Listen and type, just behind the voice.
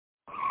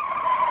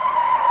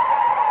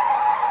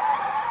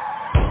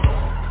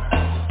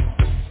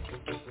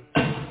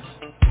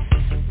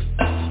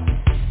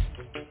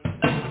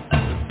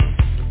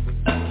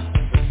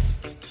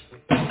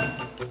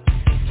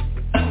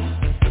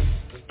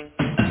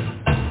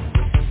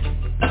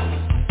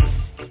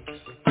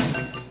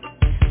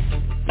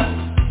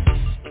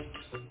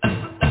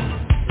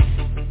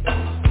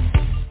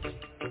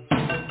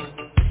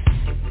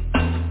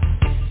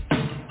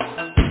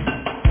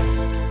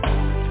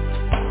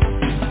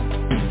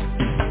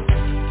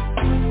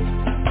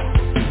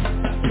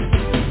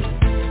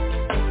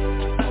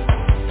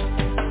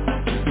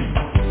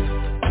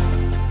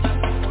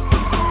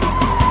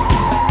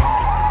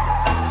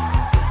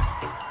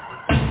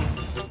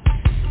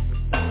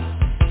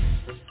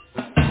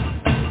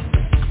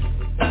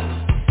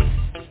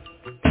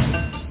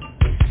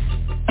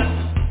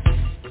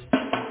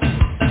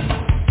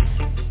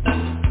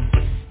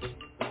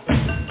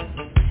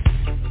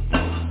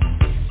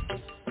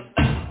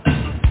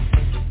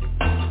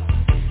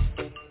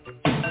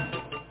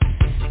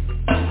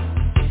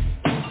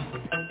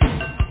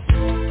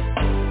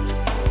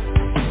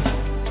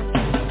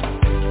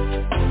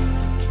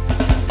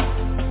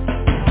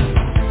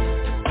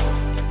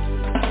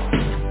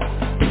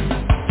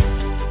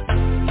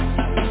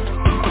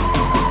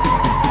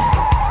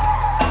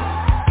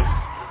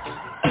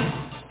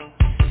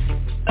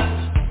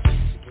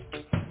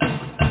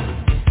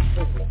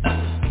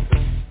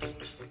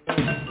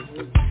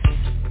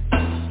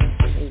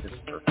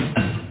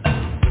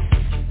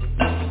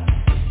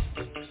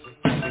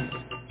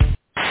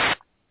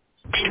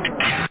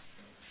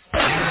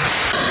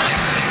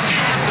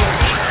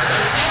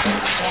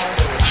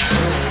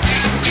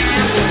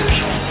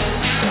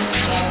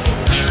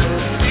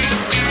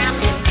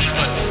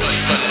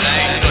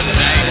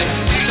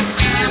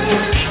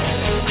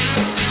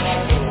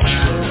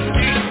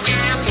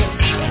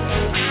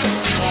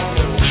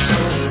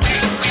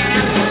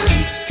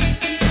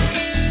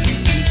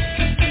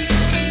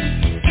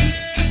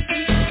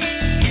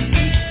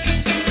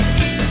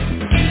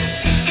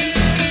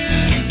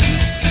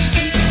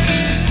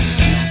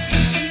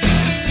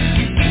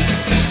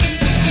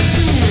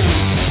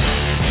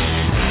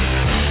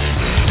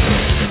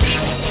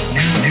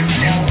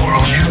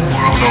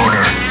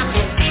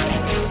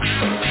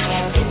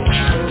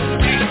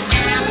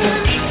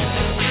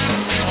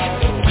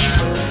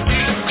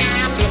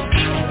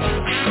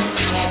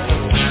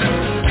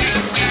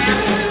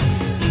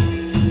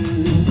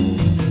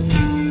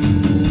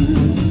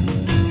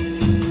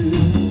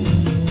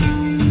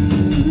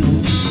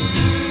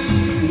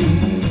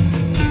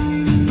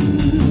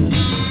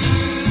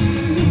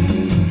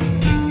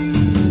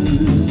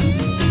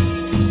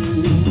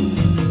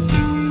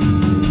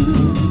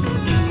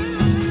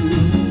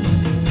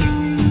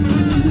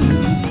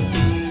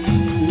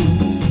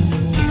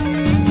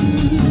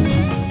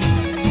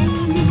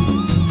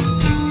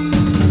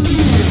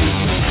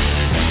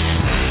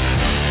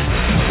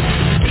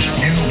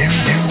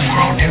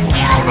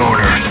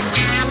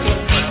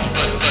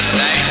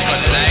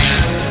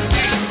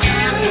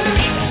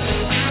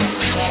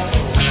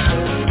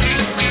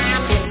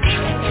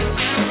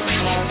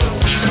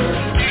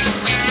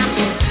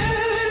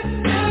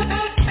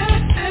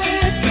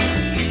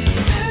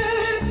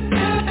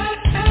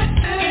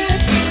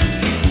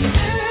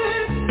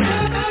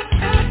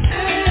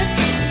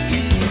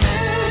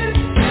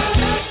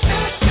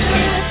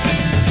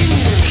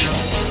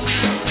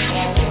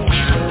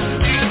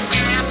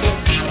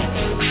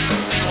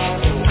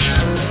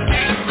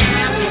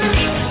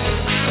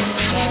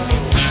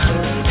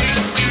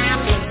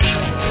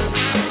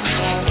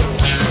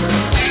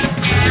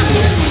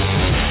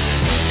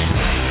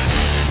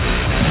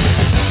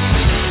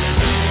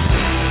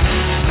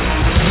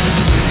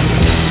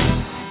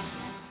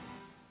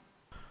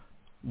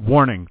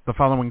Warning, the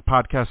following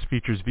podcast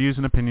features views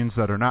and opinions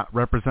that are not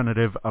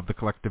representative of the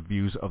collective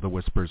views of the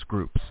Whispers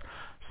groups.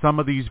 Some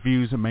of these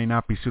views may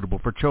not be suitable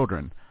for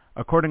children.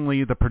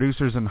 Accordingly, the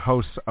producers and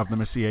hosts of the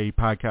Missy AE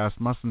podcast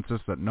must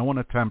insist that no one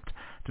attempt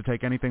to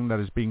take anything that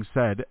is being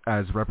said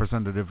as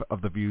representative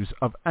of the views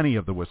of any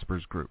of the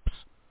Whispers groups.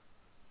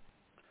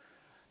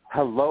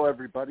 Hello,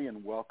 everybody,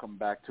 and welcome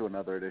back to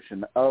another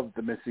edition of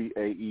the Missy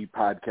AE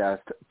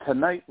podcast.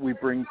 Tonight, we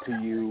bring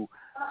to you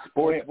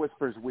Sports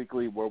Whispers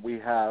Weekly, where we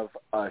have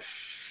a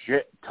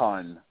shit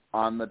ton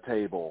on the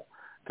table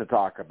to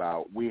talk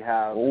about. We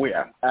have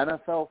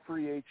NFL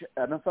free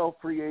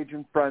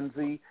agent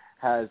frenzy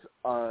has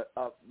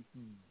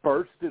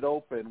bursted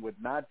open with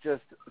not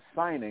just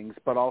signings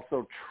but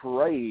also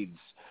trades,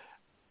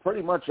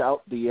 pretty much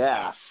out the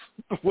ass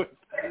with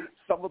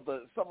some of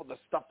the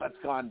stuff that's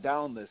gone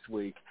down this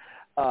week.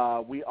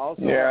 We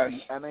also have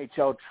the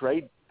NHL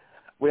trade.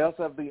 We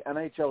also have the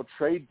NHL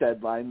trade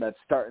deadline that's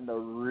starting to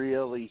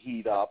really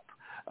heat up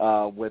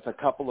with a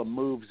couple of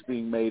moves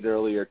being made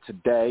earlier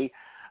today.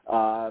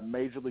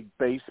 Major League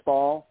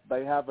Baseball,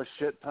 they have a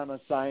shit ton of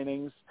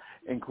signings,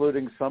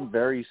 including some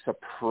very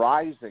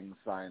surprising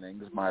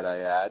signings, might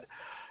I add.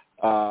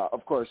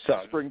 Of course,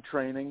 spring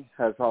training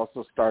has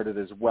also started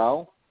as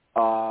well.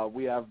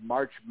 We have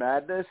March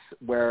Madness,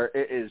 where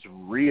it is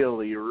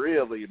really,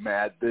 really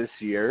mad this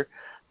year.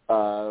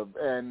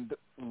 And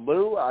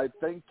Lou, I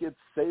think it's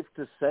safe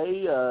to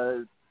say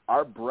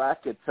our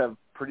brackets have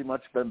pretty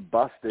much been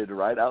busted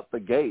right out the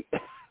gate.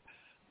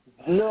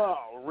 No,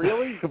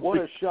 really? What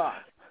a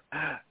shock!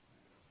 I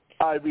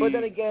mean, but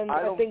then again,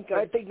 I think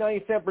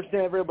 97% of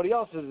everybody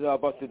else is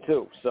busted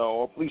too.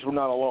 So at least we're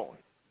not alone.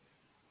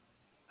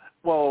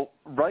 Well,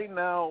 right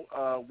now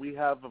we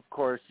have, of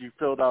course, you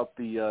filled out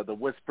the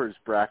Whispers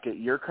bracket.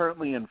 You're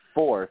currently in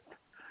fourth.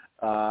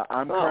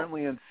 I'm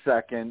currently in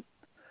second.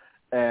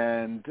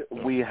 And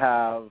we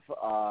have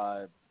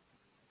one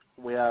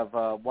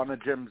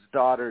of Jim's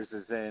daughters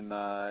is in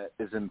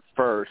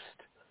first.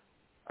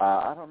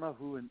 I don't know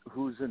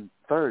who's in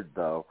third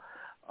though.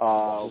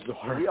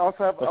 We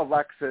also have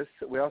Alexis.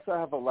 We also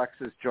have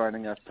Alexis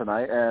joining us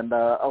tonight. And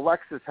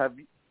Alexis,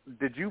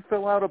 did you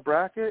fill out a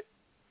bracket?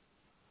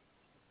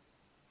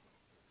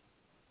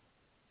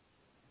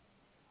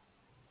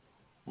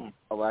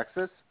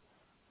 Alexis?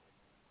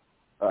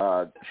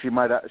 She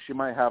might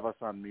have us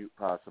on mute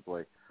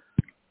possibly.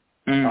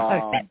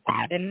 I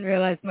didn't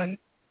realize my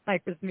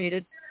mic was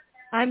muted.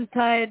 I'm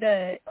tied.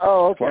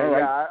 Oh, okay.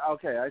 Yeah,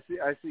 okay. I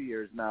see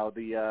yours now.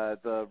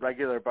 The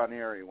regular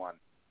Bonieri one.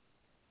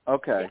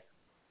 Okay.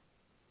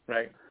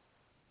 Right.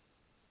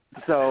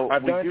 So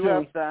we do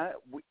have that.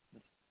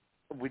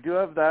 We do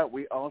have that.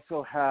 We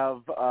also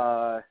have.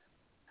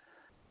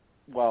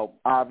 Well,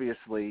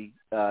 obviously,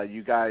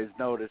 you guys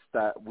noticed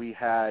that we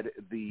had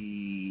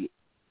a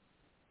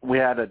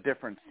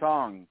different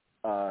song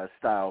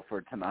style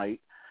for tonight.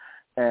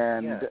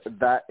 And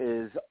that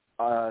is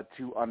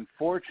to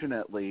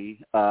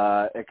unfortunately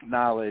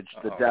acknowledge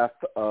the death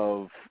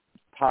of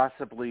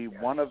possibly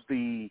one of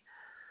the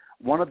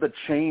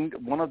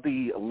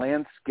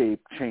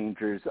landscape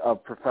changers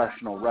of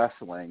professional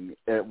wrestling.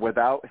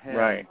 Without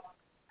him,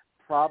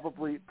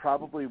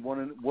 probably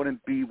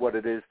wouldn't be what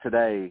it is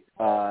today.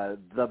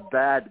 The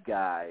bad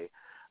guy,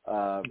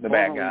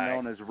 formerly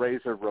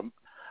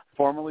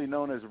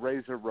known as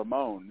Razor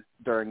Ramon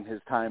during his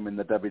time in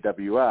the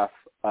WWF.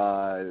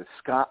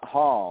 Scott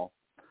Hall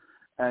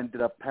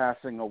ended up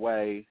passing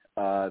away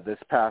this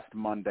past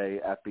Monday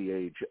at the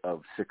age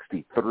of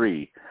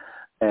 63.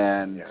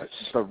 And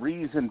the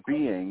reason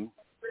being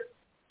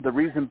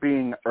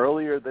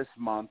earlier this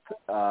month,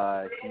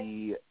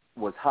 he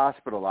was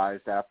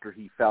hospitalized after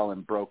he fell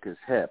and broke his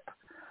hip.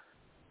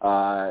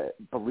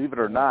 Believe it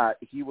or not,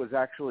 he was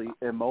actually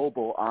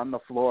immobile on the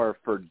floor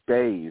for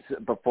days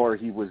before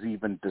he was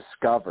even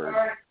discovered.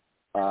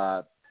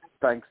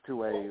 Thanks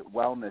to a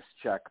wellness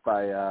check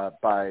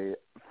by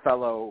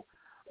fellow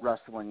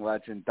wrestling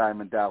legend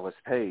Diamond Dallas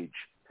Page.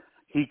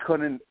 He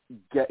couldn't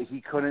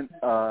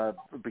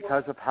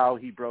because of how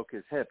he broke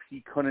his hip,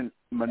 he couldn't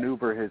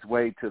maneuver his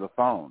way to the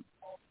phone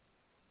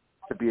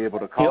to be able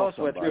to call somebody. He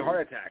also had 3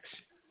 heart attacks.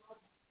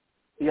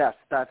 Yes,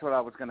 that's what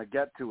I was going to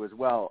get to as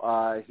well.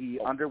 He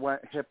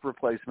underwent hip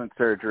replacement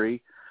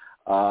surgery.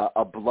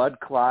 A blood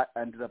clot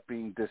ended up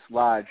being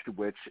dislodged,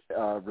 which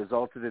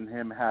resulted in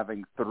him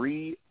having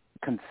 3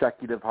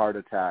 consecutive heart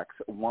attacks,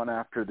 one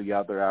after the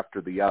other.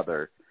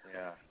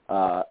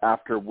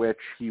 After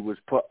which he was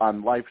put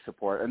on life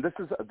support. And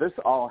this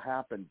all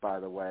happened, by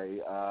the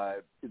way.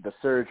 The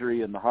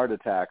surgery and the heart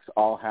attacks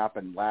all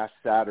happened last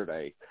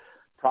Saturday,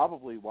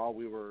 probably while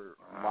we were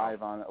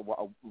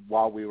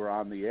while we were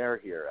on the air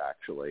here.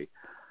 Actually,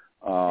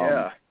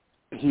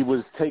 he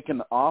was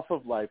taken off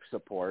of life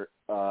support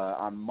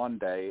on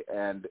Monday,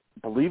 and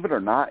believe it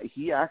or not,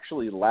 he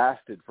actually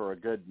lasted for a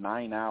good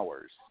 9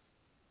 hours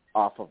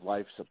off of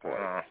life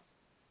support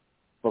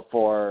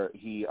before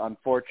he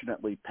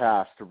unfortunately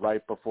passed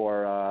right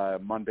before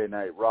Monday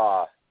Night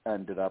Raw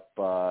ended up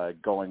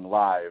going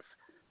live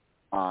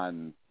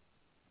on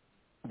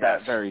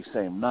that very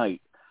same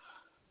night.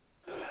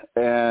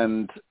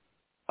 And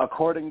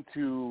according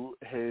to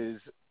his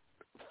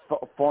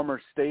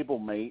former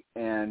stablemate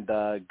and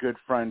good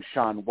friend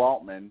Sean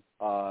Waltman,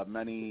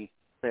 many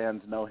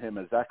fans know him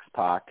as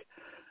X-Pac,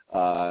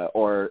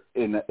 or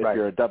if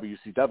you're a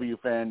WCW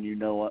fan, you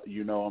know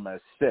him as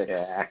Six.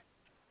 Yeah.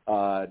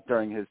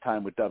 During his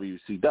time with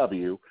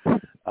WCW,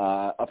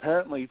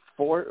 apparently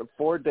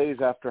 4 days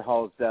after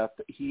Hall's death,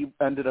 he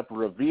ended up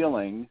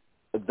revealing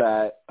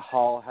that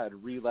Hall had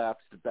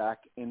relapsed back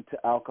into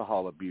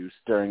alcohol abuse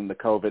during the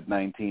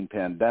COVID-19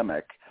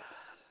 pandemic,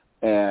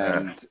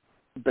 and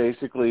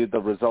basically the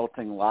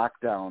resulting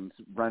lockdowns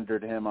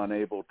rendered him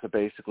unable to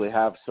basically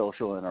have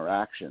social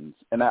interactions.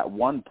 And at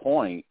one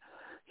point,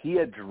 he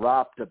had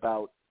dropped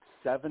about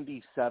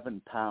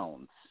 77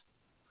 pounds,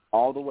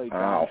 all the way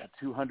down to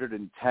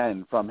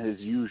 210 from his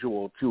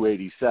usual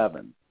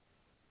 287.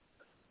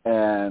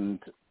 And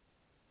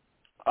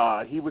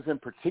he was in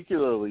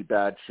particularly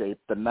bad shape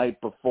the night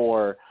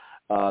before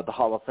the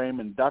Hall of Fame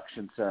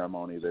induction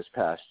ceremony this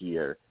past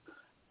year.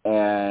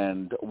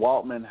 And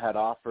Waltman had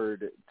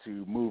offered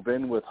to move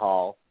in with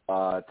Hall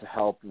to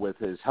help with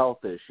his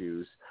health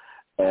issues.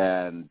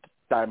 And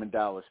Diamond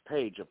Dallas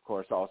Page, of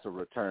course, also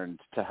returned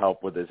to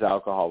help with his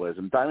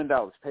alcoholism. Diamond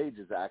Dallas Page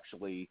is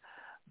actually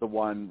the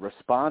one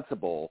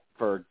responsible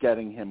for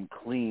getting him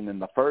clean in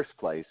the first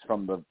place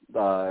from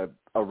the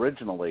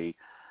originally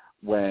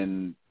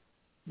when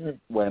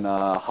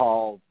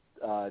Hall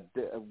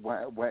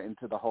went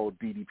into the whole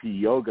DDP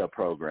yoga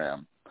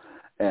program,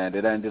 and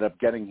it ended up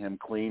getting him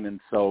clean and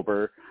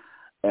sober,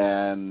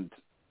 and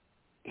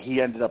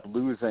he ended up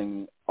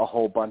losing a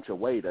whole bunch of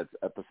weight at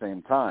the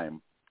same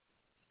time.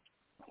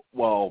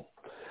 Well,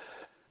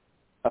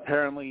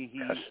 apparently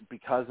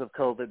because of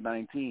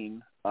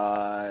COVID-19,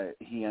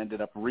 he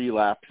ended up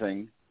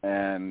relapsing,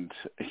 and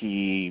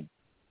he,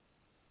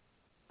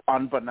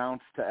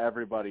 unbeknownst to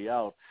everybody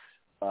else,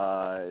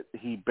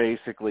 he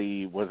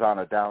basically was on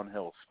a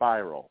downhill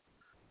spiral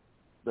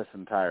this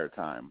entire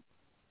time.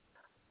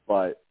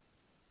 But,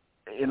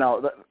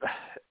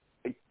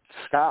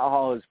 Scott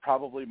Hall is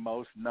probably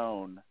most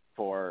known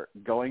for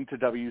going to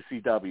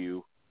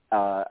WCW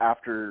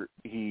after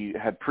he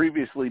had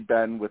previously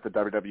been with the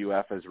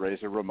WWF as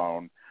Razor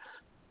Ramon,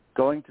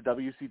 going to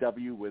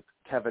WCW with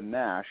Kevin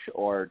Nash,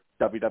 or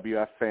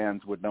WWF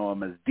fans would know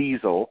him as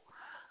Diesel,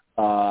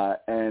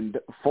 and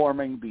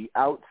forming the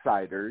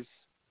Outsiders,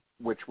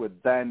 which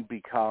would then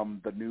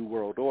become the New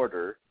World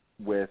Order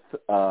with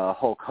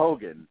Hulk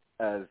Hogan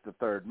as the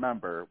third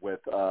member, with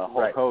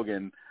Hulk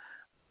Hogan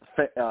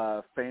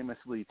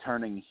famously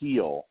turning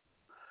heel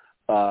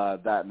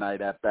that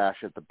night at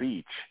Bash at the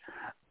Beach.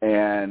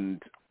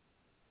 And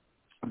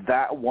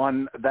that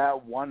one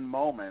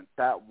moment,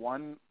 that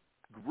one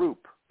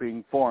group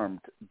being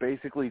formed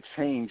basically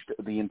changed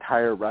the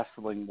entire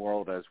wrestling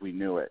world as we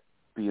knew it,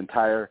 the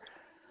entire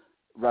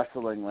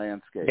wrestling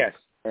landscape. Yes.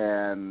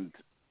 And,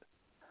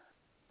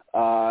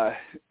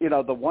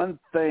 the one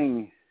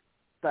thing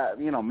that,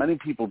 many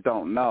people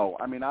don't know,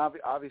 I mean,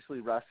 obviously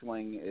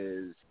wrestling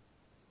is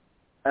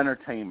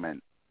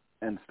entertainment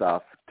and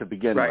stuff to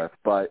begin with,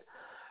 but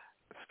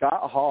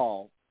Scott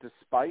Hall,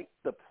 despite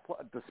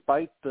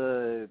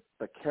the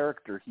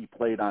character he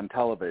played on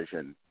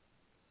television,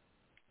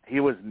 he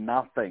was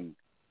nothing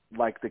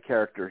like the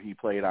character he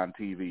played on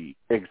TV.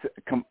 As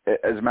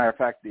a matter of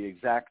fact, the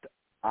exact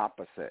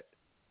opposite.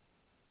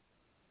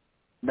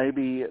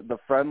 Maybe the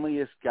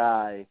friendliest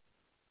guy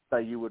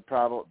that you would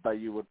probably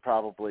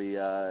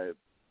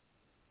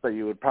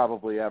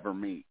ever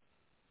meet,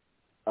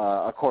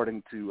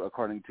 according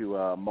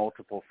to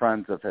multiple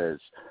friends of his.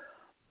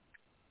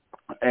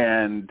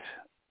 And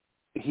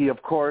he,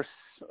 of course,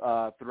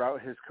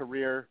 throughout his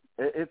career,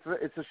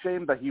 it's a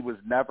shame that he was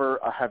never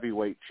a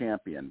heavyweight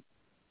champion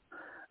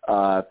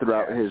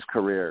throughout his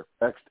career,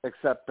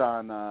 except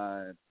on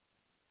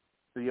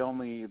the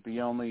only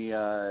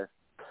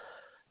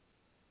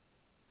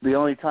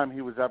time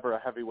he was ever a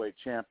heavyweight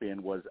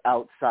champion was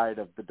outside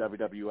of the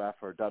WWF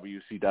or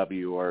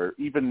WCW, or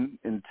even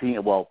in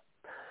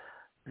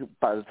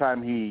by the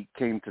time he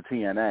came to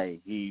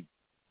TNA, he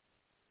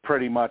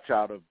pretty much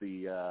out of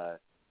the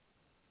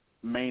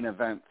main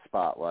event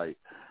spotlight.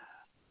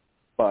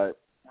 But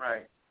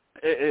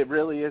it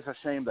really is a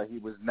shame that he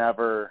was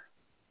never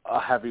a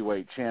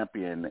heavyweight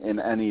champion in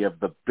any of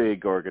the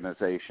big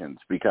organizations,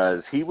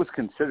 because he was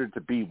considered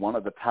to be one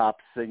of the top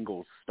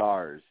singles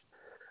stars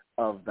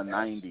of the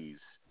 90s.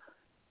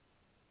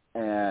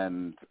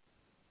 And,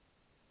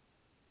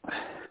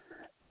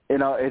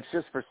 it's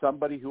just for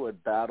somebody who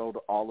had battled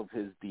all of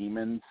his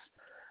demons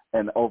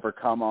and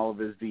overcome all of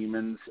his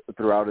demons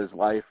throughout his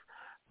life,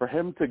 for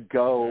him to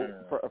go,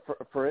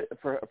 for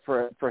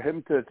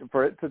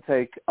it to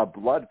take a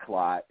blood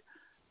clot,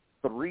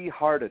 3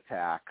 heart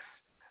attacks,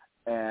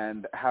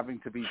 and having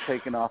to be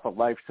taken off of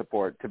life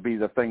support to be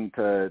the thing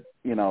to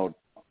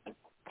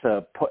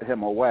put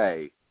him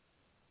away,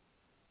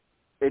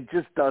 it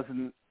just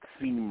doesn't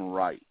seem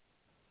right.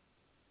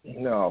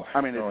 No,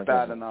 I mean, it's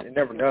bad enough. It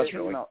never does.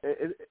 Really.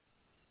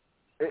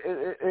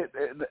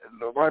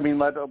 I mean,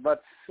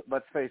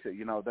 let's face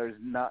it. There's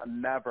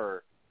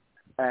never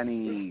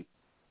any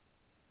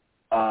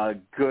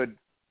good.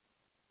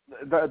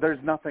 There's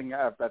nothing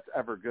that's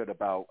ever good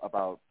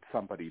about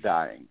somebody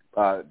dying.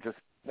 Just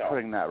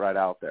putting that right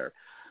out there.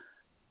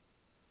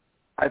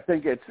 I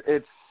think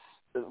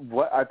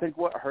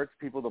what hurts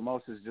people the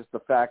most is just the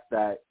fact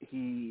that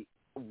he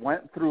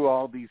went through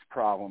all these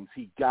problems.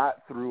 He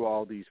got through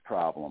all these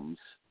problems,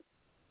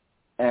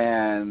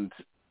 and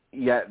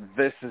yet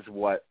this is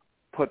what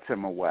puts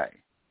him away.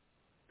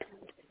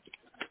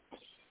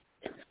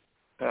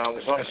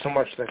 There's only so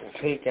much they can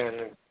take,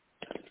 and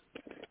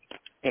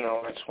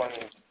that's when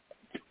it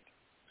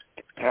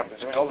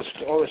happens. I mean, all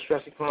the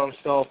stress he put on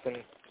himself, and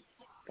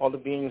all the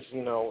beings,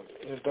 it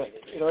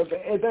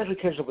eventually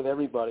catches up with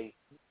everybody.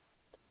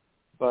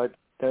 But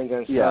then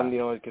again, some,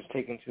 it gets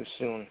taken too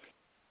soon.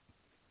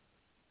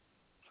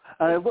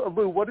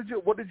 Lou, what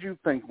did you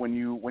think when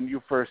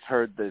you first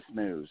heard this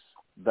news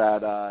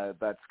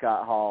that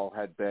Scott Hall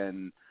had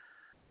been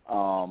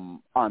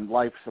on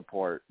life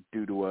support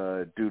due to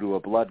a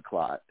blood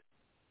clot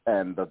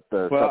and the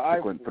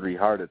subsequent 3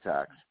 heart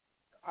attacks?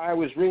 I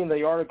was reading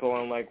the article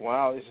and I'm like,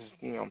 wow, this is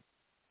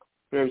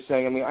very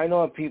saying. I mean, I know a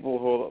lot of people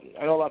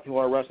who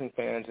are wrestling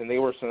fans, and they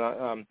were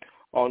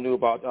all knew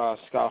about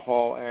Scott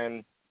Hall,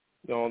 and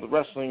the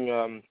wrestling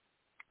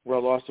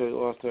world lost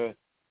a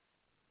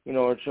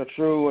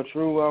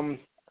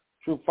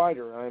true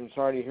fighter. I'm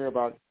sorry to hear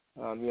about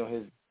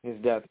his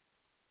death.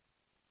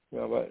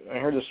 But I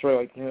heard the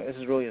story. This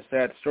is really a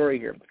sad story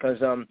here because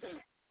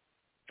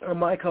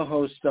my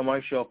co-host on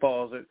my show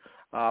follows it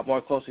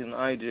more closely than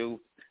I do.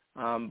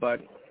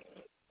 But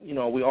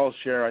we all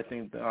share, I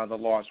think, the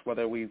loss.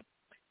 Whether we,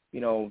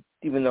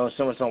 even though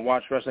some of us don't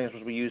watch wrestling as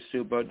much as we used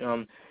to, but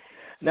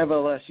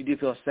nevertheless, you do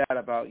feel sad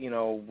about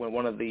when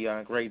one of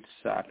the greats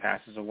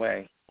passes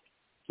away.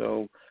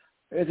 So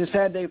it's a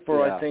sad day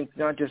for I think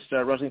not just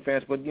wrestling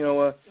fans, but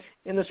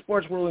in the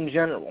sports world in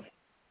general.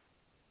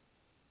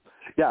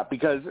 Yeah,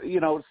 because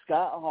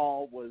Scott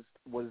Hall was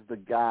the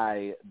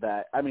guy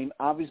that, I mean,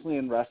 obviously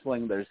in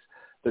wrestling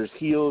there's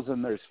heels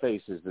and there's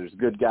faces, there's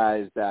good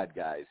guys, bad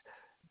guys.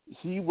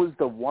 He was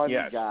the one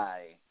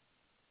guy.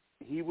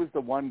 He was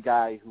the one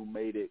guy who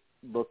made it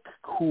look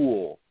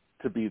cool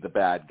to be the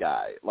bad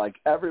guy. Like,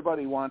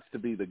 everybody wants to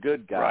be the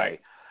good guy,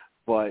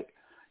 but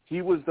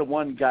he was the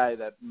one guy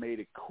that made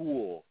it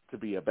cool to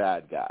be a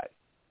bad guy.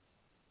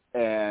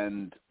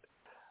 And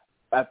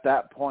at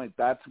that point,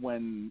 that's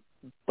when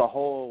the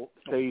whole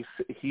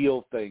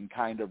face-heel thing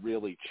kind of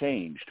really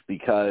changed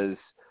because,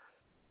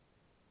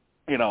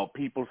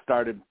 people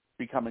started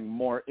becoming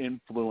more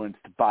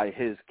influenced by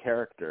his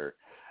character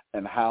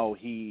and how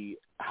he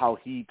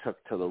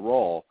took to the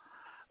role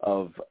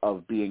of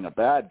being a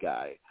bad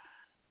guy.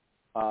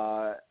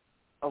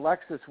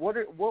 Alexis, what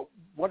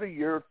are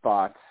your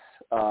thoughts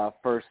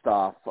first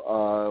off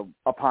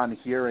upon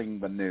hearing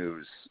the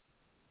news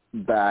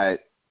that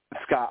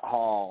Scott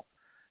Hall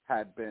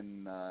had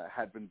been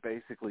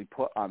basically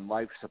put on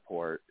life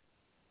support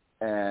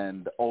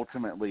and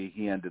ultimately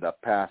he ended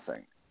up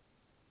passing?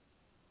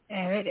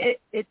 And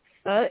it's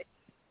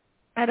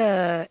at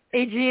a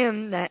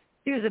AGM that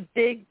he was a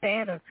big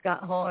fan of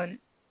Scott Hall, and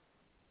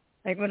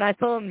like when I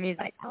told him, he's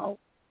like, "Oh."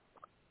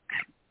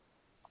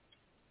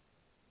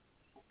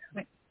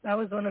 That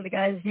was one of the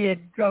guys he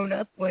had grown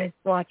up with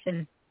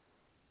watching.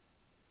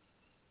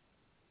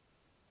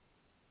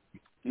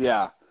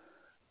 Yeah,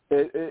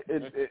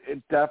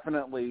 it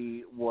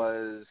definitely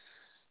was.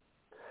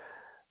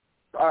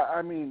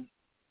 I mean,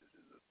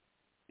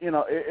 he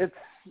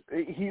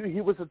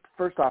was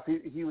first off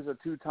he was a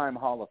 2-time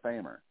Hall of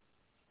Famer.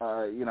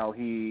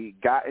 He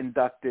got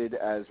inducted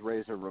as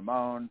Razor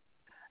Ramon,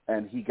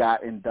 and he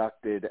got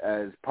inducted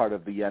as part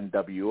of the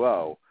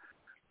NWO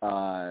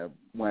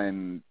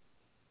when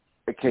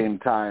it came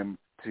time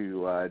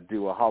to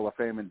do a Hall of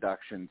Fame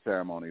induction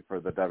ceremony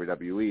for the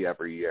WWE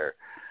every year.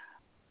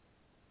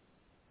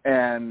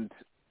 And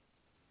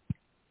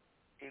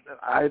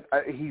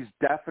he's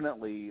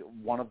definitely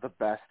one of the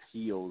best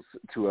heels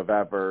to have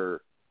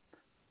ever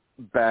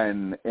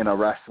been in a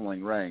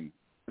wrestling ring.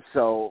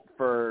 So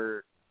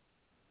for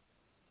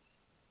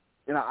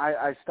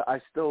I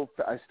still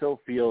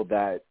feel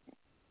that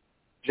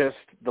just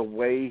the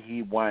way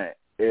he went,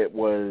 it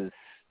was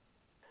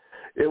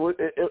I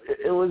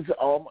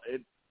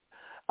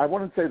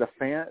wouldn't say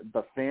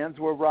the fans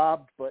were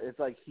robbed, but it's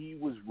like he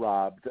was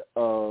robbed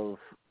of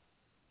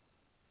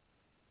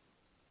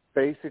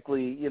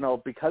basically,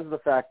 because of the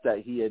fact that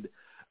he had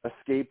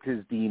escaped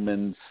his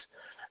demons.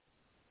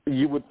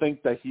 You would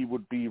think that he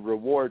would be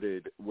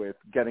rewarded with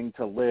getting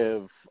to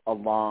live a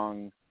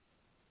long,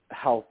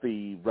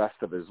 healthy rest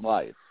of his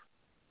life.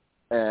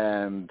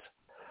 And,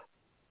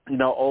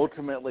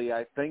 ultimately,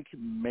 I think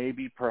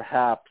maybe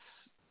perhaps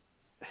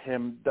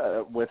him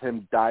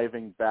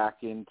diving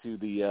back into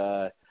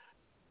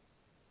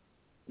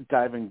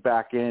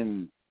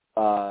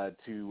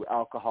to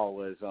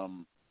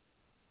alcoholism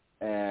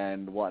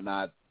and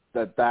whatnot,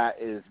 that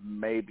is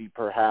maybe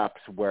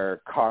perhaps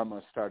where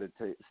karma started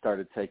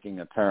taking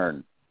a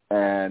turn,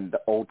 and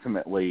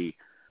ultimately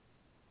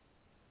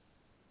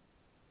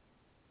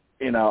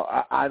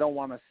I don't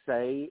want to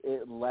say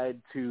it led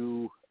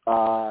to,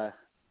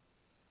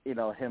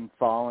 him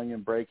falling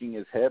and breaking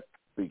his hip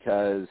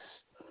because,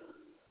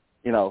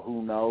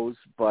 who knows,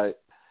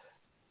 but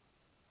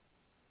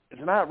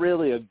it's not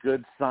really a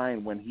good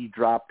sign when he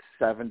dropped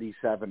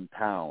 77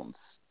 pounds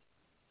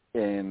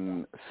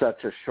in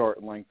such a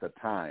short length of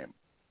time.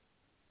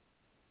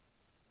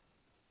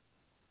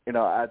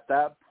 At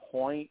that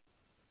point,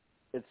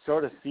 it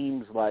sort of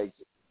seems like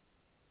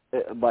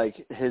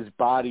his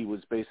body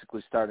was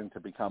basically starting to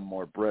become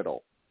more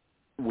brittle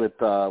with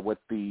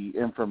the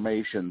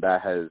information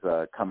that has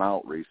come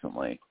out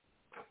recently.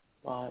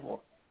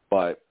 Wow.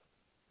 But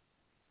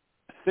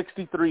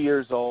 63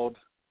 years old,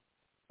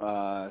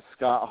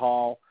 Scott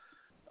Hall,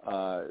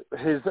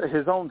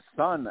 his own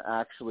son,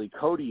 actually,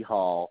 Cody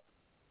Hall,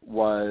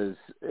 was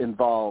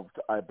involved,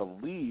 I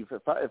believe,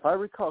 if I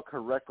recall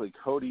correctly,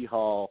 Cody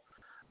Hall,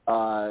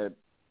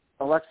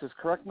 Alexis,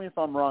 correct me if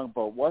I'm wrong,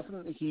 but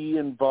wasn't he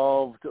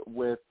involved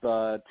with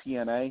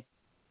TNA?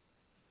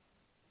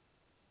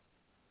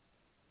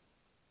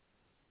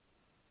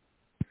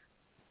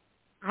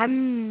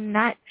 I'm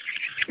not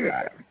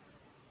sure.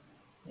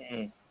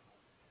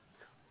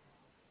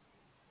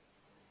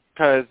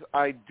 Because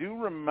I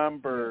do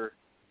remember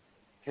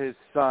his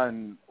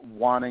son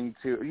wanting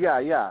to.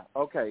 Yeah.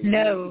 Okay.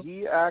 No.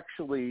 He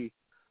actually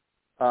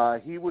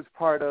he was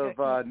part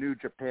of New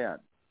Japan.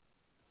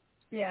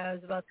 Yeah, I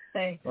was about to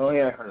say. Oh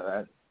yeah, I heard of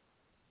that.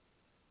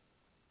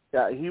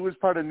 Yeah, he was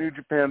part of New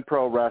Japan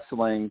Pro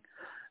Wrestling,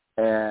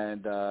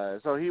 and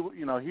so he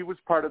was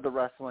part of the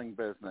wrestling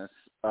business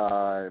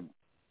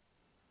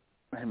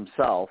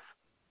himself.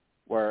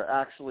 Where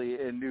actually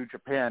in New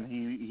Japan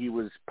he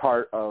was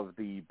part of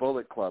the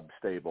Bullet Club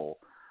stable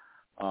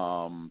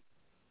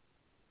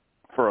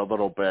for a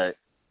little bit,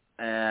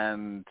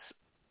 and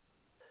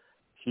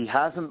he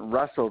hasn't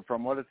wrestled.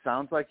 From what it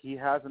sounds like, he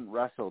hasn't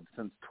wrestled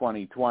since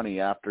 2020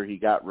 after he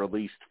got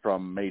released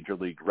from Major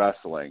League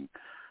Wrestling.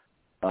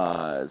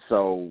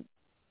 So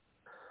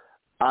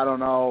I don't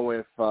know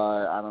if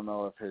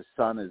his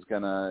son is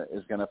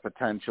gonna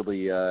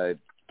potentially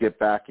get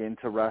back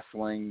into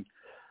wrestling.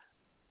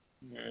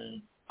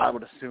 I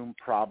would assume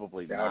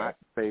probably not,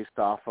 based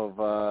off of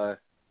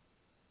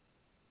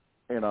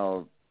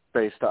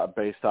based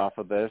off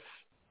of this.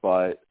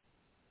 But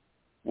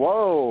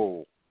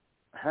whoa,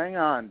 hang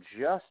on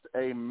just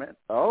a minute.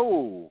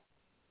 Oh,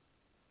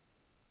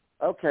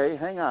 okay,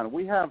 hang on.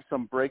 We have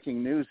some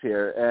breaking news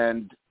here,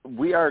 and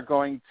we are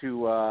going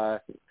to.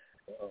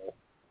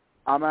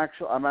 I'm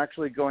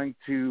actually going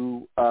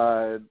to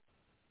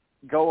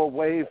go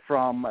away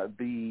from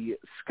the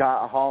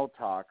Scott Hall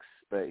talks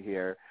bit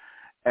here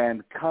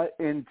and cut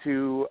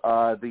into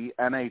the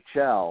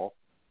NHL,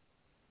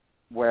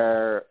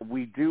 where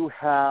we do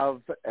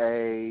have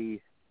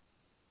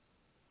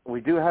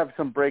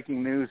some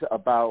breaking news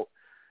about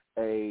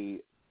a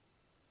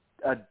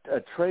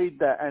trade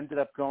that ended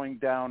up going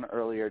down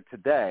earlier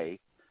today.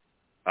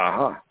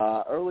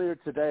 Earlier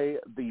today,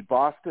 the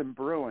Boston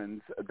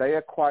Bruins, they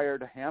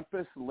acquired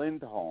Hampus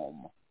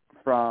Lindholm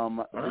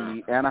from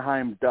the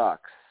Anaheim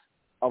Ducks,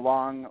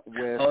 along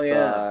with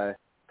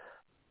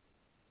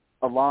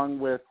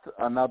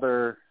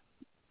another.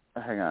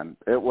 Hang on,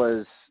 it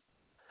was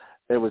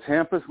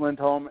Hampus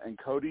Lindholm and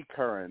Cody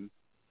Curran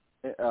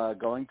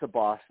going to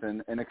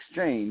Boston. In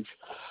exchange,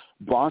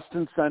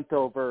 Boston sent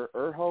over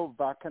Urho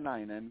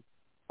Vakanainen,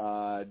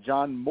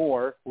 John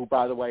Moore, who,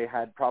 by the way,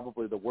 had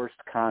probably the worst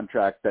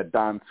contract that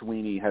Don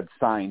Sweeney had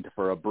signed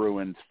for a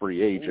Bruins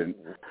free agent.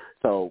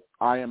 So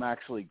I am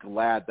actually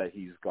glad that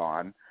he's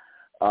gone.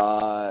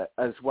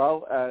 As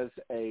well as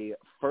a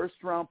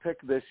first-round pick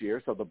this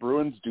year. So the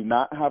Bruins do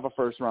not have a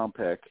first-round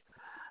pick.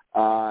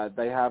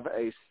 They have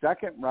a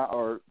second-round,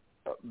 or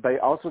they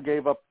also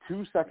gave up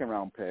 2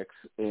 second-round picks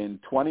in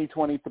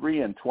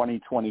 2023 and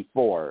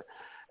 2024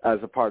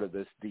 as a part of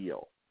this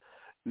deal.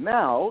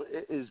 Now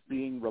it is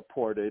being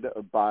reported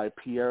by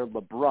Pierre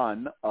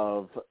LeBrun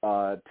of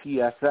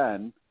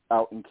TSN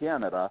out in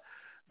Canada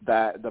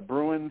that the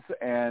Bruins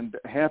and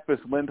Hampus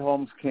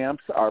Lindholm's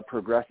camps are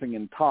progressing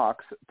in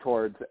talks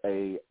towards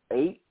a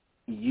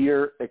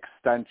 8-year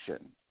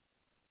extension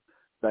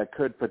that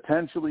could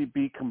potentially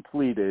be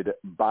completed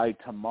by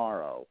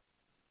tomorrow.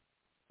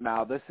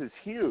 Now, this is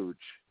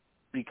huge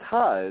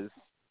because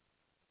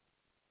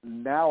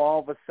now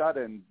all of a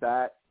sudden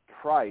that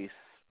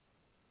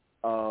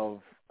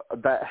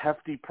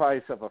hefty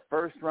price of a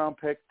first-round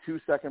pick, 2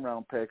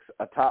 second-round picks,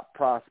 a top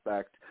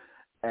prospect,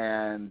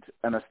 and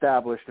an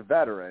established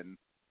veteran,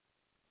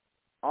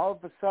 all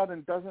of a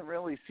sudden doesn't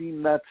really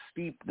seem that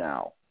steep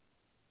now.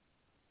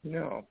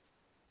 No.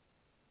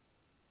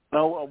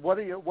 Now, what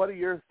are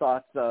your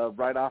thoughts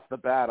right off the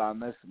bat on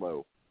this,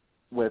 Lou?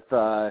 With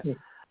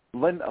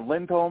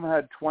Lindholm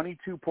had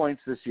 22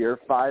 points this year,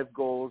 5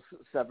 goals,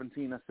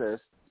 17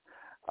 assists.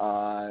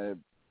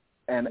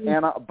 And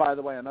by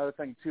the way, another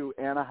thing too,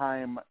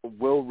 Anaheim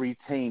will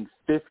retain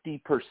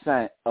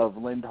 50% of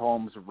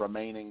Lindholm's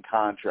remaining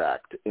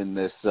contract in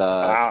this.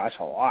 Wow, that's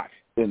a lot.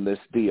 In this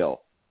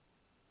deal,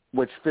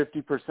 which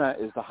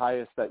 50% is the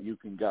highest that you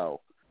can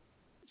go.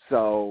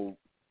 So,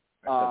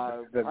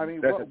 That's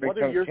what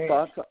are your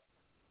thoughts?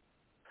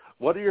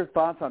 What are your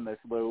thoughts on this,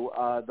 Lou?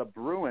 The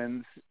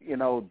Bruins,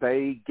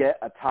 they get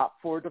a top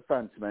 4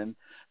 defenseman,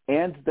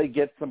 and they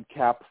get some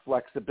cap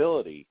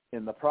flexibility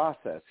in the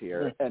process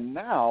here. And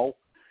now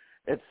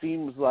it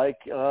seems like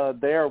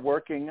they are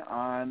working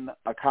on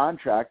a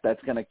contract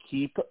that's going to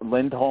keep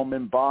Lindholm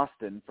in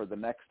Boston for the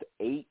next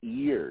 8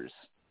 years.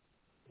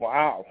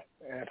 Wow,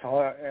 that's a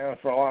lot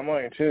of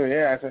money too.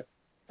 Yeah,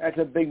 that's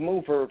a big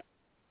move for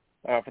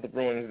the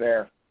Bruins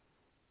there.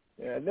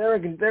 Yeah, they're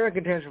in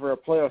contention for a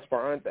playoff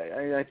spot, aren't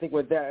they? I think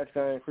with that, it's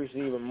going to increase it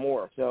even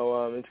more.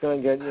 So it's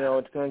going to get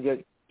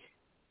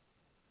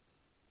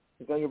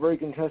very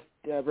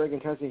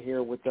contested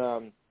here with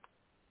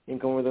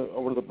income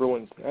over to the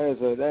Bruins.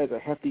 That is a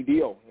hefty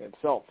deal in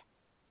itself.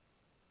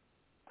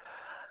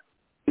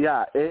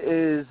 Yeah, it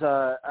is.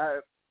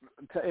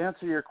 To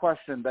answer your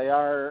question, they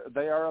are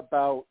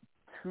about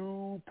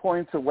 2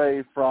 points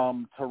away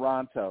from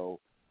Toronto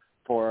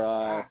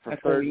for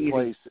third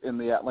place in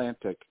the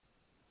Atlantic.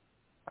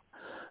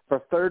 For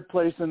third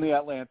place in the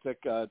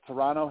Atlantic,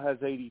 Toronto has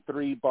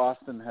 83,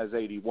 Boston has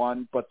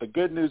 81. But the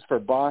good news for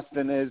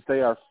Boston is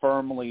they are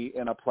firmly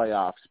in a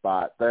playoff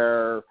spot.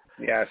 They're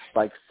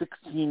like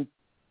 16.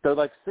 They're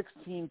like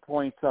 16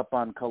 points up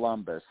on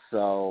Columbus.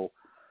 So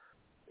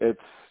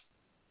it's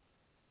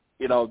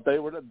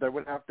there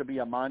would have to be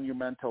a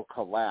monumental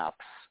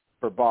collapse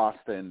for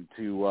Boston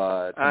to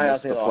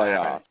miss the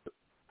playoffs.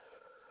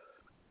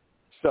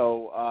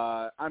 So,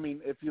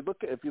 if you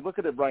look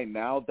at it right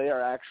now, they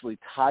are actually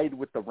tied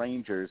with the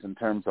Rangers in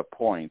terms of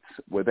points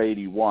with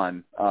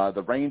 81.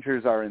 The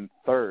Rangers are in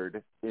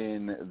third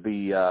in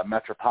the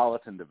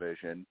Metropolitan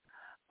Division.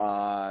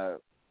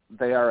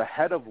 They are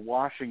ahead of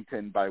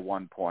Washington by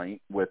 1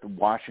 point, with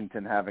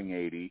Washington having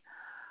 80.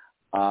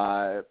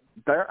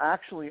 They're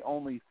actually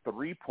only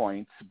 3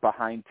 points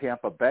behind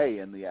Tampa Bay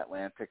in the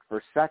Atlantic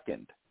for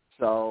second.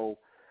 So,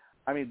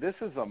 this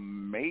is a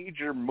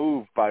major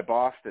move by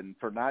Boston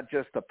for not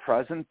just the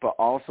present, but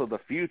also the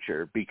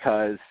future,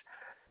 because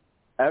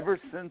ever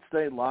since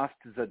they lost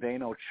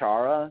Zdeno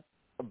Chara,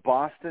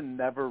 Boston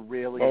never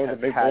really has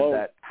had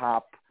that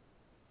top.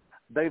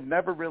 They've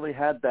never really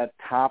had that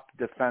top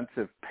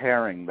defensive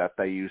pairing that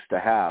they used to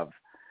have,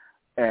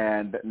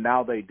 and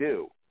now they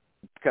do,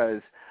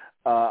 because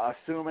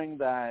assuming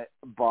that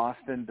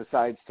Boston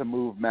decides to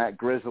move Matt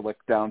Grzelcyk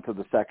down to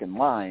the second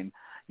line,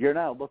 you're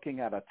now looking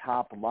at a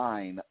top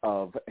line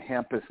of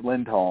Hampus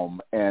Lindholm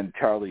and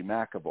Charlie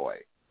McAvoy,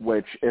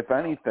 which, if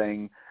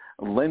anything,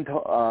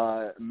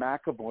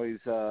 McAvoy's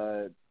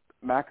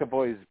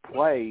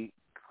play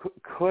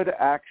could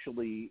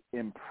actually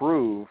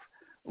improve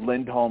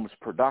Lindholm's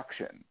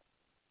production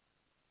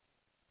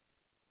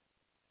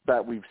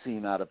that we've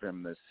seen out of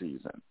him this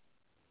season.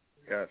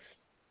 Yes.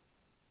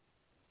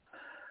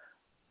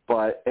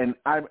 But the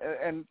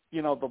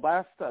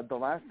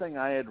last thing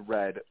I had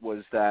read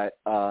was that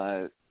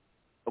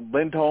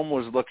Lindholm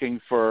was looking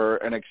for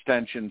an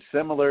extension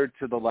similar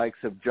to the likes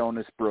of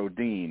Jonas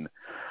Brodin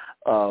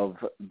of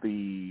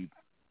the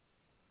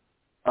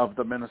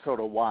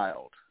Minnesota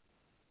Wild,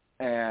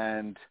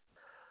 and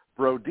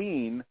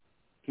Brodin,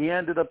 he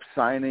ended up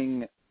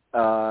signing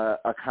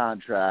a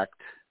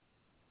contract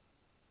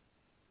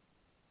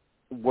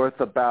worth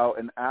about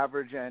an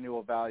average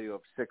annual value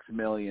of $6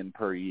 million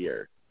per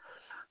year.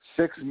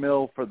 $6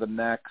 million for the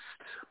next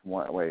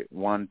 7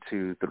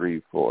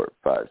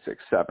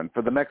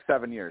 for the next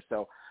 7 years.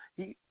 So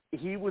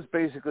he was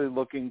basically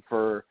looking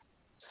for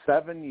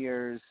 7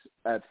 years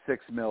at $6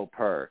 million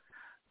per.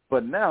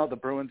 But now the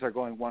Bruins are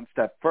going one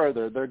step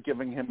further. They're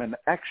giving him an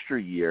extra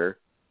year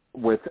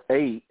with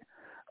 8.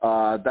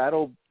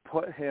 That'll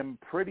put him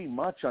pretty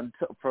much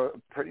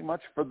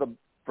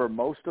for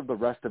most of the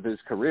rest of his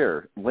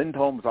career.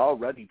 Lindholm's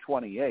already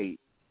 28,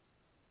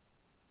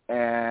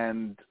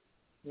 and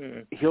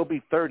he'll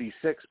be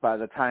 36 by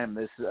the time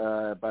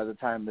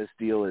this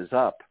deal is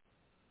up.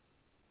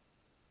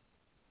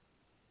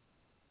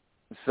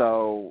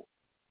 So,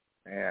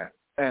 yeah.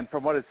 And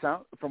from what it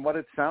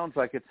sounds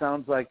like,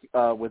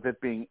 with it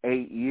being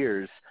 8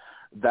 years,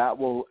 that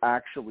will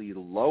actually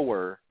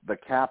lower the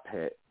cap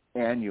hit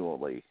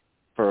annually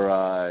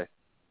for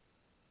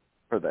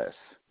this.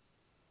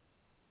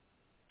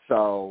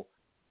 So,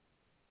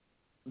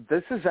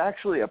 this is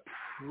actually a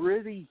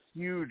pretty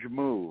huge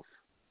move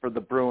for the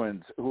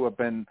Bruins, who have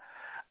been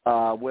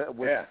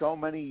with so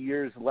many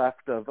years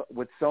left of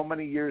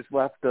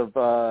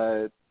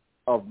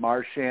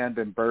Marchand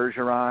and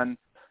Bergeron.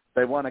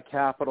 They want to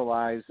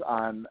capitalize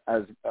on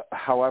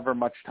however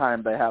much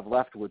time they have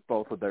left with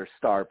both of their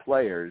star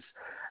players,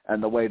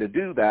 and the way to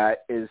do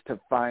that is to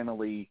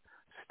finally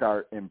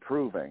start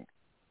improving.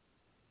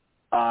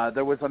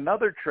 There was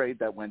another trade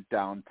that went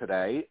down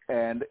today,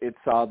 and it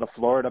saw the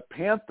Florida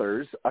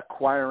Panthers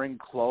acquiring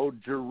Claude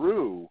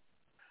Giroux.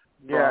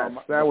 Yes,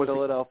 that was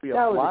Philadelphia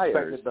that Flyers.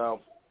 Was expected, though.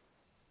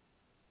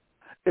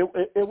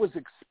 It was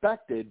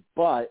expected,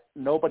 but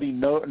nobody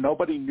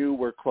knew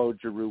where Claude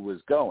Giroux was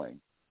going,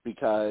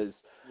 because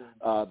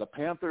the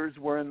Panthers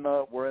were in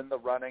the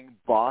running.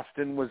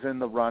 Boston was in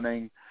the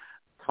running.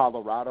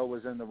 Colorado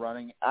was in the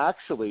running.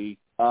 Actually,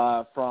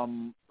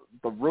 from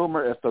the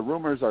rumor, if the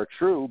rumors are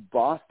true,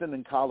 Boston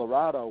and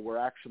Colorado were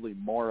actually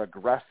more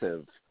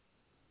aggressive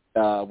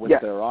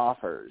with their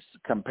offers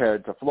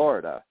compared to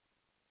Florida.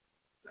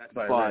 That's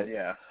what I read,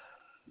 yeah.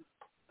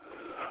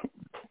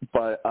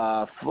 But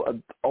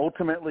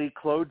ultimately,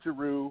 Claude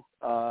Giroux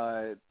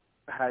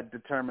had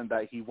determined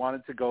that he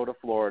wanted to go to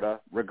Florida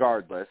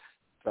regardless.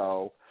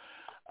 So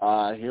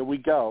here we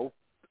go.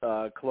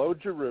 Claude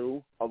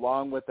Giroux,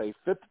 along with a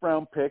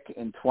fifth-round pick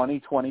in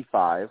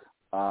 2025.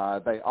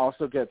 They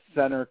also get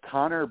center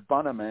Connor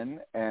Bunnaman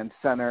and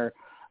center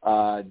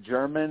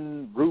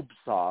German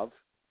Rubtsov.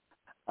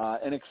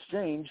 In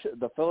exchange,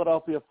 the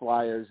Philadelphia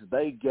Flyers,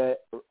 they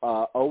get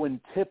Owen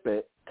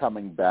Tippett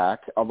coming back,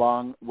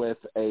 along with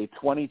a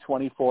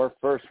 2024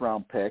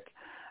 first-round pick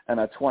and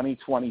a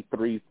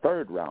 2023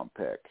 third-round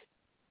pick.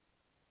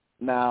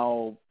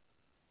 Now,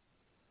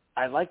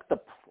 I like the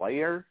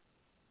player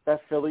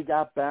that Philly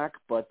got back,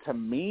 but to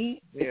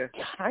me, it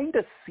kind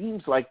of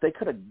seems like they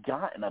could have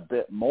gotten a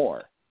bit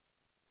more.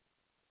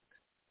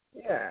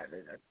 Yeah, I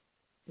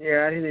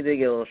think they did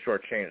get a little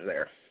shortchanged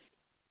there.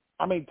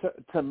 I mean,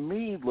 to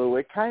me, Lou,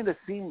 it kind of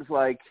seems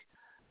like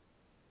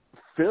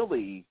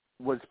Philly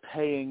was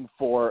paying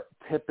for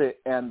Tippett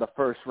and the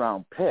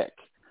first-round pick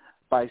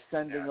by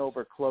sending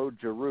over Claude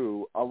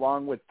Giroux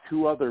along with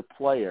two other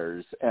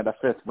players and a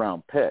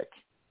fifth-round pick.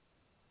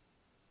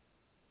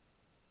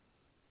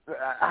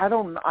 I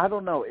don't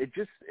know. It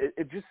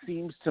just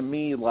seems to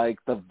me like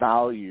the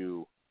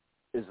value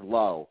is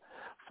low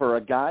for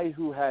a guy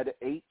who had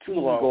 18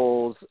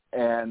 goals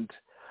and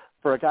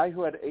for a guy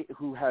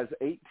who has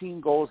 18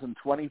 goals and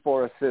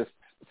 24 assists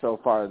so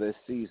far this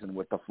season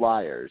with the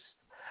Flyers,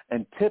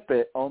 and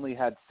Tippett only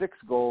had 6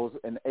 goals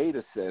and 8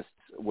 assists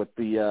with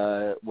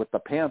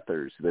the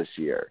Panthers this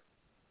year.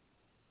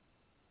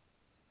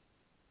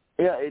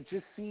 Yeah, it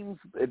just seems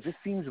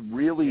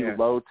really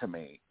low to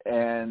me,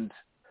 and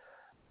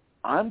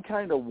I'm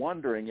kind of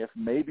wondering if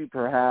maybe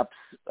perhaps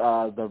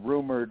the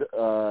rumors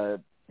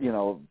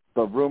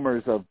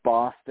of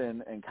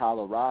Boston and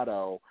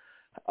Colorado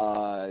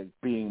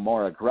being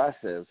more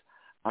aggressive,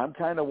 I'm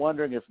kind of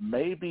wondering if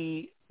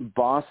maybe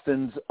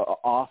Boston's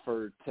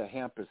offer to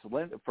Hampus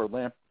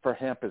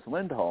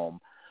Lindholm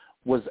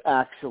was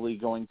actually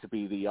going to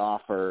be the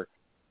offer,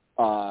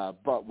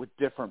 but with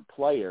different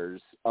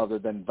players other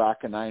than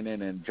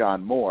Vakanainen and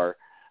John Moore,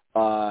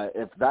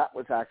 if that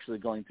was actually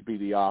going to be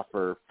the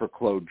offer for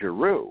Claude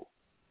Giroux.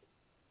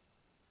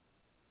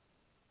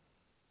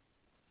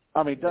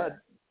 I mean,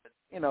 doesn't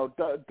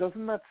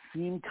that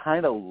seem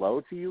kind of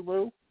low to you,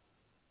 Lou?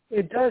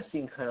 It does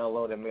seem kind of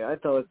low to me. I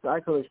could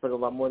expect a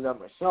lot more than that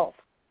myself.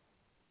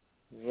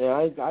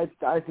 Yeah,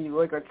 I think you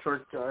like a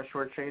short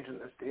change in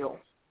this deal.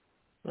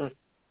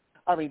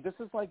 I mean, this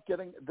is like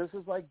getting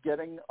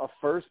a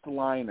first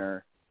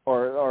liner,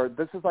 or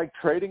this is like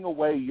trading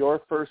away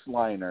your first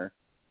liner,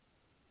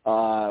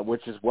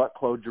 which is what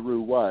Claude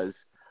Giroux was,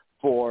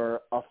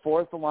 for a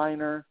fourth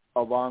liner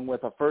along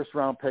with a first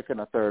round pick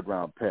and a third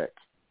round pick.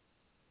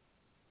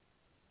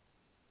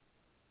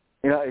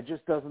 You know, it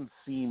just doesn't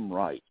seem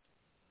right.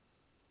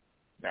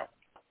 No.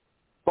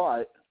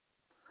 But,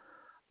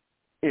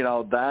 you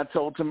know, that's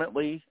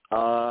ultimately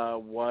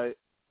what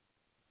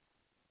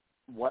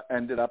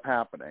ended up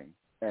happening.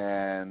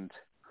 And,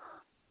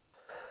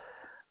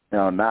 you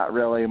know, not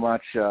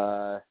much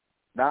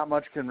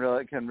can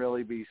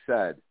really be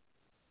said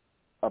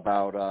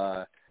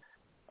about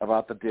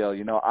the deal.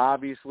 You know,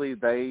 obviously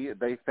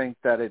they think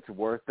that it's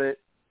worth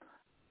it.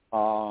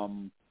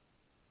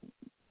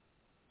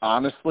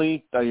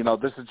 Honestly, you know,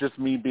 this is just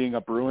me being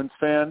a Bruins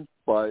fan,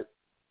 but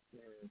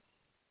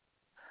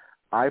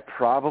I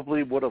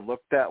probably would have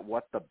looked at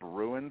what the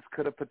Bruins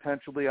could have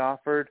potentially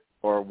offered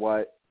or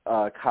what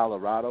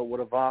Colorado would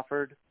have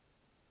offered.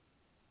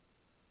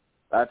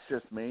 That's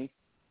just me.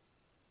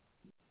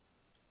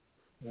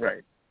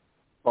 Right.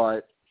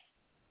 But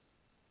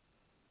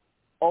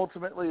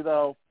ultimately,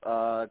 though,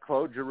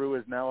 Claude Giroux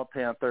is now a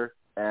Panther,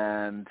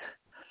 and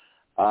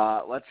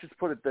let's just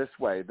put it this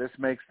way. This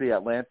makes the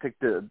Atlantic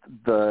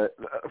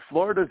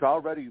Florida's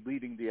already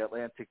leading the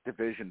Atlantic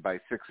Division by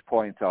 6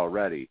 points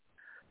already.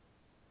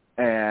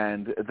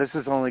 And this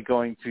is only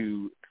going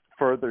to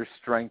further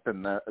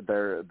strengthen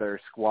their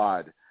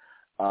squad.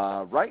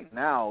 Right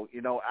now,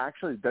 you know,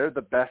 actually they're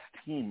the best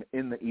team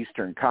in the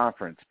Eastern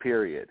Conference,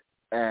 period.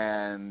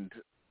 And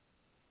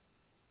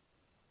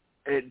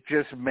it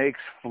just makes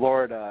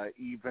Florida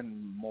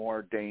even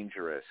more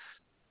dangerous,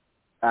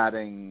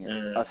 adding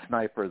a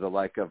sniper the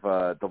likes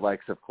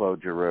of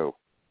Claude Giroux.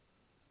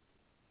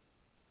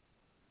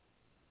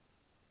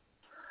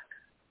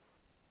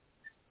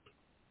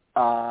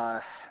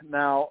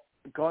 Now,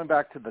 going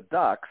back to the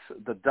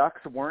Ducks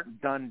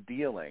weren't done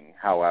dealing,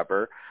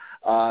 however.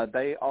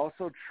 They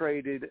also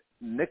traded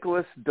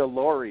Nicolas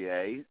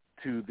Deslauriers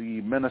to the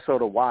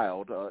Minnesota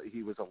Wild.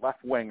 He was a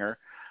left winger.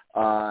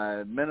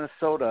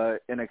 Minnesota,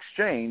 in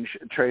exchange,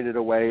 traded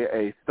away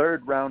a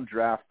third-round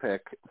draft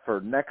pick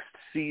for next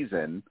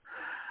season.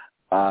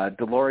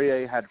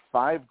 Deslauriers had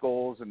 5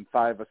 goals and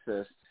 5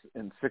 assists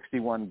in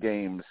 61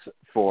 games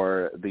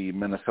for the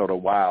Minnesota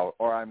Wild,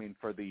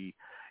 for the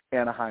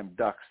Anaheim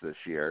Ducks this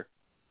year.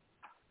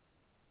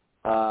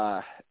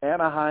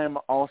 Anaheim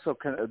also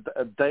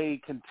they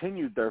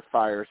continued their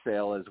fire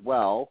sale as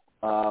well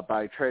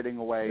by trading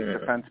away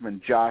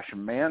defenseman Josh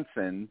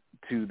Manson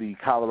to the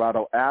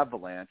Colorado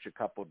Avalanche a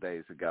couple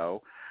days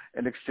ago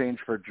in exchange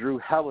for Drew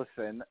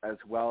Hellison as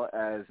well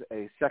as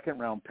a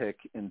second-round pick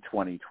in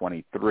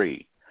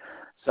 2023.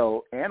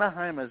 So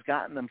Anaheim has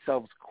gotten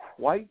themselves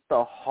quite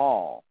the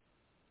haul.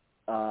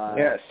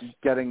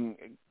 Getting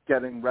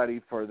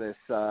ready for this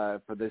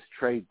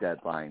trade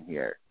deadline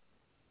here.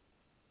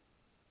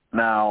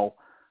 Now,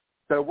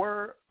 there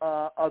were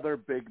other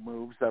big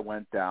moves that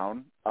went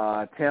down.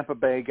 Tampa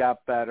Bay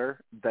got better.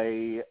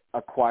 They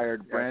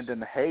acquired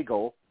Brandon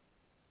Hagel.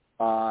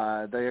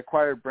 They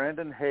acquired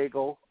Brandon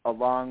Hagel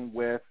along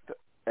with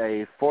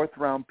a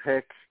fourth-round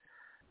pick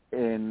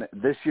in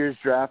this year's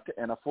draft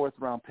and a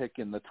fourth-round pick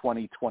in the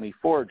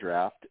 2024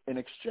 draft in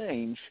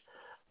exchange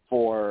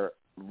for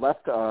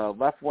left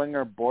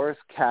winger Boris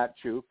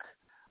Katchuk,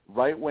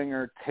 right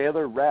winger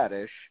Taylor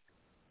Radish,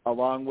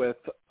 along with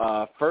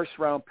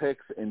first-round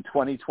picks in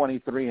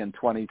 2023 and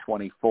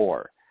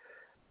 2024.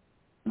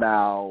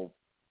 Now,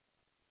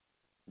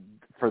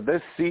 for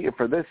this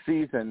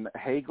season,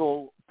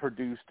 Hagel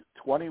produced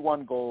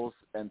 21 goals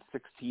and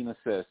 16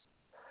 assists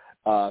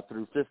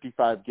through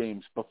 55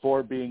 games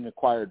before being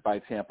acquired by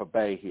Tampa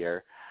Bay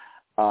here.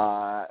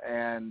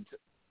 And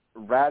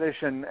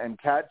Radish and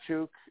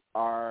Katchuk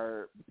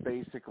are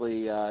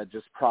basically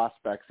just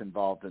prospects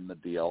involved in the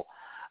deal.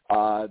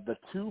 The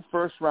two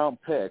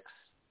first-round picks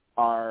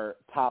are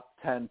top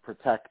 10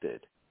 protected.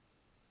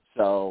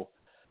 So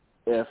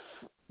if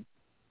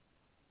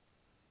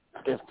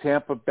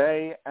Tampa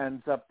Bay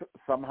ends up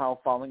somehow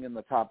falling in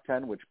the top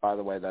 10, which, by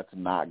the way, that's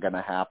not going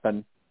to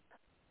happen,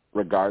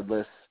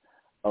 regardless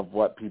of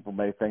what people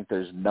may think,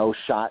 there's no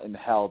shot in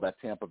hell that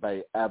Tampa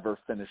Bay ever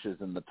finishes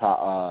in the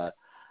top,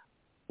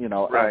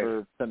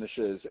 ever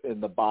finishes in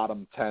the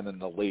bottom 10 in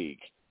the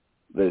league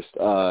these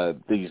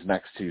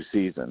next two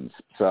seasons.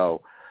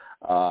 So,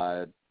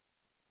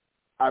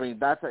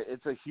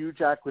 it's a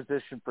huge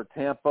acquisition for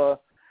Tampa.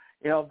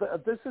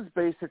 This is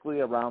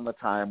basically around the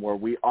time where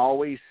we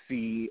always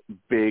see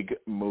big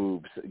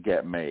moves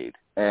get made.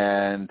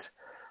 And,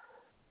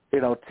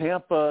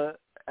 Tampa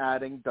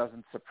adding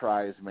doesn't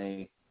surprise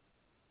me.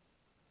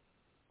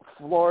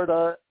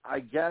 Florida, I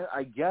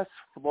guess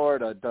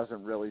Florida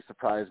doesn't really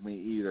surprise me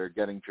either,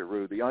 getting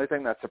Giroux. The only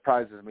thing that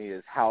surprises me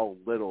is how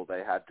little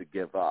they had to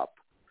give up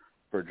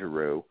for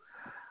Giroux.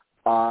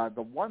 I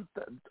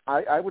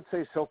would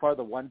say so far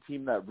the one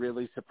team that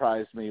really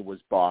surprised me was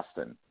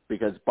Boston,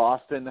 because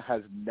Boston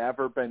has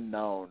never been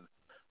known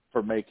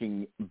for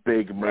making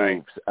big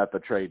moves at the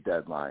trade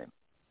deadline,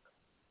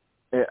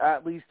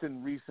 at least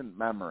in recent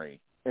memory.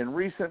 In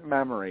recent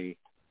memory,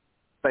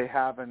 they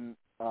haven't.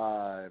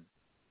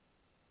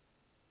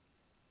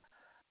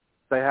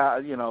 They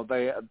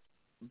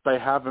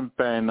haven't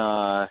been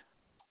known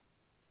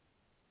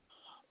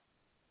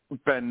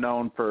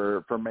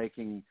for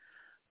making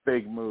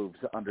big moves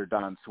under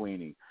Don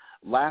Sweeney.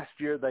 Last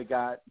year they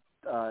got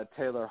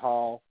Taylor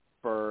Hall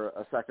for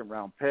a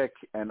second-round pick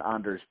and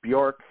Anders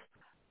Bjork.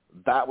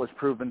 That was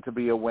proven to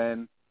be a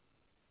win.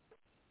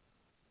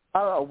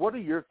 What are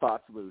your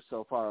thoughts, Lou,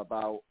 so far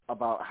about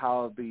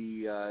how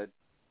the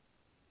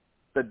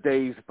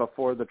days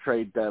before the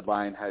trade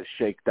deadline has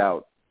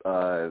shaken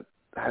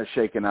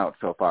out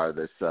so far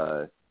this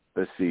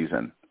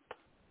season?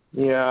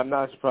 Yeah, I'm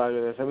not surprised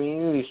with this. I mean, you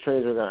knew these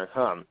trades are going to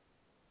come.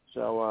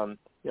 So,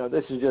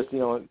 this is just,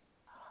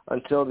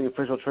 until the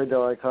official trade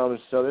deadline comes.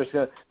 So there's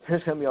going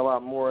to be a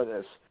lot more of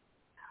this.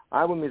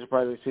 I wouldn't be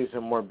surprised to see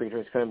some more big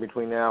trades coming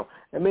between now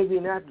and maybe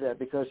after that,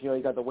 because,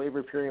 you got the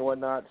waiver period and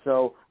whatnot.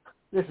 So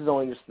this is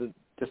only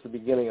just the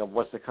beginning of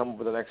what's to come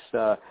for the next,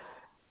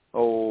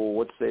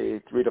 let's say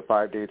 3 to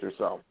 5 days or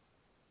so.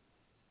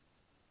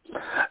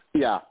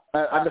 Yeah.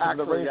 I'm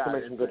the range to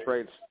make some good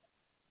trades.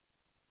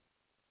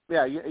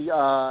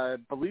 Yeah,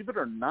 believe it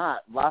or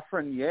not,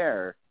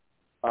 Lafreniere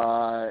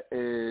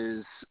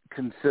is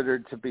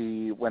considered to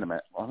be. Wait a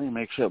minute. Let me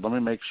make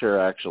sure.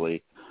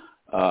 Actually,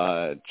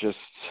 just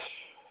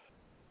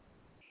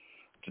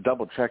to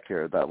double check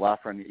here that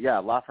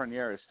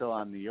Lafreniere is still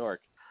on New York.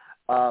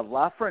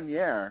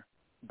 Lafreniere,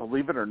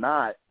 believe it or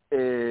not,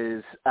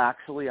 is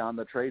actually on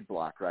the trade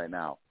block right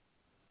now.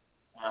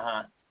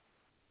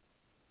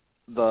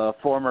 The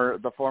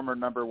former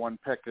number one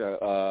pick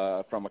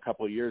from a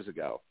couple of years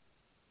ago.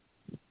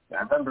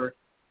 I remember.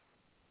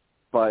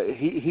 But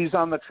he's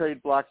on the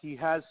trade block. He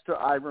has to.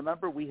 I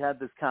remember we had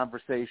this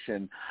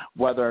conversation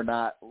whether or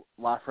not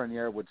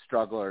Lafreniere would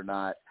struggle or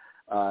not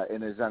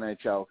in his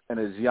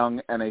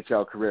young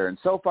NHL career, and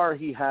so far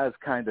he has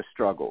kind of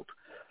struggled.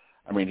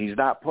 I mean, he's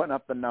not putting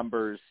up the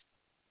numbers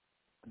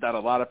that a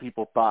lot of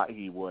people thought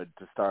he would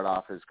to start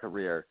off his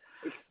career.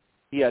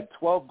 He had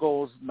 12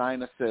 goals,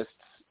 9 assists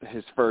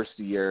his first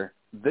year.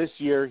 This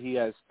year he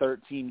has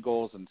 13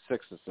 goals and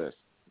 6 assists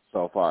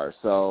so far.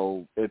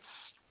 So it's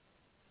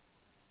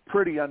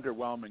pretty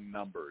underwhelming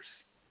numbers.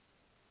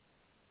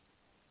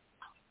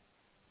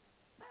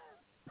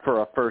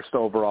 for a first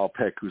overall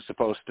pick who's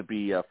supposed to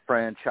be a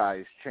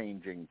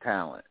franchise-changing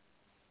talent.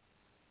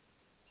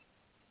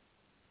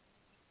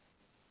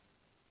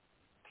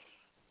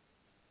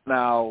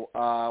 Now,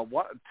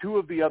 two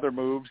of the other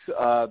moves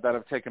that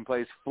have taken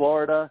place,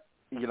 Florida,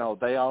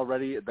 they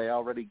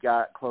already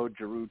got Claude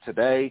Giroux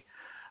today.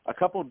 A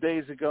couple of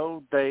days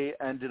ago, they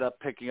ended up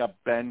picking up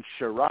Ben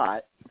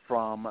Sherratt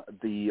from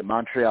the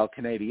Montreal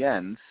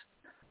Canadiens.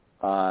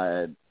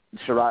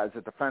 Sherratt is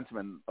a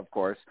defenseman, of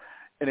course,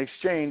 in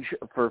exchange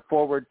for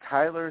forward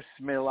Tyler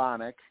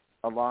Smilanek,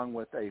 along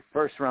with a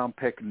first-round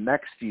pick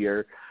next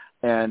year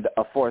and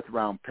a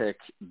fourth-round pick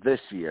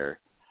this year.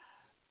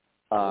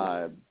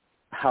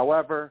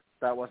 However,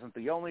 that wasn't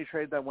the only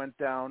trade that went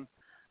down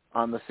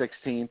on the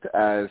 16th,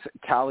 as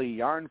Calle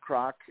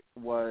Jarnkrok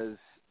was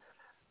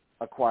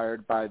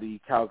acquired by the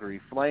Calgary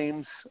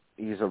Flames.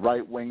 He's a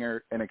right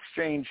winger in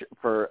exchange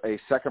for a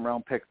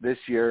second-round pick this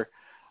year,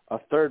 a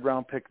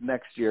third-round pick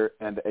next year,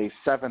 and a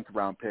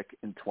seventh-round pick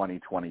in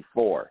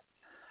 2024.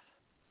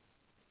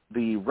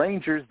 The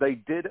Rangers, they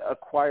did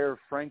acquire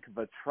Frank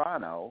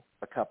Vetrano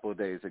a couple of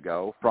days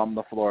ago from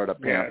the Florida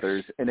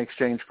Panthers in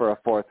exchange for a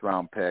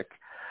fourth-round pick.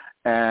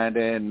 And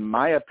in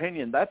my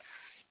opinion, that's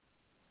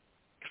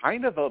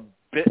kind of a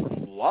bit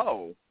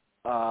low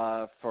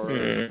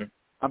for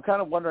I'm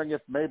kind of wondering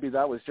if maybe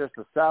that was just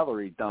a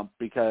salary dump,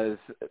 because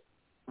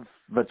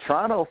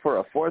Vetrano for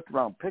a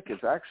fourth-round pick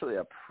is actually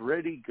a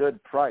pretty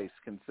good price,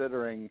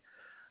 considering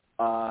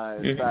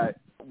that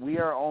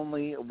we're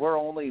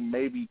only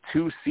maybe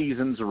 3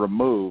 seasons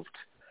removed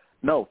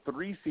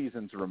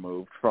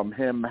from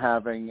him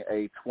having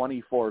a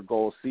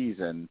 24-goal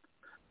season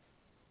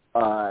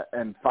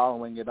and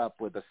following it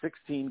up with a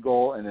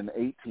 16-goal and an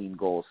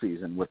 18-goal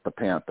season with the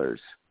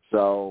Panthers.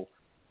 So,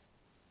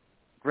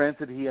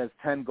 granted, he has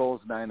 10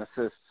 goals, 9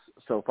 assists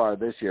so far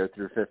this year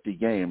through 50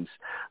 games,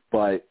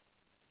 but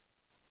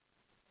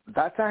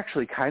that's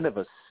actually kind of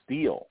a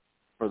steal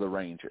for the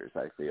Rangers,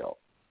 I feel.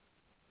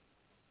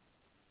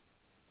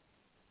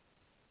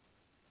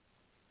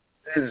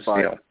 It is a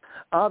steal.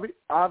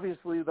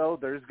 Obviously, though,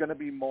 there's going to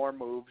be more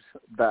moves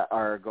that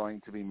are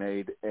going to be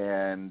made,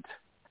 and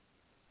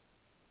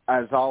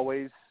as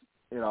always,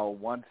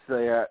 once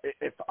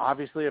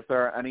if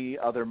there are any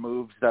other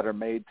moves that are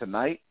made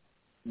tonight,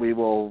 we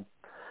will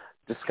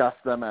discuss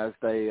them as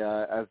they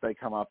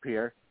come up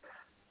here.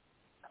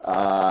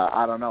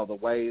 I don't know, the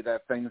way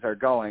that things are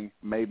going,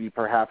 maybe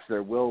perhaps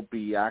there will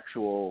be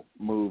actual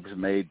moves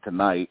made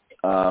tonight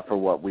for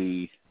what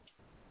we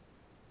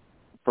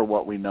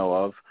know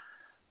of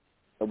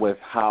with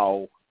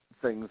how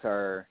things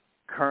are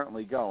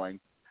currently going.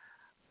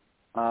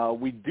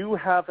 We do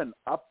have an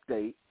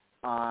update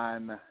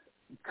on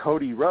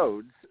Cody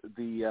Rhodes,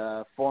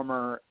 the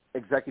former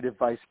executive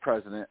vice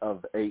president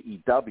of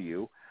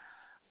AEW.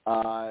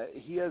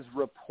 He has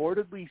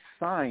reportedly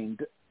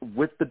signed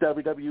with the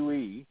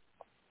WWE,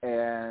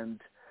 and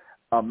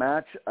a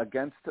match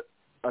against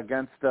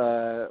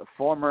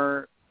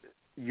former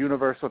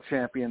Universal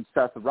Champion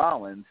Seth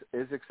Rollins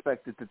is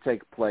expected to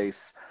take place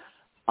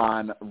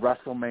on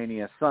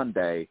WrestleMania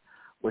Sunday,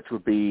 which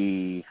would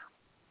be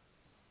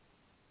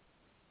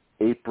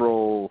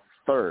April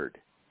 3rd,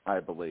 I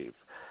believe.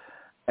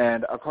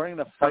 And according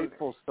to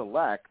Fightful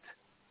Select,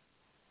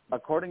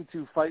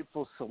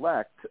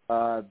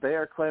 they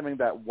are claiming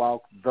that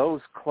while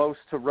those close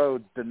to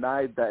Rhodes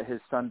denied that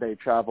his Sunday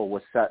travel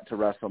was set to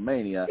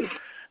WrestleMania,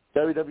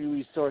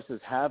 WWE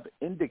sources have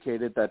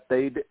indicated that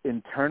they'd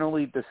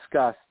internally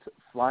discussed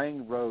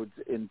flying Rhodes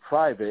in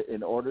private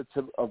in order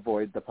to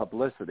avoid the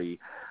publicity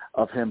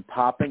of him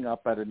popping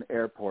up at an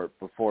airport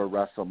before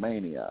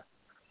WrestleMania.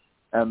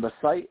 And the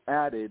site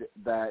added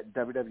that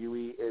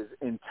WWE is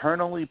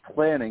internally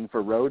planning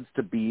for Rhodes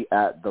to be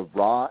at the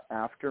Raw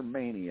after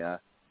Mania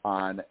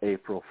on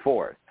April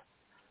 4th.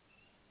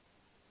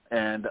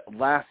 And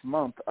last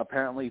month,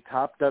 apparently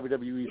top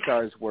WWE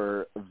stars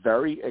were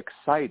very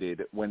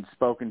excited when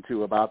spoken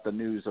to about the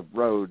news of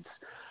Rhodes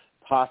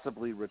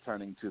possibly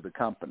returning to the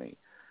company.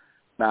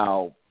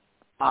 Now,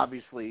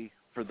 obviously,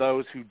 for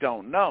those who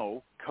don't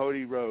know,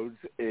 Cody Rhodes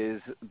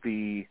is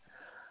the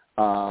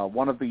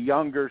one of the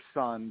younger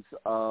sons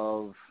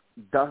of,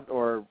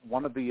 or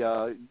one of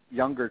the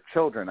younger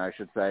children, I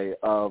should say,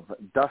 of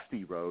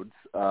Dusty Rhodes,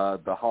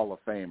 the Hall of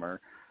Famer,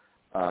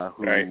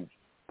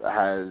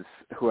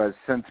 who has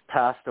since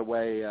passed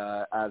away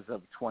as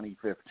of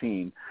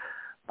 2015.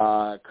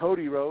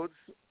 Cody Rhodes,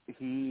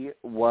 he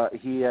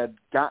had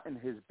gotten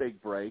his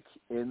big break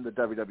in the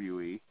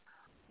WWE,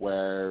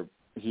 where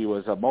he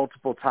was a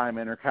multiple-time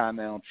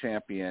Intercontinental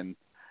Champion.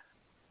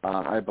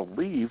 I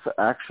believe,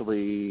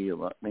 actually,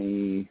 let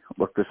me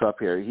look this up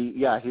here.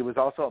 He was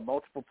also a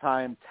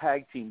multiple-time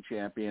tag team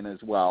champion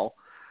as well.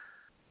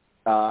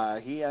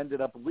 He ended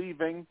up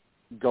leaving,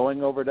 going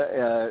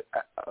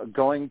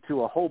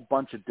to a whole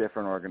bunch of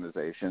different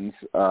organizations.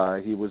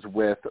 He was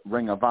with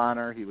Ring of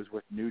Honor. He was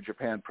with New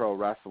Japan Pro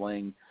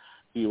Wrestling.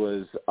 He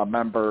was a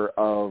member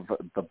of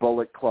the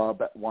Bullet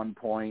Club at one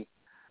point,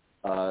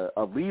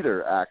 a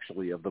leader,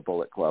 actually, of the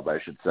Bullet Club,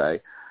 I should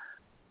say.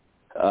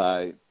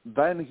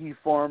 Then he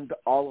formed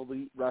All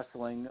Elite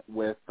Wrestling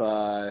with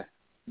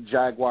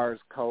Jaguars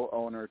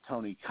co-owner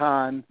Tony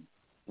Khan,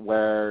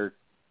 where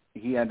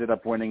he ended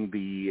up winning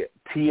the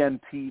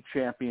TNT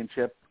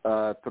Championship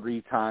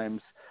 3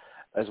 times,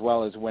 as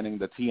well as winning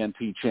the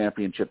TNT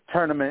Championship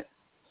tournament.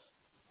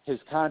 His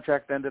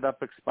contract ended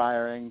up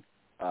expiring.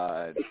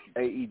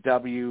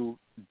 AEW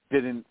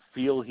didn't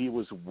feel he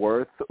was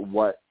worth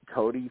what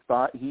Cody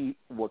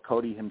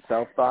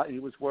himself thought he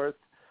was worth,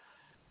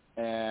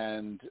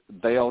 and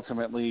they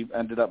ultimately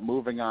ended up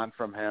moving on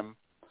from him.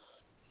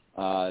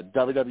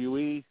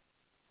 WWE,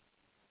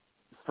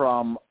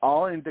 from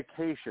all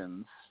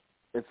indications,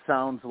 it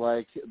sounds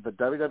like the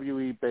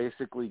WWE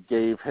basically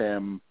gave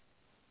him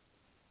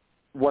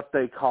what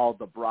they call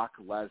the Brock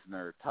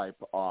Lesnar type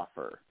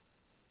offer,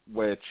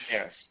 which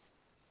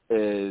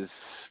is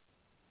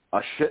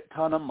a shit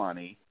ton of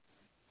money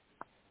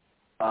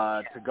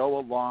to go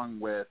along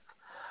with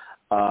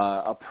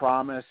a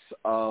promise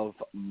of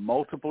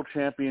multiple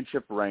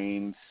championship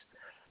reigns.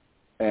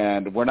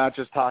 And we're not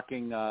just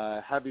talking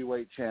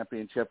heavyweight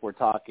championship. We're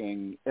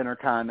talking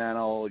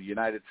Intercontinental,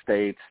 United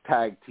States,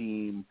 tag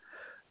team,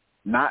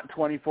 not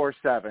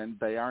 24/7.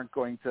 They aren't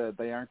going to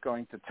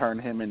turn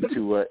him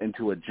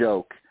into a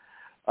joke.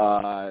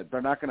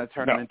 They're not going to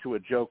turn him into a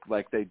joke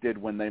like they did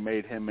when they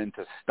made him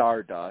into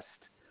Stardust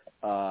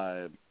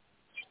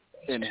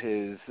in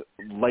his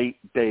late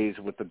days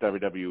with the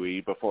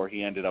WWE before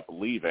he ended up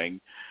leaving.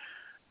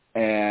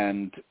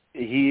 And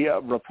he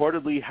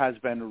reportedly has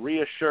been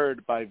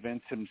reassured by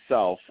Vince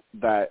himself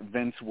that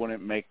Vince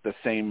wouldn't make the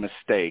same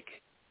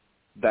mistake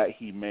that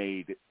he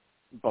made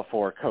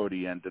before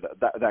Cody ended up,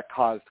 that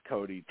caused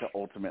Cody to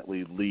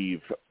ultimately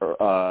leave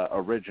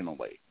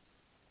originally.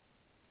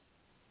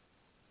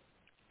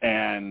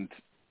 And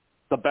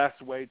the best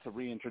way to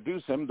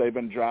reintroduce him, they've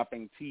been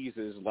dropping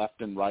teases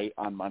left and right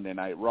on Monday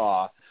Night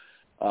Raw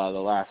the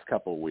last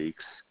couple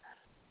weeks.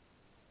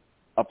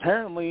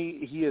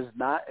 Apparently, he is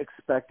not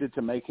expected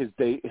to make his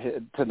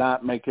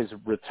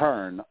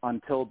return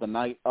until the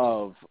night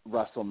of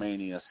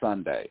WrestleMania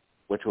Sunday,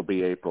 which will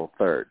be April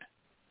 3rd.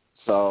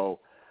 So,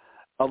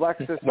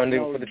 Alexis, Monday I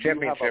know for the you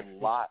championship. have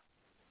a lot.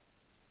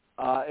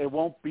 It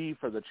won't be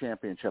for the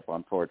championship,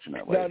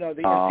 unfortunately. No,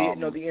 the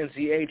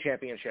NCAA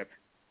championship.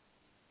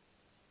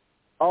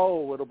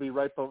 Oh, it'll be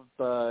right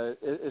before.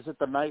 Is it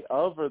the night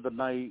of or the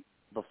night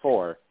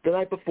before? The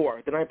night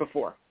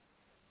before.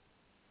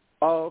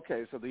 Oh,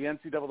 okay. So the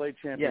NCAA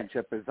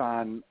championship is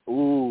on.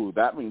 Ooh,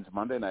 that means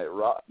Monday Night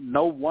Raw.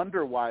 No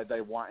wonder why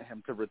they want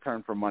him to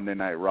return from Monday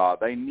Night Raw.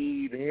 They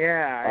need.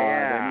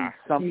 They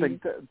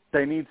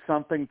need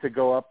something to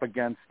go up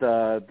against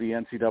the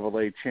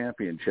NCAA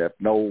championship.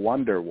 No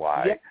wonder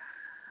why. Yep.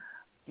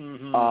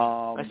 Mm-hmm.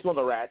 I smell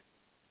the rat.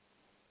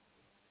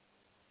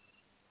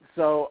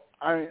 So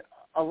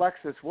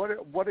Alexis,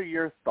 what are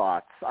your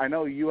thoughts? I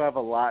know you have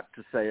a lot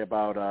to say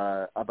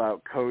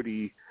about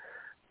Cody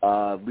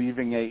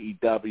leaving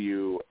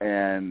AEW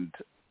and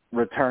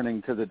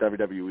returning to the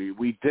WWE.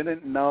 We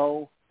didn't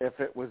know if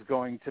it was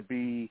going to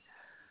be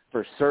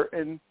for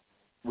certain.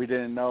 We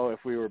didn't know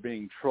if we were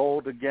being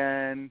trolled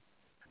again.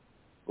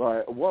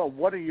 But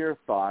what are your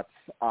thoughts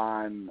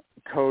on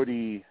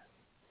Cody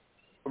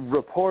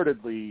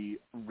reportedly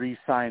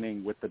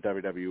re-signing with the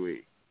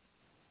WWE?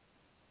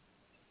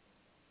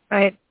 All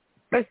right.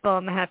 First of all,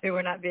 I'm happy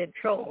we're not being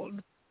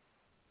trolled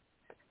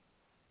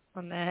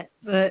on that.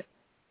 But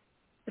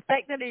the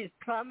fact that he's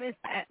promised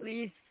at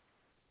least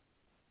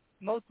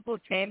multiple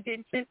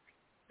championships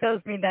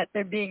tells me that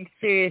they're being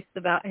serious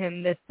about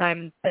him this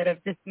time instead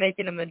of just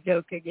making him a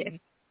joke again.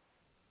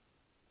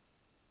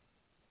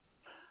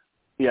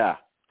 Yeah,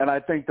 and I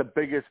think the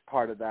biggest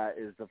part of that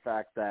is the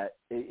fact that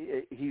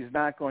he's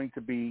not going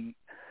to be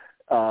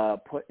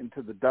put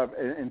into the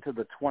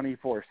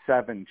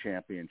 24/7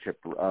 championship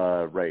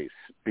race,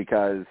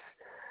 because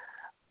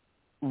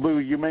Lou,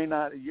 you may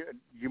not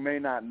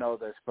know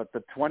this, but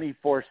the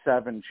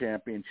 24/7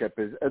 championship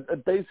is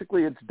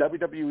basically it's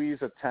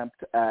WWE's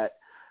attempt at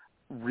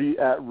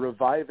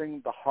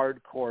reviving the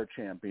hardcore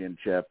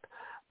championship,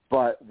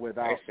 but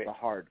without the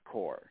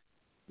hardcore.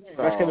 So,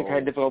 that's going to be kind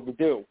of difficult to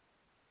do.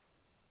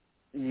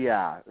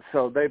 Yeah,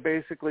 so they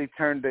basically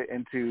turned it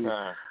into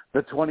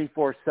the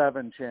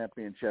 24/7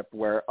 championship,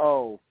 where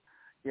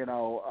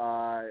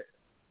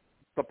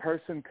the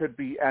person could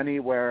be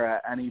anywhere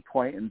at any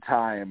point in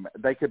time.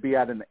 They could be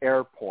at an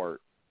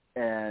airport,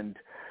 and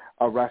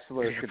a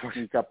wrestler could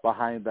sneak up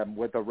behind them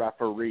with a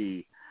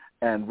referee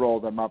and roll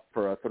them up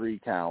for a 3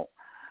 count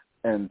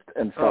and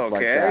stuff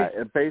like that.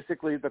 And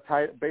basically, the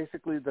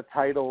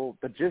title,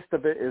 the gist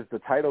of it is the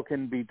title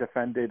can be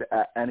defended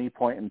at any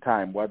point in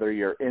time, whether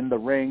you're in the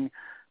ring,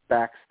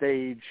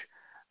 backstage,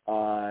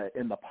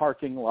 in the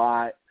parking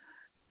lot,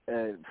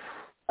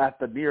 at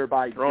the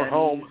nearby Denny's,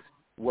 home,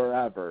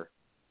 wherever.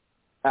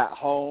 At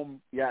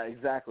home, yeah,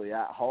 exactly.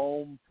 At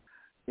home,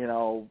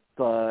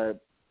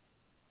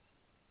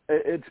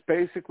 it's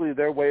basically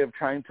their way of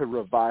trying to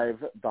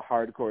revive the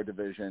hardcore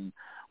division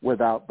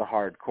without the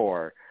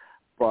hardcore.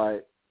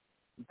 But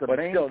the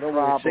main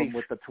problem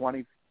with the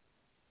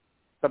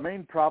the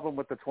main problem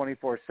with the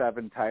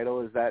 24/7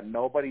 title is that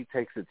nobody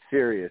takes it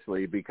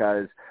seriously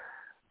because,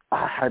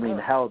 I mean,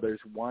 hell,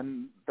 there's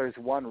one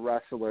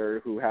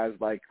wrestler who has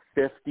like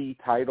 50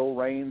 title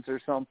reigns or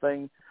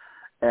something,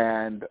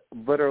 and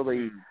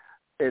literally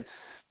it's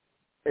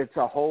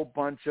a whole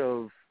bunch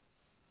of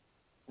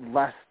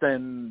less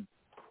than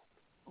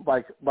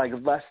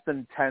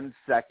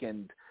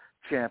 10-second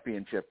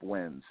championship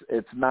wins.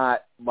 It's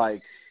not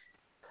like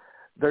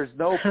there's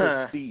no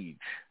prestige.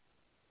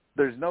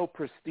 There's no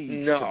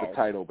prestige to the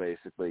title,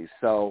 basically.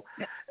 So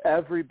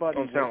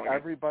everybody's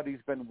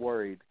been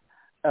worried.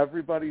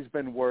 Everybody's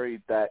been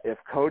worried that if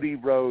Cody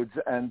Rhodes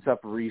ends up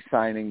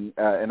re-signing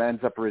and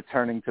ends up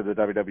returning to the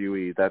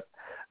WWE, that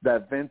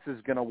Vince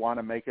is going to want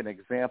to make an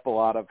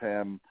example out of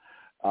him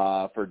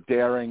for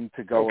daring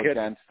to go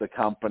against the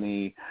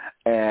company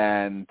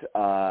and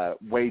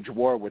wage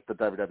war with the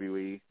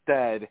WWE.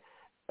 Instead,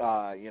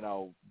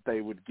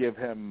 they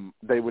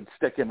would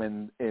stick him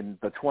in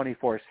the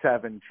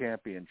 24/7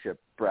 championship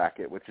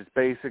bracket, which is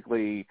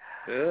basically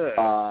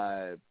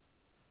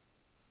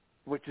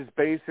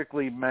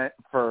meant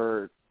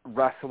for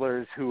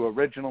wrestlers who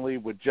originally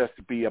would just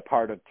be a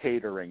part of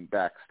catering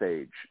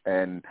backstage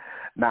and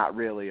not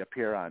really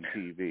appear on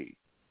TV.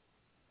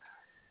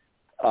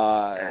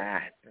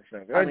 That's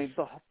not good. I mean,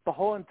 the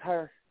whole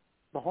entire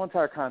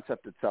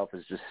concept itself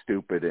is just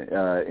stupid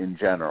in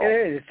general. It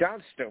is. It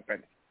sounds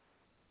stupid.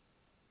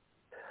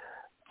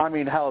 I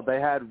mean, hell,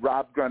 they had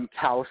Rob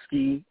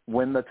Gronkowski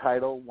win the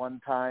title one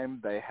time.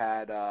 They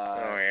had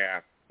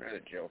that's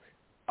a joke.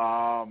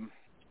 I'm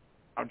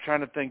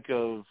trying to think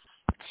of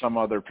some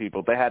other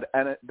people. They had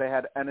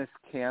Enes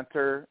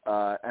Kanter,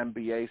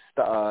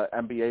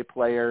 NBA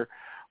player,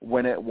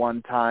 win it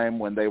one time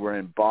when they were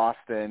in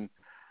Boston.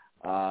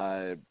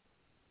 They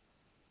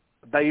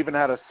even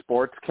had a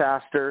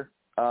sportscaster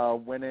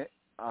win it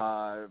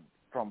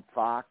from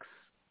Fox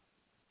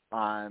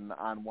on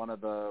one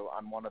of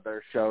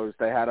their shows.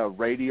 They had a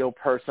radio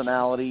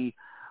personality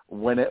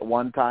win it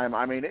one time.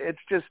 I mean, it's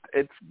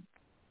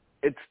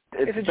been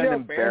joke,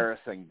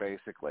 embarrassing,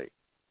 basically.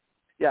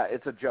 Yeah,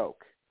 it's a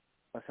joke,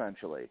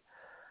 essentially.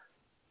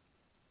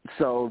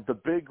 So the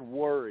big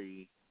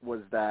worry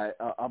was that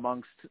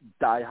amongst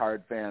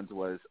diehard fans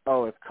was,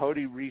 if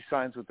Cody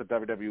re-signs with the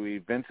WWE,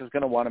 Vince is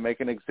going to want to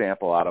make an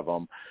example out of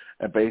him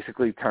and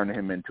basically turn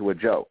him into a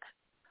joke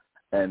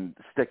and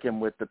stick him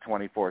with the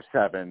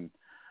 24/7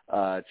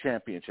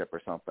 championship or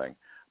something.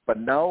 But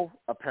no,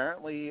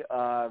 apparently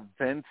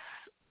Vince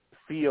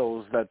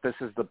feels that this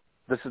is the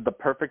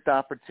perfect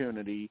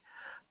opportunity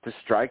to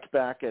strike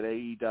back at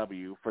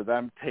AEW, for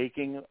them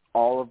taking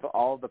all of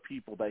the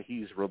people that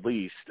he's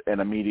released and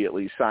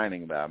immediately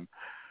signing them.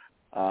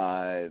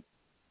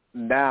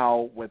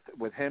 Now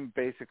with him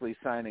basically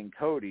signing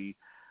Cody,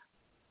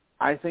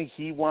 I think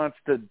he wants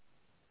to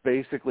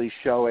basically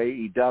show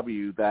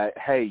AEW that,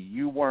 hey,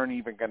 you weren't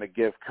even going to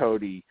give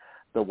Cody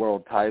the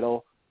world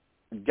title.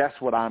 Guess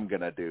what I'm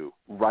going to do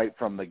right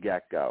from the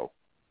get-go?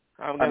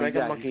 I'm going to make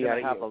a monkey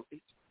out of you.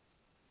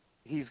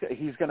 He's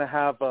going to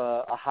have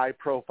a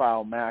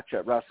high-profile match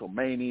at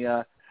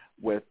WrestleMania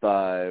with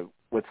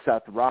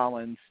Seth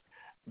Rollins.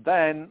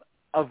 Then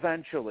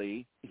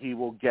eventually he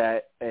will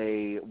get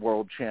a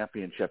world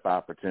championship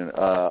opportunity,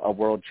 a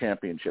world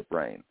championship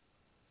reign.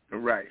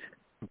 Right.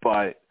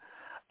 But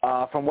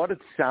from what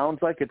it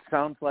sounds like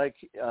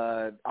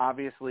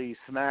obviously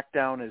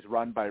SmackDown is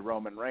run by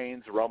Roman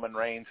Reigns. Roman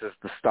Reigns is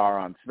the star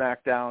on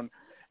SmackDown.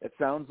 It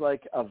sounds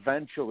like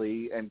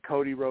eventually, and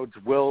Cody Rhodes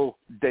will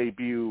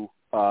debut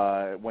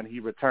when he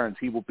returns.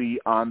 He will be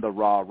on the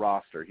Raw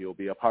roster. He will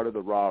be a part of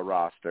the Raw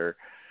roster.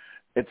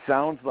 It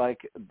sounds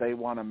like they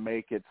want to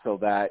make it so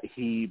that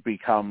he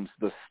becomes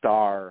the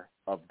star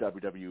of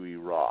WWE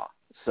Raw.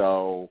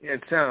 So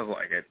it sounds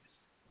like it.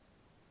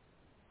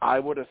 I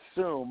would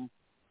assume,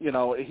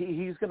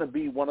 he's going to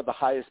be one of the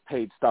highest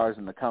paid stars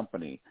in the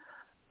company,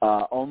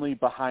 only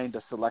behind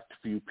a select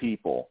few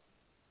people.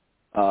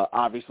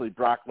 Obviously,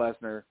 Brock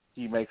Lesnar,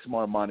 he makes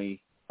more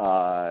money.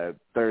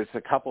 There's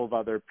a couple of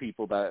other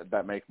people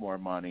that make more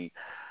money.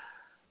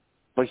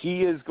 But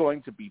he is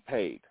going to be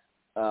paid.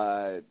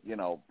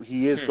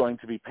 He is going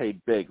to be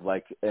paid big,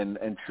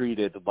 and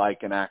treated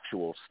like an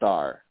actual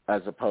star,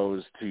 as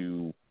opposed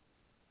to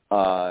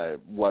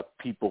what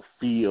people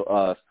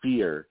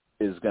fear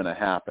is going to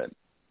happen.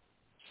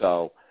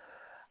 So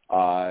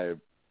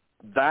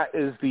that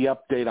is the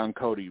update on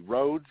Cody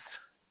Rhodes.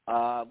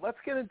 Let's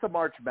get into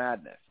March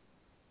Madness.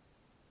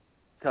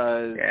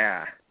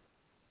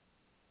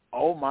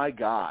 Oh my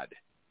God,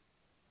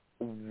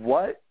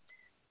 what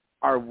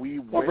are we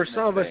witnessing? Well, for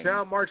some of us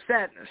now, March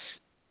Sadness.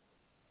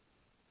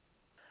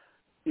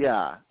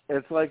 Yeah,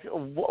 it's like,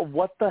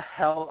 what the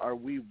hell are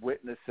we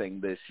witnessing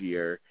this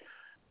year,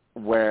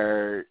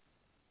 where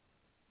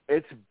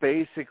it's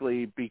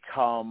basically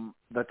become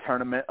the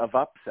tournament of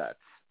upsets?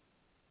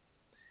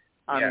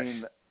 I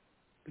mean,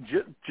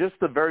 just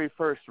the very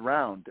first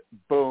round,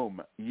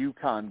 boom,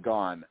 UConn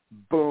gone,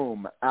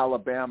 boom,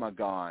 Alabama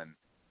gone,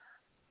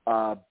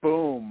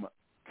 boom,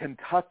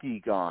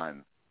 Kentucky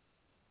gone.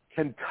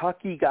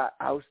 Kentucky got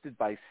ousted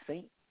by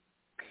St.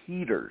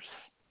 Peters.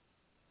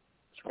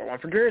 Score one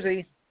for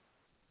Jersey.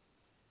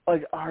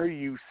 Like, are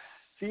you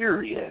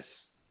serious?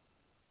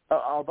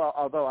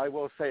 Although I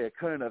will say it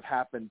couldn't have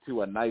happened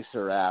to a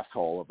nicer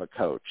asshole of a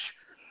coach.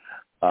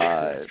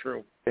 That's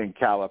true. In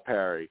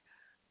Calipari.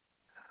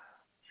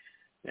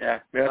 Yeah,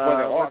 that's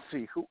why they lost. Let's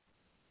see who.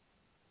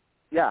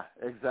 Yeah,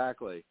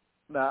 exactly.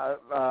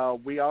 Now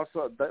we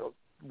also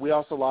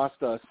lost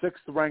a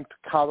 6th-ranked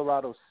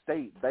Colorado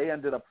State. They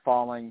ended up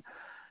falling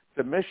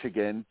to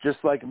Michigan, just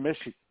like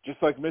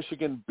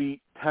Michigan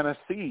beat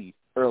Tennessee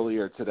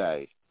earlier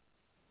today.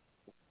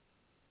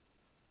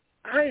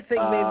 I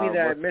think maybe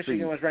that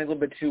Michigan was ranked a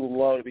little bit too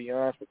low, to be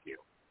honest with you.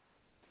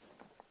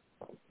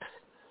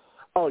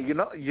 Oh, you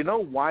know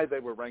why they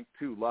were ranked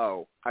too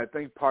low? I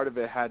think part of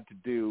it had to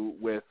do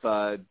with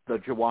the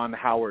Juwan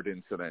Howard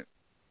incident.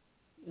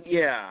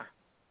 Yeah.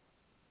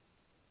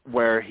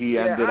 Where he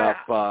ended up.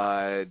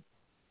 I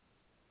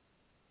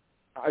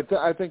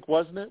think,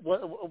 wasn't it?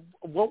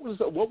 What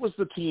was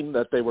the team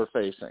that they were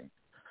facing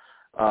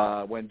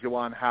when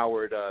Juwan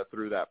Howard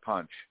threw that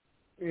punch?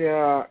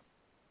 Yeah.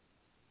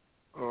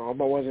 Oh,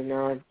 but was it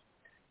now?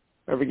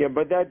 I forget.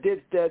 But that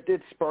did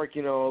spark, a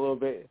little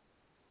bit.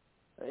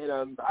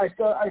 I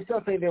still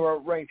think they were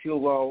ranked too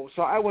low,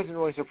 so I wasn't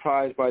really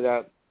surprised by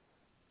that.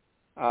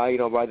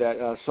 By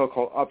that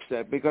so-called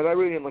upset, because I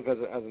really didn't look at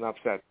it as an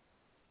upset.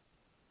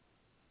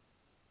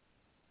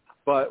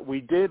 But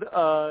we did.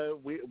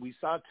 We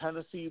saw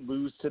Tennessee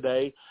lose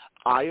today.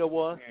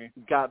 Iowa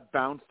got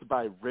bounced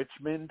by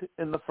Richmond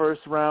in the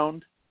first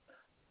round.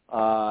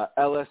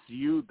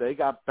 LSU, they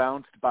got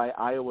bounced by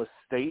Iowa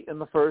State in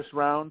the first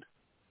round.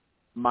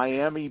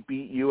 Miami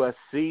beat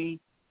USC.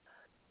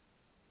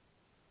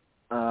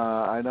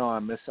 I know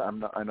I'm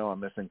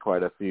missing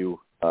quite a few.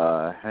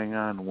 Hang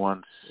on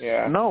once.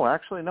 Yeah. No,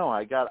 actually, no.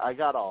 I got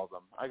all of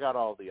them. I got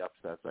all the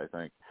upsets, I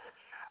think.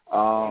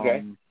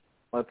 Okay.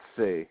 Let's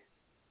see.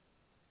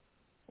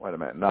 Wait a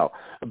minute. No.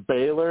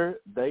 Baylor,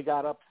 they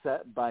got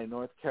upset by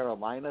North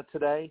Carolina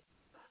today.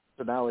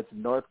 So now it's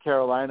North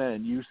Carolina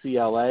and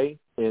UCLA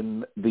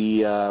in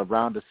the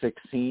round of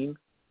 16.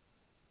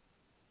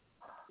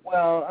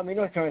 Well, I mean,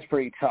 North Carolina's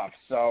pretty tough,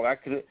 so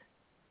that could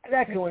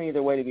win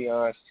either way, to be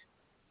honest.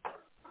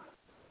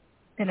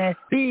 And I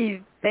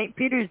see St.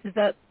 Peter's is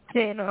up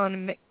 10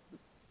 on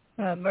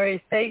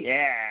Murray State.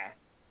 Yeah.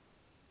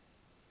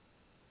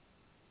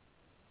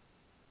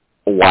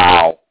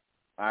 Wow.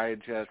 I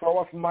just throw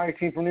off from my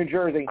team from New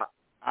Jersey.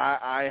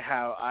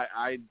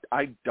 I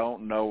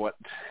don't know what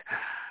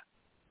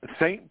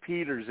St.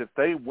 Peter's, if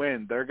they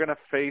win, they're going to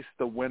face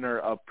the winner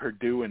of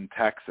Purdue and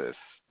Texas.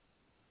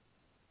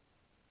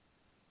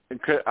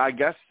 I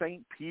guess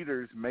St.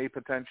 Peter's may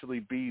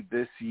potentially be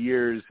this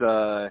year's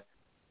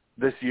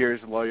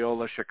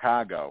Loyola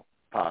Chicago,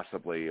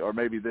 possibly, or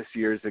maybe this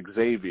year's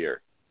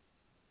Xavier.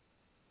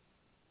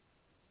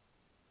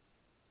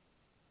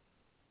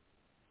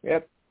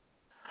 Yep.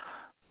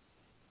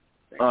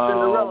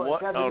 Cinderella,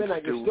 what at else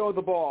midnight, you stole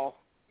the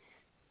ball.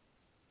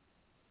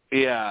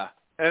 Yeah.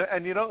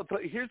 And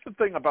here's the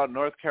thing about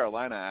North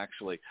Carolina,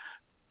 actually.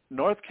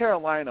 North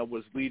Carolina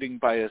was leading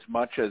by as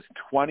much as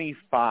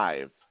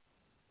 25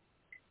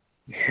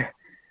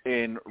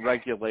 in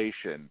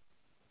regulation.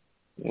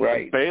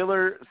 Right.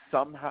 Baylor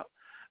somehow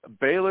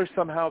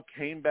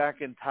came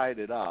back and tied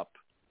it up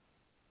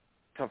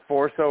to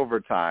force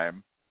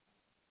overtime,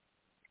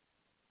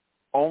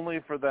 only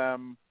for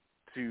them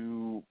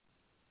to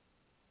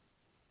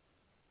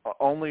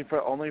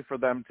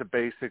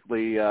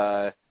basically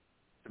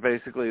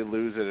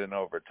lose it in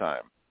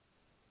overtime.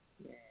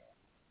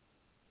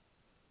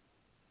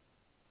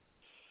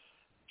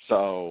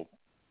 So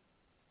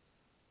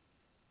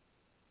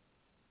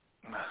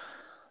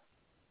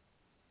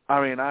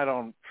I mean, I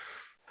don't,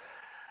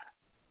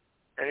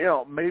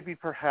 maybe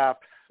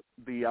perhaps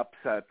the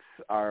upsets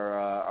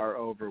are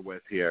over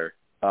with here.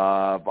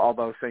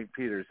 Although St.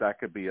 Peter's, that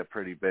could be a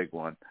pretty big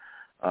one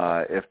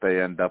if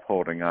they end up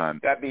holding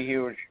on. That'd be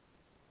huge.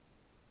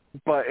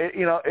 But,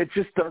 it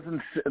just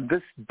doesn't,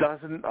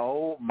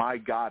 oh, my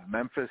God,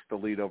 Memphis the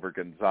lead over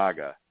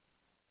Gonzaga.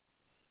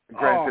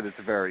 Granted, It's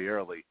very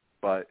early,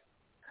 but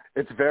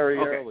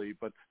early,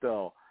 but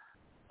still.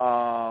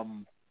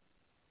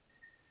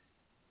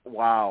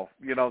 Wow,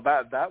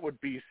 that would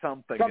be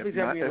something. If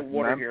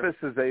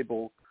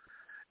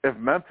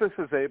Memphis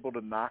is able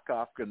to knock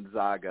off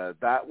Gonzaga,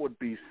 that would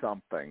be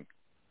something.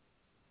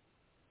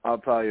 I'll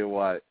tell you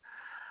what.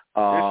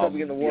 There's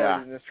something in the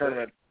world in this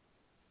tournament.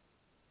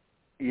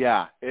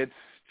 Yeah, it's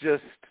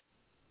just,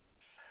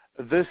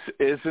 this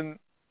isn't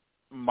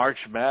March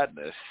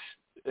Madness.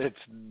 It's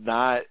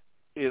not.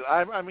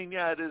 I mean,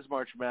 yeah, it is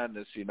March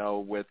Madness,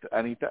 with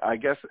anything. I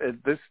guess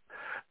this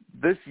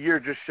year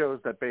just shows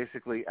that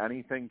basically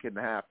anything can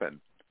happen.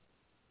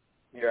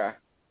 Yeah.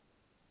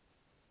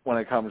 When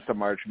it comes to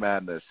March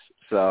Madness.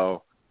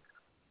 So,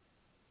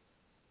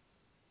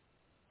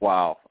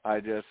 wow.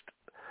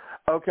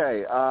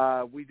 Okay,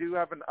 we do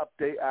have an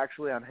update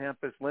actually on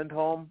Hampus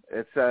Lindholm.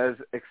 It says,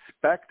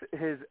 expect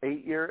his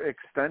 8-year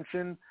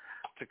extension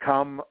to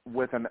come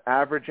with an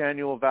average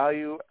annual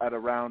value at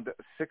around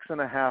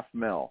 $6.5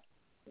 million.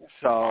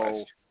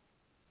 So,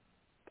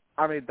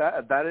 I mean,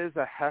 that is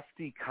a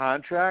hefty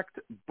contract,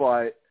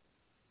 but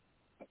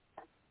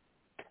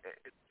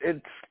it's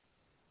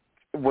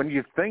when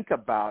you think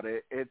about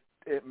it, it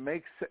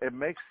makes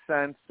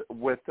sense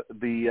with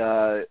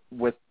the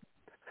with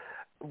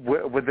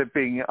it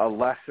being a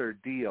lesser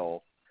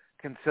deal,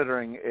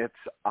 considering it's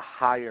a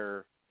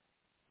higher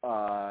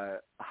amount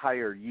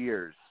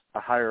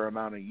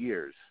of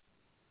years,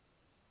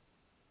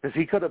 because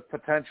he could have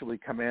potentially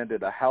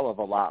commanded a hell of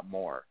a lot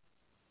more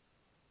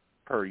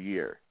per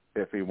year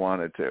if he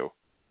wanted to.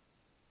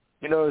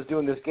 You know, he's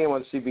doing this game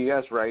on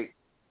CBS, right?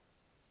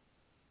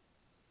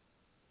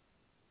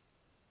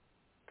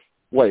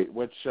 Wait,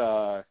 which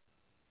the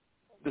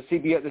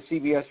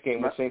CBS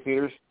game with St.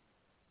 Peter's?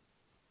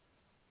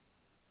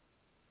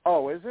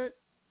 Oh, is it?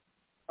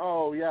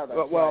 Oh, yeah,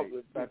 right.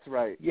 That's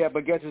right. Yeah,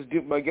 but guess is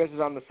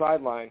on the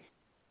sideline.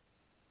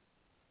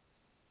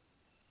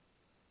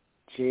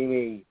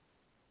 Jamie.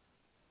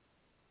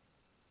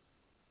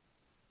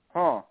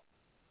 Huh.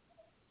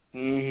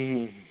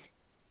 Mm-hmm.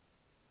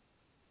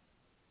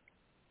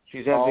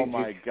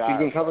 My God. She's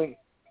been covering.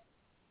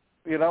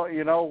 You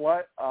know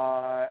what?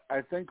 I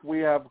think we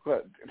have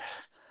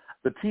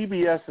the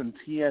TBS and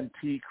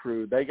TNT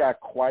crew. They got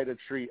quite a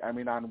treat. I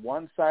mean, on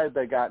one side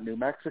they got New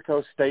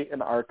Mexico State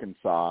and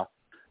Arkansas,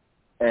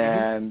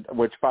 and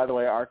which, by the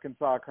way,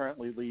 Arkansas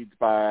currently leads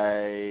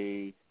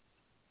by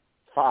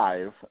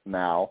 5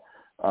 now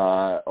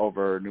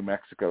over New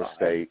Mexico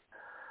State.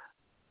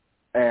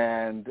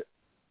 And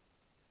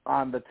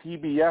on the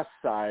TBS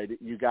side,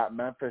 you got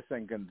Memphis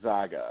and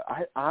Gonzaga.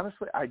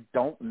 I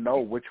don't know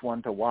which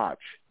one to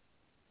watch.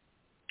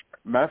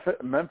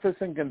 Memphis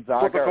and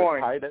Gonzaga are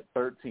tied at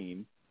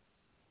 13.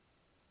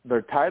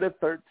 They're tied at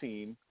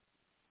 13,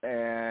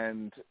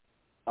 and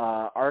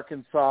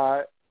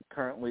Arkansas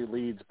currently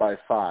leads by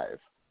 5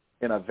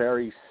 in a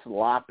very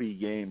sloppy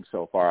game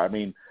so far. I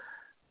mean,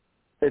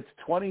 it's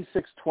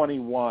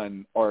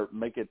 26-21, or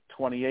make it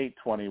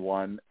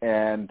 28-21,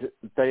 and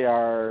they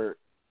are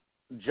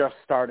just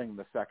starting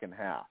the second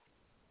half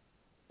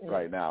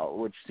right now,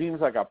 which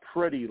seems like a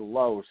pretty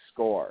low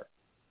score.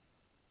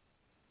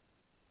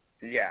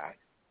 Yeah.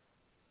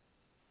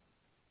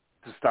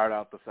 To start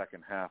out the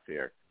second half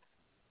here.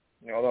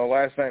 Although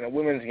last night in the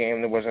women's game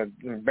there was an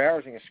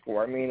embarrassing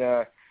score. I mean,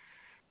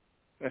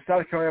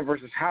 South Carolina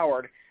versus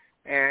Howard,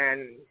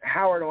 and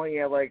Howard only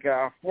had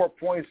 4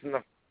 points in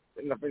the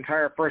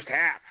entire first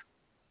half.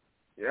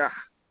 Yeah.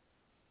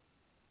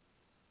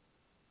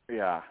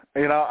 Yeah.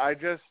 You know,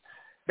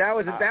 that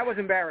was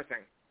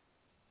embarrassing.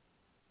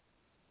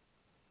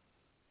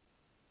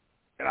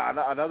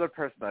 Another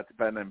person that's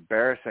been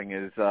embarrassing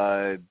is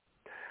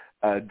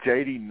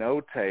J.D.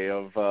 Note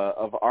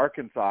of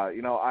Arkansas.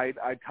 You know, I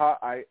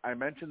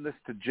mentioned this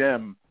to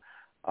Jim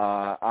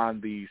on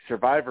the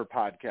Survivor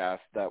podcast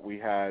that we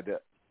had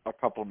a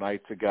couple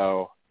nights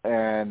ago,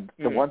 and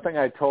the one thing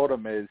I told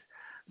him is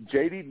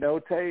J.D.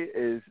 Note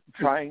is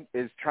trying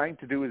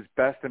to do his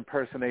best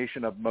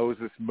impersonation of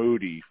Moses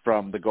Moody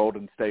from the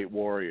Golden State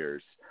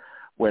Warriors.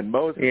 When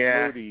Moses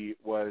Moody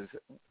was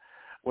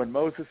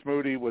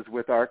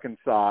with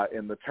Arkansas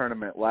in the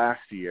tournament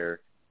last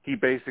year, he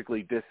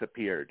basically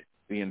disappeared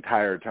the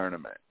entire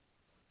tournament.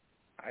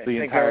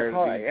 The entire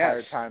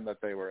time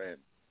that they were in.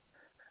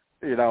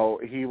 You know,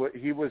 he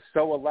was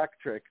so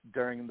electric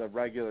during the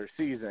regular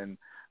season,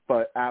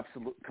 but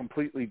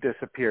completely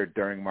disappeared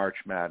during March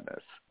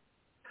Madness.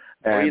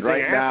 And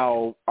right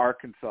now,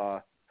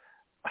 Arkansas,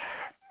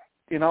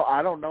 you know,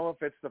 I don't know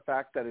if it's the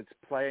fact that it's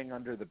playing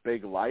under the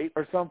big light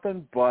or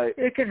something, but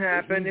it can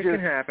happen. It can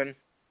happen.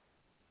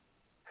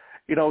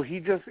 You know,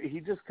 he just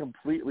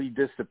completely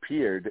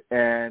disappeared,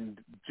 and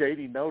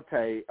J.D. Note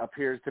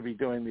appears to be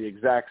doing the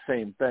exact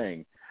same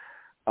thing,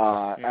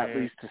 at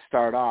least to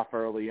start off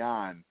early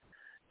on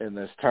in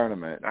this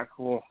tournament. Not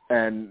cool.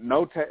 And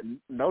Note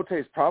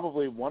is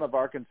probably one of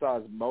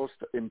Arkansas's most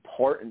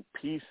important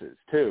pieces,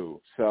 too.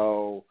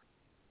 So,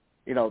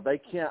 you know, they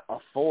can't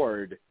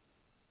afford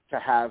to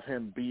have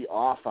him be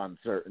off on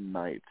certain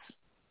nights.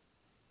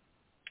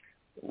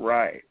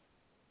 Right.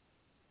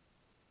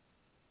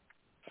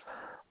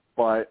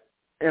 But,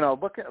 you know,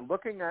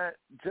 looking at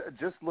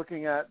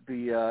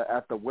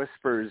the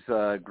Whispers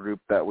group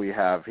that we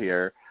have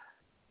here,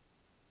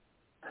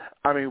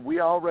 I mean,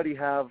 we already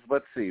have,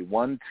 let's see,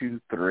 1,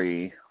 2,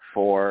 3,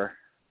 4.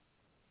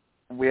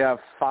 We have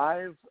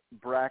 5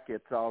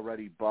 brackets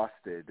already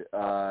busted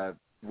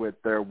with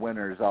their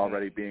winners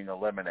already being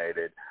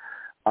eliminated.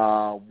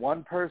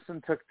 One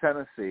person took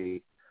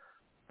Tennessee.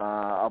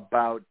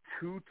 About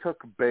 2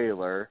 took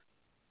Baylor.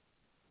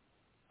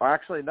 Or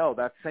actually, no,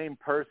 that same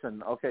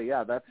person. Okay,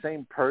 yeah, that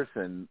same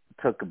person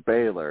took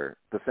Baylor,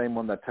 the same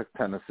one that took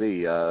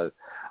Tennessee.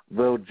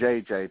 Lil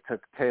JJ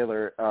took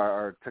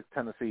took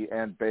Tennessee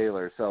and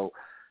Baylor. So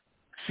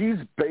she's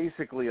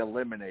basically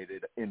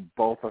eliminated in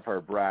both of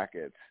her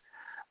brackets.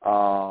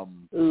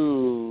 One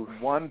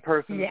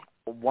person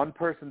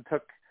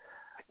took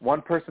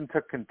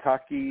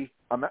Kentucky.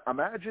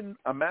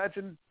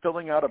 Imagine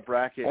filling out a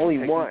bracket Only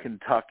and taking one.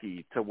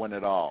 Kentucky to win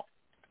it all.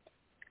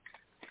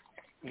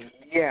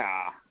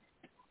 Yeah.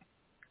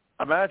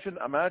 Imagine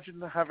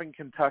having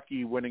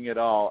Kentucky winning it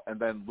all and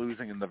then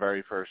losing in the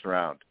very first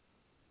round.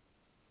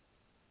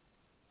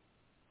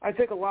 I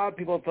think a lot of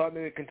people thought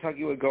maybe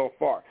Kentucky would go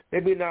far.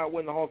 Maybe not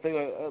win the whole thing,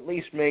 but at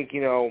least make,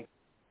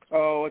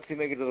 let's see,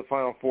 make it to the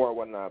Final Four or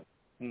whatnot.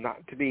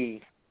 Not to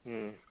be.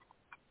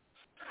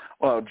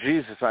 Well,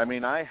 Jesus, I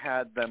mean, I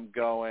had them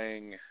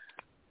going.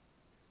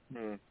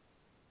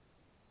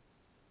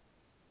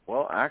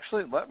 Well,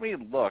 actually, let me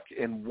look.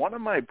 In one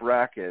of my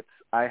brackets,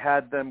 I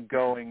had them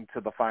going to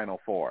the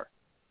Final Four.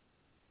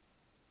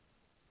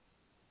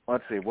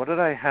 Let's see, what did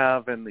I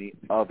have in the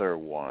other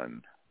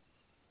one?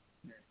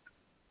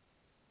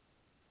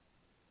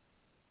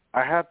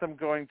 I had them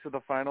going to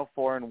the Final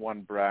Four in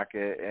one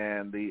bracket,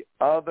 and the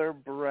other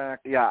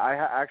bracket,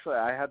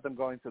 I had them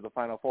going to the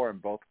Final Four in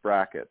both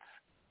brackets.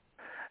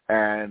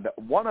 And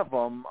one of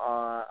them,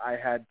 I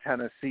had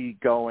Tennessee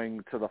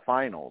going to the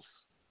finals.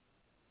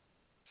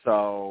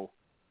 So,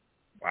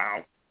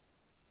 wow.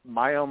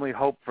 My only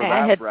hope for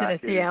I that had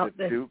bracket Tennessee is out if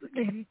this Duke.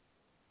 game.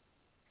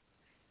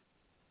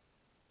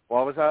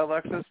 What was that,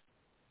 Alexis?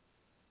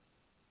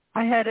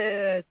 I had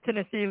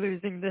Tennessee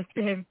losing this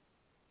game.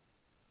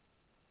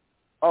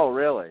 Oh,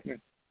 really?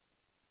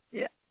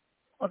 Yeah.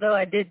 Although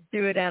I did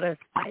do it out of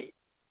spite.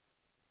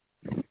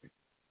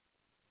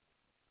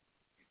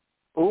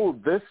 Ooh,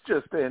 this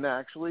just in,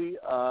 actually.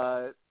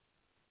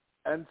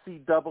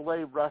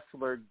 NCAA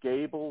wrestler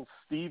Gable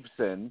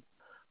Steveson,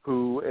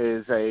 who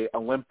is a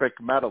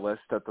Olympic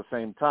medalist at the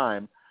same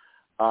time,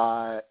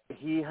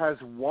 he has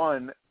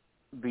won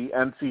the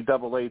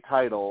NCAA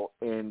title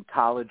in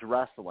college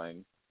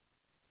wrestling,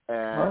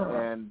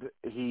 and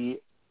he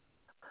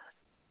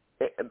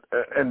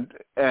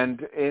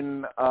and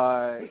in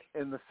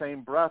the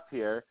same breath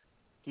here,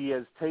 he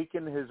has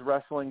taken his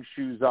wrestling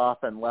shoes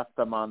off and left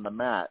them on the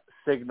mat,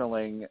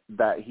 signaling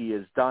that he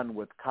is done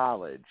with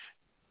college.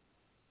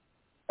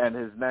 And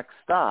his next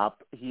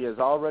stop, he has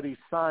already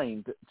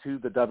signed to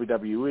the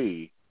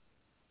WWE.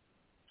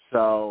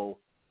 So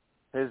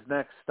his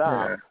next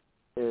stop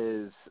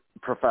is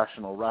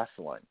professional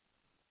wrestling.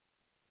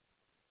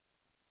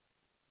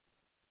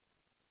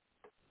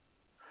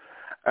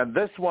 And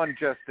this one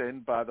just in,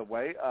 by the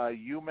way,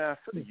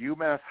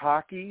 UMass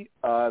hockey,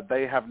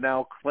 they have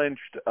now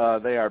clinched.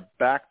 They are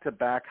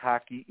back-to-back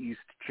Hockey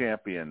East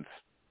champions.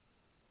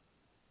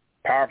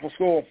 Powerful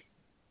school.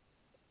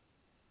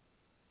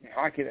 In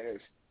hockey, that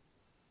is.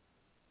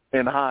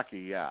 In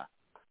hockey, yeah.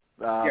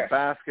 Yes.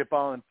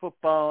 Basketball and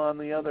football, on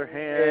the other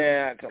hand,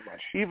 yeah, not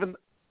much.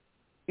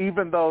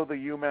 Even though the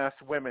UMass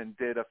women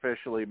did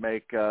officially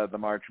make the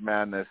March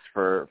Madness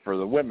for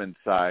the women's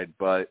side,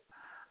 but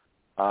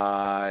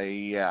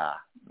no.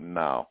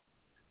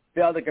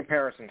 The other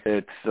comparison.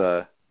 It's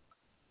no,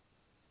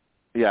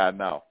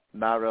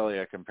 not really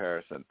a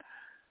comparison.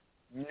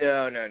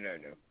 No.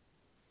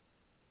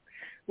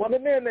 Well, the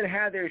men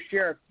had their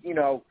share,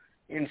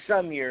 in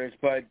some years,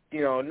 but,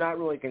 not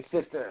really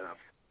consistent enough.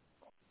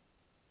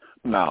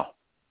 No.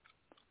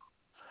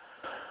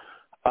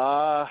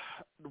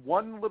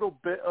 One little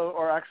bit,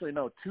 or actually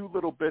no, two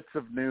little bits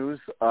of news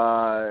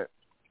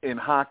in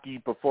hockey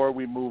before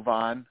we move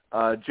on.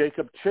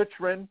 Jacob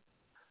Chychrun,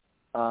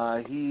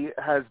 he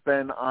has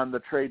been on the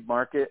trade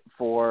market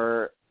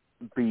for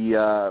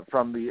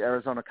from the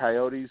Arizona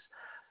Coyotes.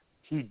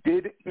 He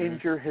did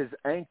injure his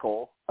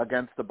ankle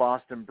against the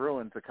Boston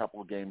Bruins a couple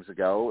of games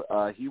ago.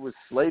 He was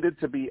slated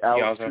to be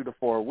out 2 to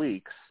 4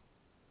 weeks.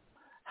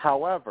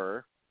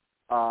 However,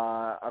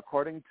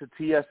 according to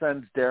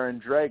TSN's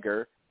Darren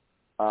Dreger,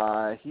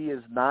 he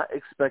is not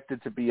expected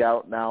to be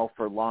out now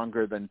for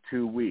longer than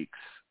 2 weeks,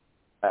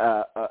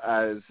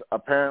 as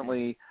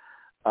apparently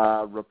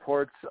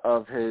reports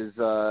of his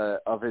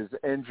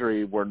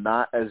injury were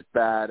not as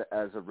bad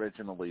as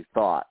originally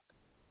thought.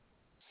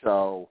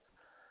 So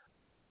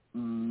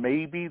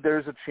maybe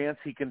there's a chance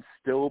he can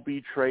still be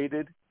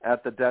traded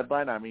at the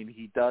deadline. I mean,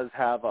 he does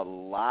have a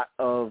lot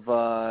of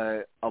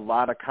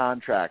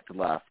contract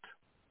left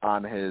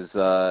on his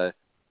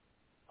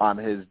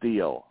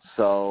deal.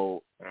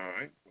 So all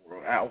right,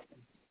 we're out.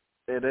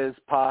 It is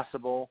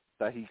possible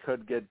that he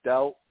could get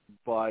dealt,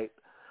 but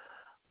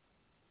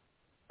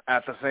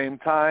at the same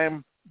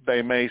time,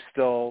 they may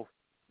still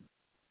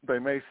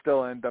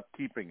end up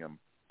keeping him.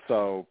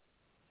 So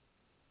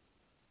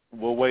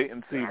we'll wait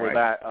and see where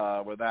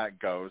that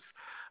goes.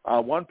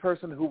 One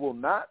person who will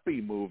not be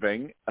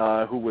moving,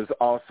 who was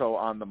also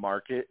on the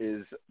market,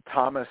 is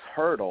Thomas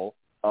Hertl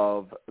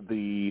of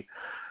the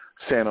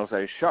San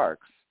Jose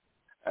Sharks,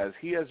 as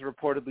he has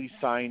reportedly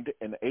signed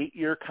an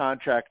 8-year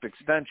contract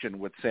extension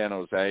with San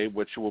Jose,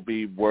 which will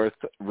be worth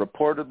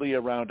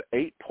reportedly around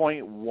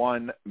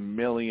 $8.1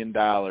 million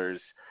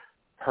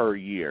per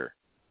year.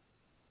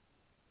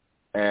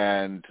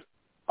 And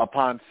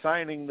upon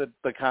signing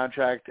the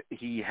contract,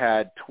 he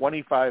had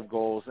 25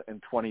 goals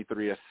and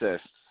 23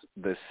 assists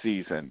this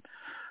season.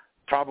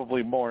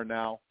 Probably more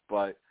now,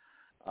 but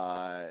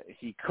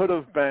He could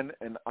have been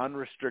an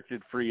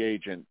unrestricted free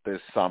agent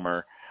this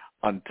summer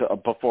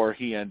before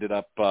he ended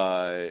up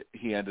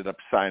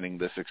signing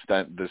this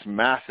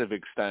massive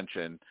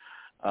extension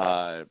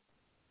to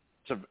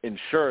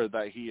ensure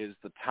that he is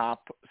the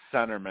top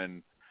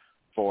centerman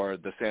for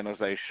the San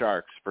Jose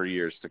Sharks for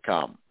years to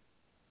come.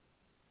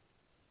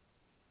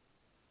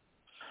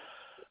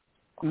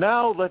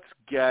 Now let's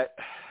get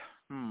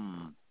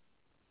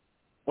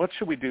what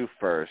should we do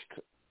first?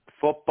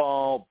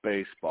 Football,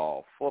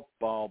 baseball.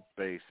 Football,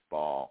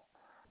 baseball.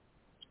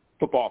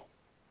 Football.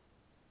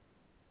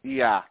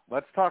 Yeah,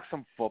 let's talk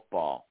some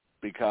football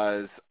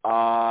because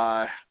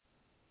can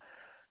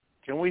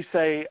we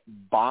say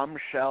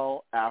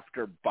bombshell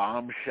after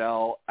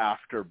bombshell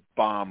after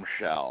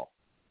bombshell?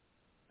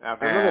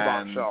 After another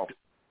bombshell.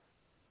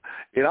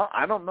 You know,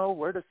 I don't know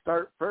where to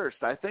start first.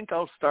 I think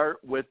I'll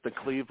start with the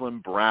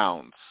Cleveland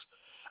Browns.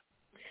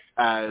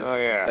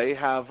 They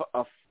have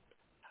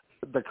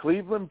the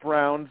Cleveland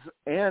Browns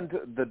and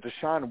the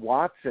Deshaun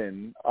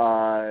Watson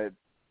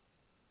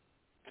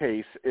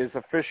case is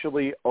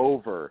officially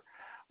over.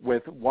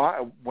 With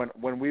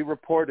when we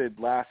reported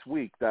last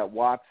week that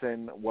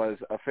Watson was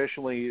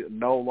officially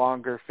no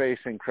longer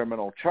facing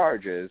criminal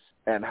charges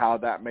and how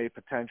that may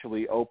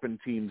potentially open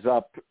teams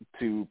up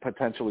to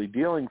potentially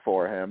dealing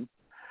for him,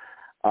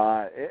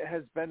 it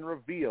has been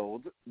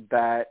revealed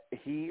that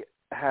he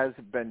has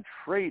been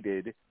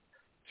traded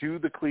to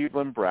the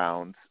Cleveland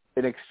Browns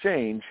in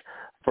exchange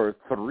for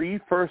 3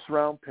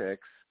 first-round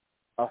picks,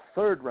 a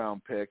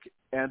third-round pick,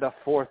 and a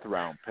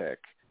fourth-round pick.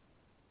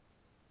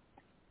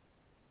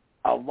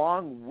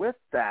 Along with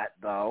that,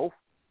 though,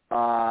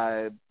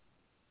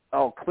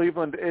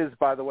 Cleveland is,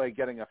 by the way,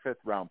 getting a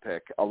 5th-round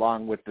pick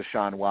along with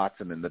Deshaun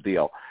Watson in the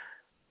deal.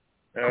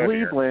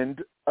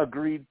 Cleveland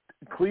agreed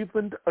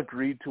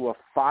to a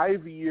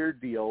 5-year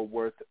deal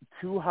worth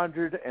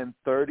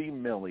 $230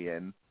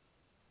 million,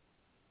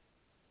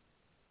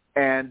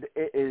 and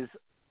it is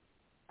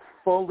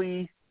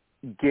fully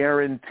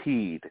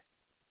guaranteed.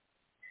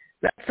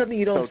 That's something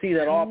you don't see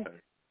that often.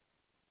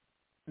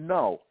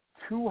 No,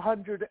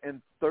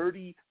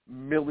 $230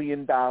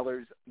 million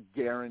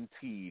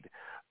guaranteed,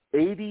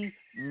 $80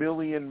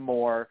 million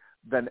more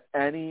than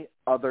any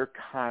other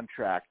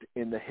contract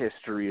in the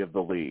history of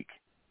the league.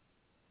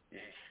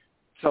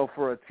 So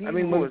for a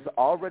team who has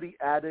already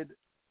added,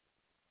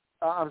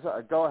 I'm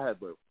sorry, go ahead,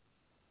 Lou.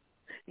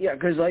 Yeah,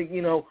 because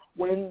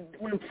when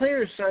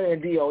players sign a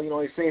deal,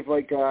 they say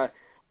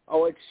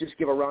let's just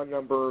give a round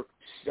number,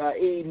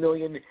 $80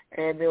 million,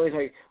 and they always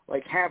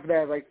like half of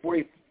that, like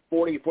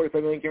 45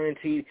 million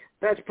guaranteed.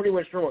 That's pretty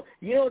much normal.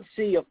 You don't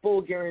see a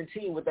full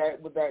guarantee with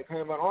that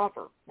kind of an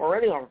offer, or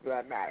any offer for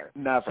that matter.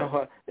 Never.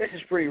 So this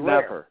is pretty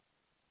rare.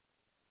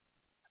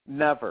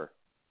 Never.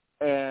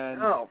 And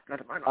not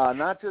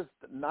just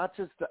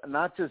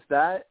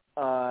that.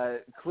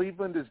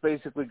 Cleveland is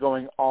basically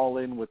going all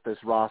in with this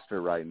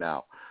roster right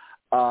now.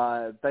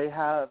 They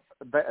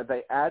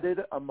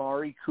added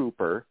Amari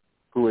Cooper,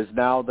 who is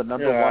now the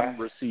number 1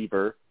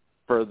 receiver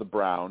for the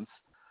Browns.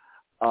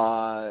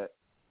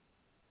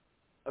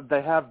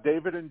 They have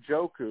David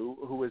Njoku,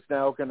 who is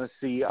now going to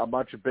see a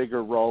much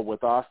bigger role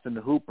with Austin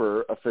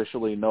Hooper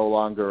officially no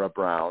longer a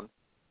Brown.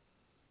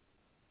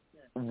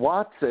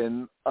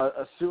 Watson,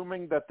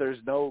 assuming that there's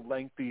no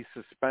lengthy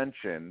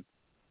suspension,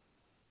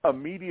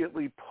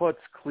 immediately puts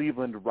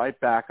Cleveland right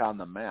back on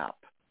the map.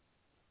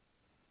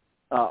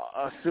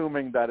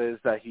 Assuming that is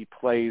that he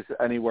plays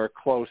anywhere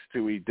close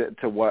to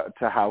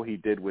how he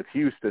did with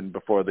Houston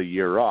before the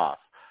year off.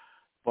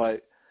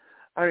 But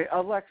I mean,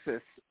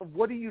 Alexis,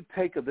 what do you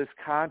take of this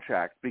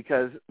contract?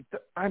 Because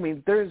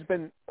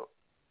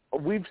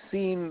we've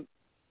seen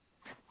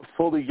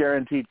fully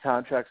guaranteed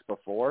contracts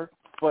before,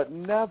 but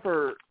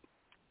never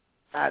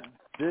at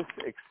this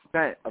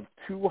extent of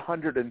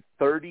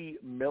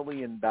 $230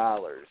 million.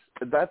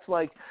 That's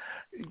like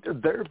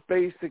they're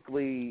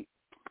basically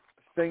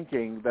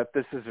thinking that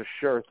this is a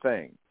sure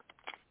thing.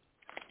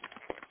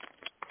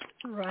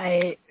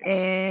 Right.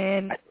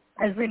 And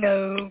as we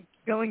know,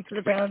 going to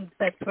the Browns,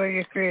 that's where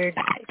your career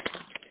dies.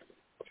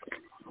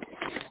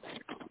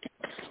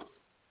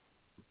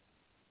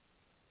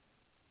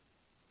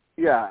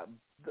 Yeah.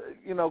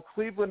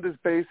 Cleveland is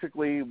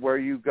basically where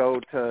you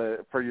go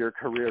for your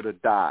career to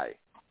die.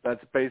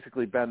 That's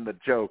basically been the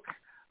joke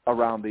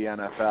around the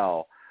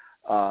NFL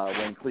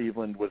when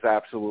Cleveland was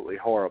absolutely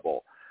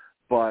horrible.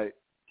 But,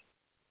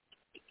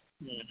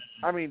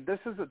 I mean, this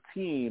is a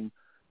team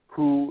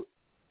who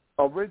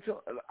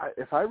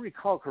if I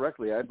recall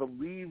correctly, I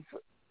believe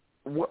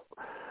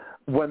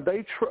when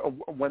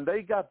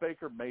they got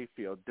Baker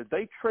Mayfield, did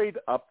they trade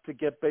up to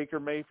get Baker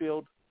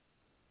Mayfield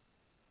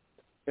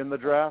in the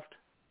draft?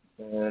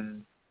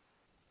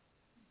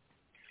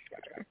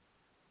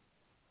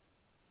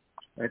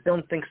 I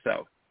don't think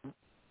so.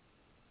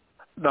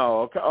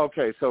 No.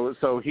 Okay. So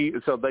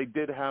they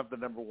did have the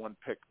number 1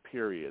 pick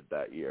period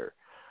that year.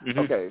 Mm-hmm.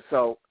 Okay.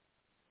 So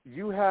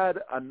you had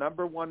a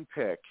number 1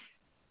 pick,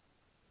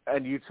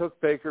 and you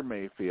took Baker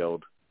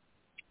Mayfield.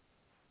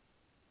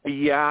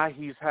 Yeah,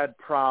 he's had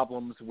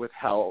problems with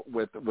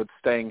with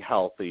staying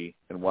healthy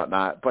and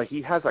whatnot, but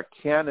he has a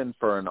cannon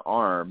for an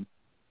arm.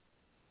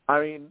 I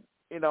mean,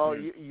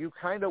 you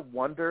kind of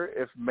wonder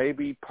if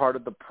maybe part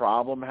of the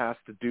problem has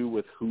to do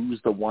with who's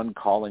the one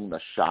calling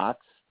the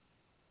shots.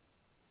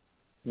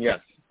 Yes.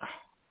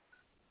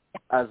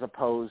 As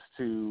opposed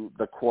to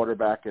the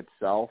quarterback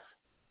itself.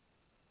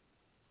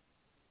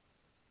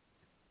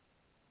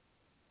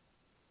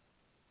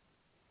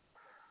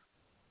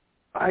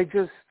 I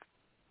just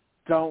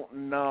don't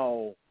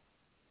know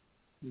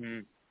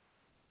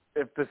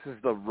if this is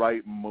the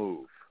right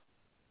move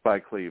by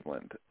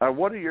Cleveland.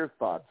 What are your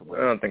thoughts on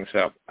I don't think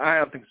so. I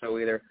don't think so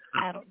either.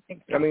 I don't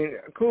think so. I mean,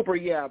 Cooper,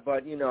 yeah,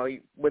 but,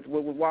 with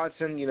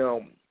Watson, I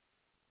don't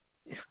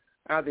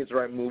think it's the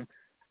right move.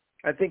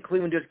 I think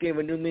Cleveland just gave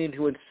a new meaning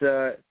to its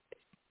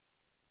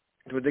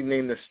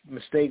nickname, this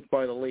mistake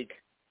by the leak.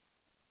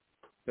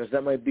 Because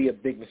that might be a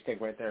big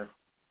mistake right there.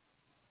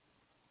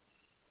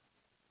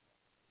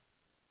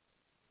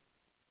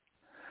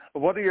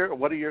 What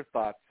are your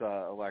thoughts,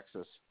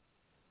 Alexis?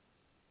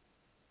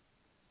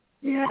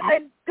 Yeah, I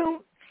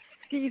don't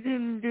see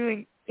them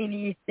doing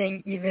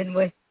anything even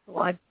with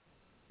Watson.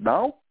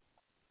 No?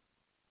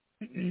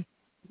 Mm-mm.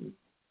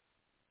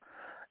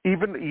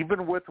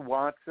 Even with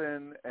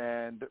Watson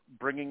and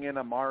bringing in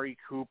Amari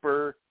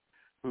Cooper,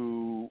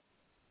 who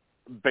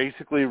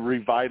basically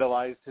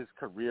revitalized his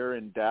career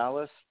in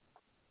Dallas.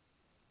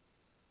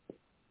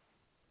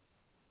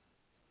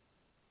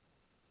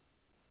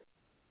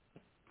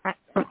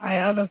 I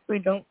honestly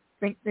don't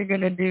think they're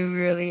going to do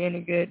really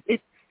any good.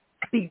 It's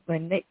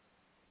Cleveland.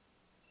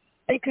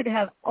 They could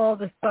have all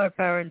the star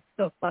power and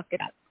still fuck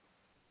it up.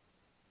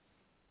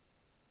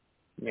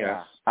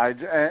 Yes.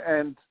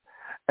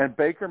 And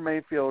Baker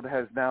Mayfield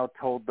has now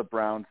told the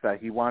Browns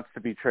that he wants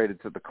to be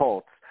traded to the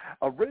Colts.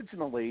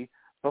 Originally,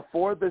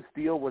 before this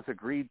deal was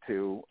agreed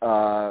to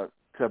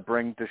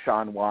bring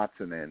Deshaun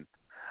Watson in,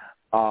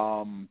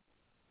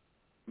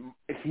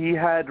 he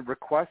had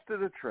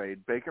requested a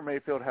trade. Baker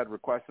Mayfield had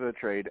requested a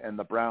trade, and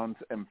the Browns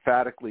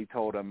emphatically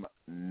told him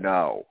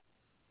no.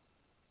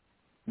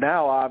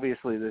 Now,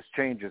 obviously, this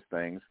changes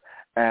things,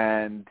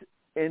 and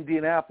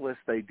Indianapolis,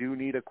 they do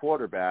need a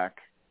quarterback.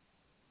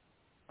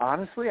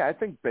 Honestly, I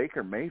think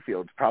Baker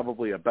Mayfield's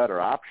probably a better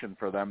option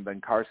for them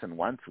than Carson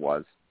Wentz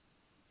was.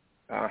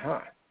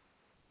 Uh-huh.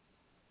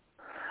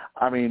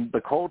 I mean,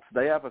 the Colts,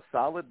 they have a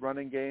solid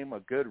running game,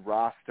 a good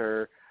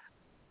roster,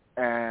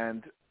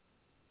 and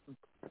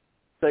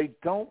they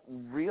don't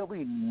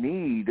really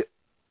need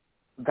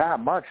that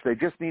much. They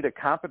just need a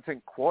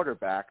competent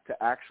quarterback to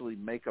actually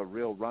make a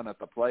real run at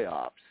the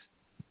playoffs.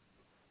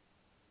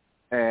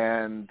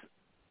 And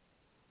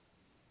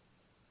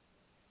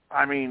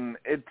I mean,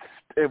 it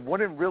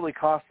wouldn't really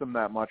cost them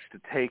that much to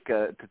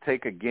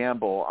take a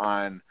gamble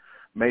on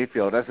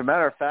Mayfield. As a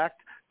matter of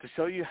fact, to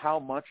show you how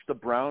much the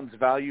Browns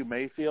value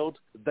Mayfield,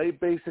 they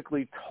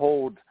basically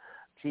told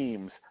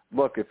teams,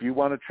 look, if you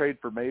want to trade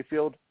for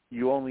Mayfield,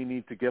 you only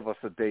need to give us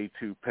a day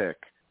 2 pick.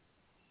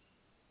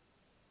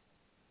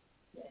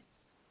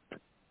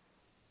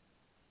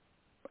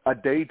 A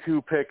day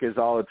 2 pick is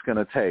all it's going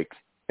to take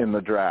in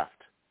the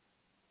draft.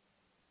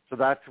 So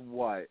that's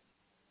what?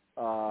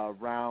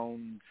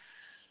 Round...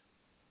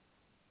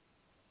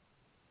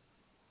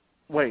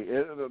 Wait,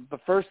 the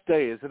first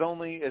day, is it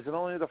only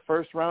the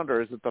first round,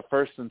 or is it the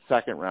first and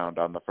second round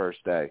on the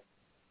first day?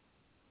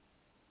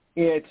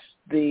 It's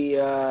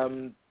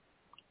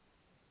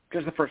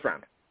just the first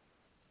round.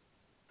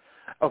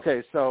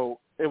 Okay, so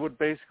it would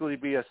basically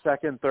be a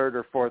second, third,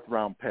 or fourth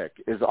round pick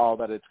is all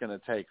that it's going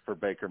to take for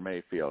Baker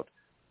Mayfield.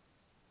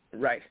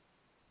 Right.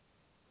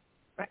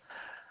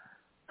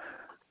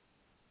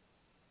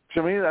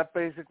 To me, that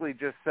basically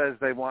just says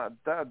they want.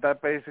 That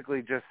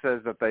basically just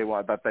says that they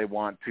want to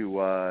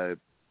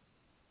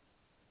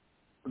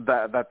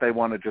that they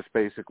want to just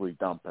basically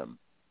dump him.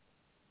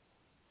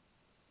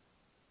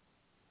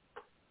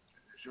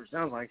 Sure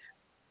sounds like.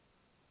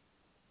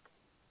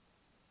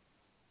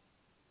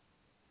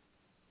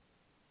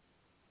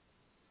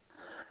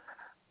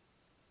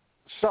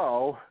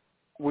 So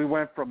we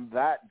went from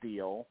that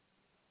deal,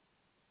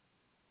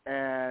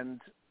 and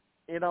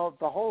the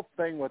whole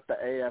thing with the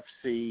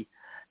AFC.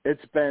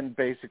 It's been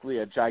basically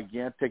a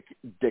gigantic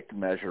dick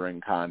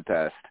measuring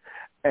contest.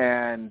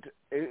 And,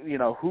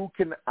 who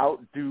can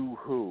outdo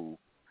who?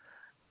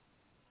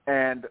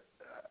 And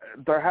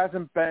there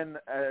hasn't been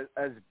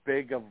as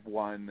big of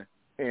one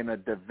in a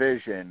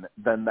division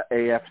than the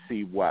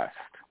AFC West.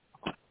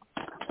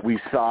 We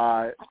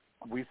saw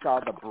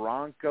the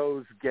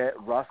Broncos get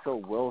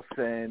Russell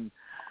Wilson.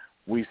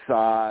 We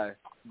saw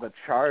the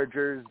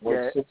Chargers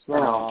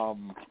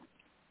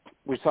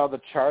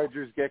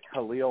get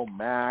Khalil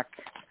Mack.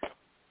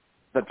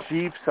 The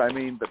Chiefs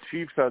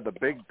are the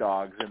big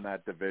dogs in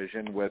that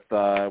division with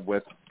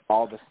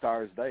all the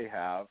stars they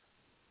have.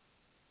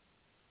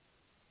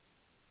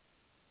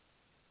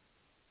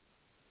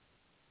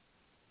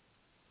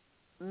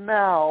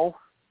 Now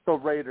the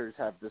Raiders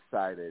have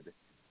decided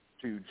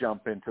to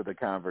jump into the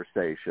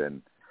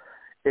conversation.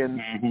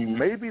 in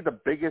maybe the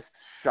biggest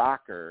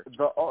shocker,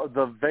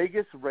 the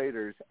Vegas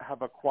Raiders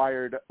have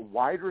acquired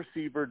wide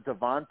receiver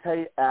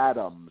Davante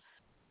Adams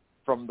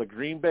from the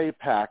Green Bay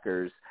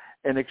Packers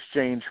in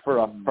exchange for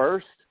a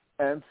first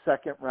and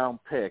second round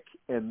pick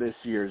in this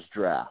year's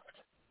draft.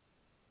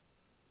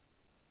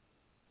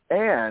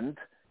 And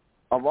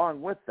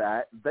along with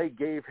that, they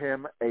gave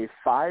him a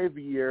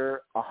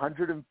 5-year,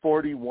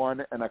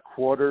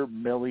 $141.25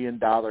 million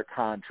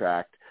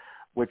contract,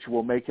 which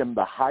will make him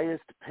the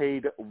highest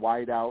paid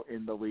wideout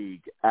in the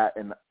league at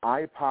an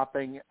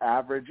eye-popping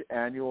average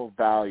annual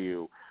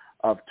value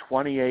of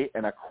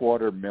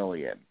 $28.25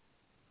 million.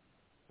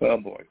 Oh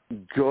boy!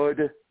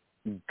 Good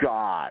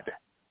God!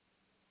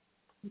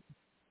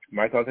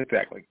 My thoughts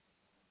exactly.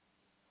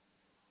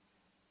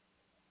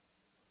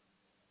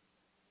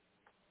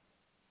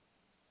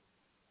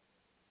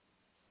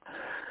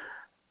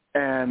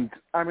 And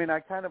I mean,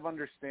 I kind of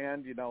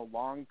understand,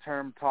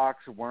 long-term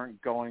talks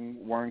weren't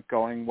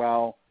going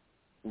well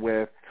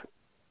with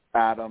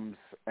Adams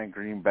and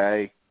Green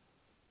Bay.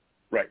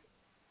 Right.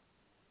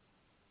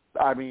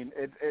 I mean,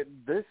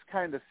 this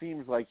kind of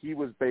seems like he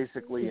was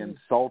basically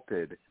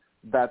insulted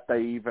that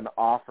they even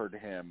offered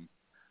him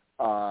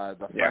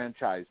the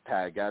franchise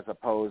tag as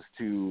opposed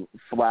to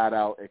flat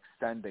out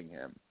extending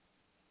him.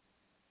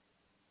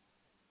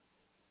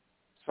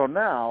 So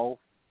now,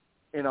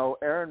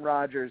 Aaron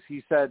Rodgers,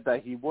 he said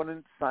that he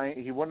wouldn't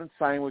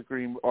sign with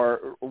Green,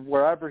 or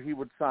wherever he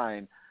would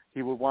sign,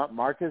 he would want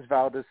Marcus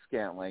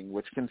Valdes-Scantling,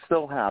 which can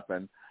still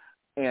happen,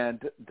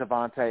 and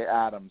Davante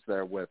Adams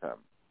there with him.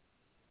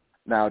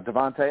 Now,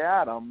 Davante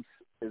Adams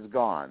is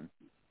gone.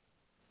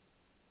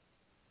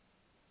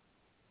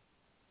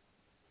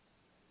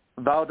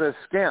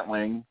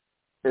 Valdes-Scantling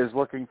is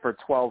looking for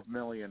 $12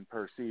 million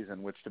per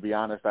season, which, to be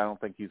honest, I don't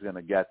think he's going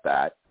to get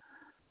that.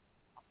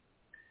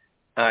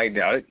 I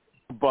doubt it.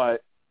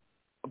 But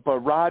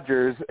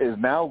Rodgers is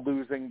now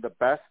losing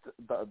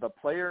the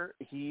player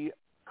he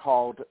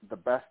called the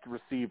best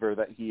receiver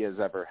that he has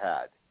ever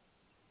had.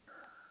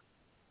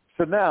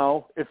 So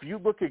now, if you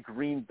look at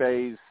Green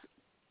Bay's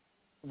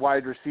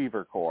wide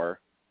receiver core,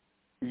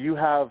 you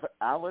have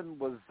Allen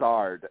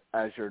Lazard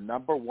as your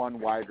number one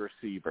wide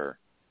receiver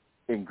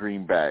in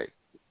Green Bay.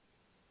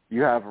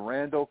 You have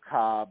Randall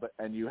Cobb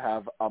and you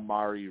have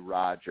Amari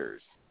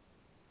Rodgers.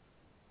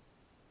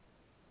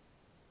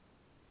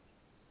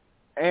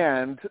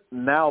 And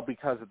now,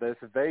 because of this,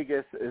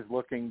 Vegas is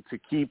looking to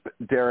keep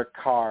Derek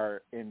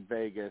Carr in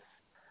Vegas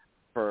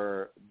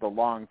for the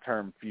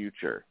long-term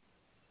future.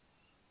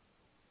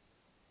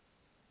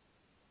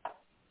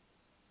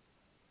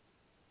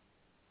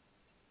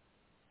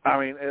 I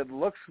mean, it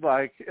looks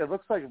like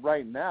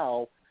right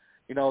now,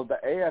 the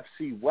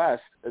AFC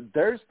West,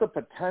 there's the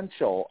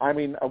potential. I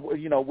mean,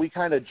 we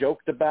kind of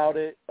joked about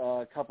it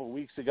a couple of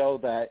weeks ago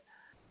that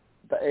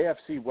the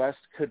AFC West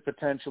could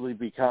potentially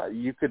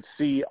you could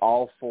see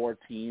all 4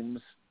 teams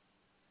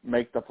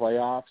make the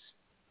playoffs.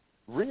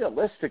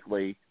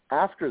 Realistically,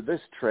 after this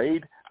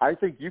trade, I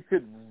think you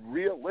could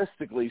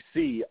realistically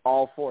see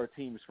all 4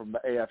 teams from the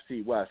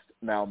AFC West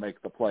now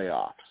make the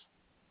playoffs.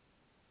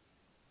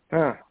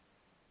 Huh.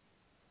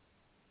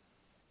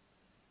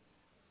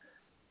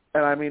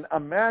 And I mean,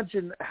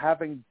 imagine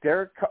having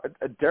Derek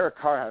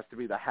Carr has to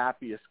be the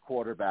happiest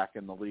quarterback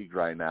in the league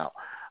right now.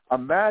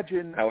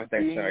 Imagine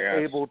being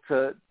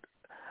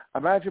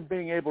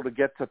able to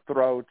get to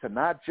throw to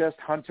not just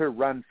Hunter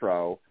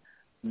Renfrow,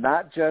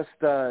 not just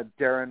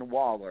Darren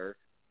Waller,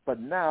 but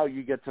now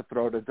you get to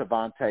throw to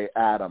Davante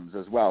Adams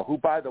as well, who,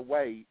 by the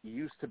way,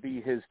 used to be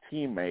his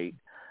teammate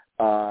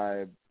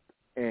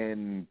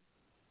in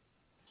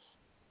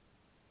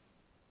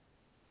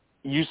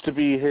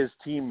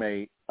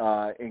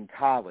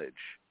college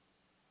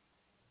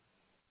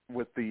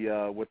with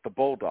the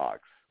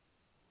Bulldogs.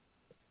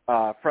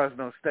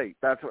 Fresno State.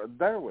 That's what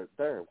there it was.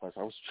 I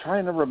was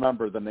trying to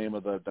remember the name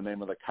of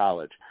the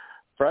college.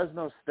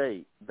 Fresno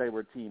State. They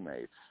were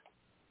teammates.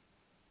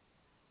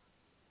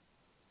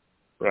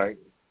 Right.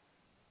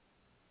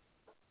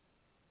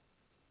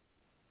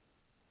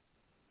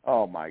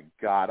 Oh my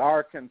God,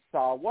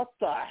 Arkansas! What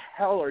the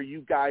hell are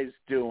you guys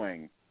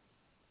doing?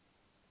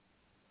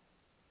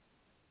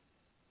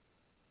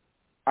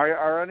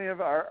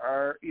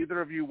 Are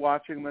either of you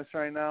watching this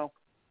right now?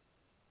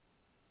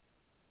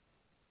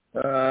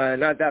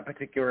 Not that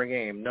particular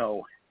game,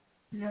 no.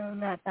 No,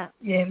 not that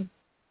game.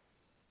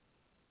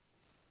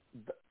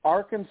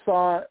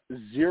 Arkansas,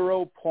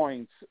 0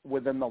 points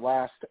within the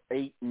last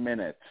 8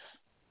 minutes.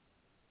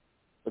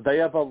 They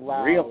have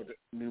allowed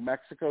New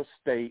Mexico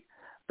State.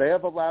 They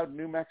have allowed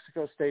New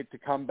Mexico State to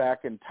come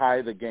back and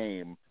tie the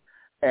game,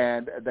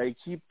 and they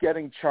keep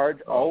getting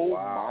charged.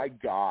 Wow. My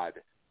God!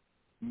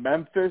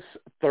 Memphis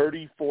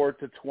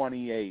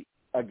 34-28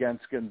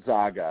 against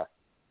Gonzaga.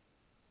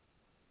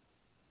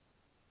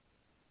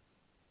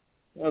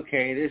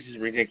 Okay, this is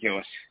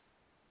ridiculous.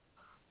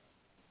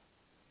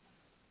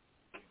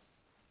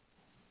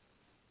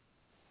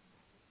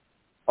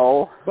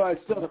 Oh, but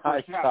it's still the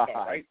first half, though,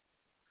 right?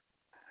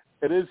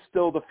 It is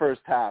still the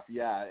first half.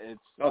 Yeah, it's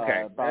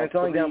okay. And it's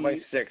only down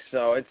by 6,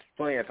 so it's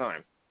plenty of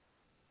time.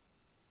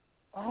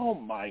 Oh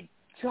my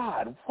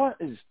God! What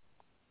is?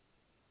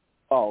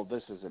 Oh,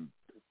 this isn't.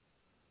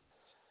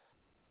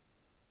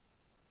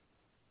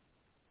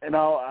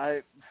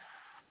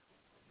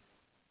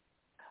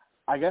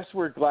 I guess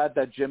we're glad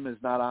that Jim is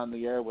not on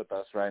the air with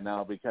us right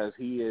now because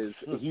he's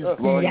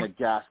blowing a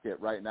gasket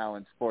right now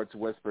in Sports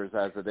Whispers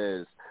as it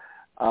is.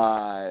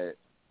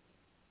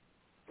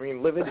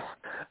 Livid.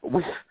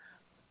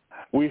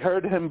 We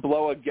heard him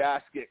blow a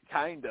gasket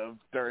kind of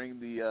during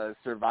the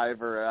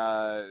Survivor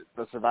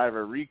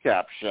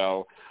recap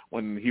show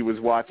when he was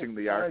watching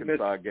the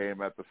Arkansas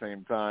game at the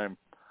same time.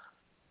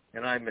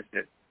 And I missed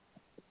it.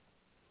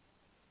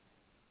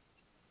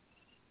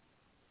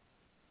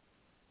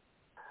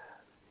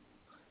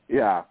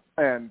 Yeah,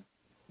 and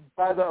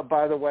by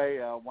the way,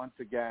 once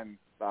again,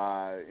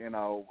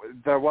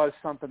 there was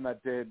something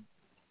that did.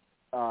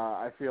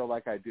 I feel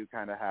like I do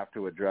kind of have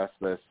to address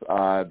this.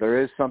 There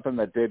is something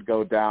that did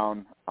go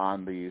down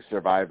on the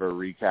Survivor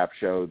recap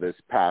show this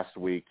past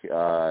week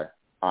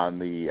on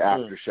the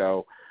after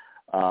show.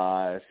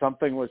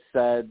 Something was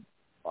said,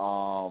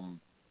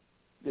 on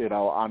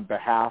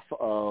behalf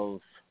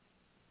of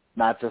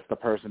not just the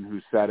person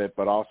who said it,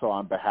 but also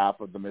on behalf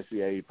of the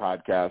Missy A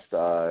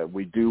podcast.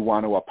 We do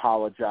want to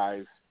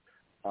apologize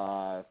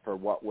for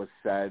what was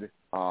said.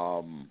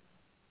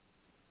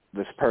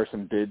 This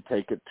person did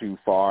take it too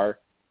far,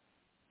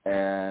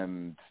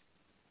 and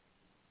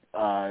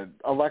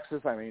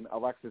Alexis,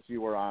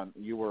 you were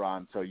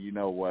on, so you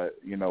know what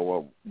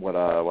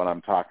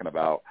I'm talking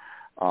about.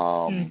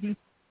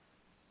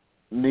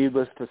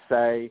 Needless to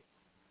say,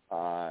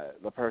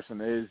 the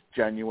person is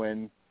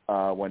genuine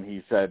when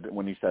he said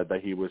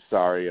that he was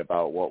sorry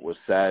about what was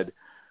said,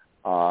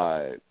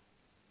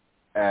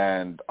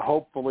 and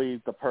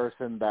hopefully the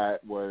person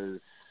that was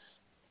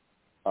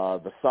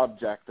the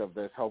subject of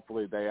this,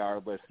 hopefully they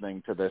are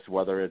listening to this,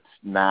 whether it's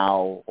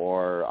now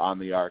or on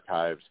the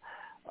archives.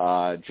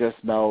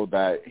 Just know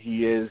that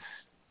he is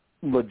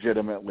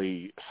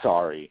legitimately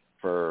sorry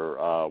for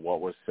what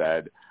was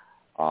said,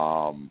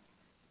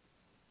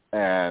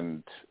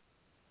 and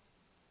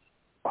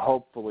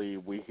hopefully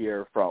we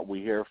hear from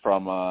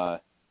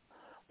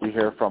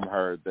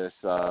her this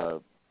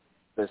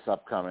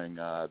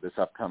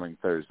upcoming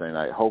Thursday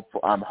night.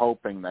 I'm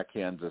hoping that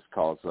Kansas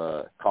calls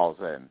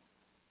in,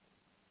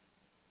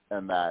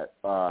 and that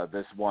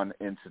this one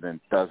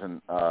incident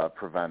doesn't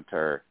prevent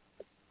her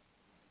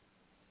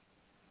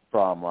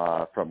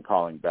from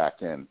calling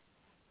back in.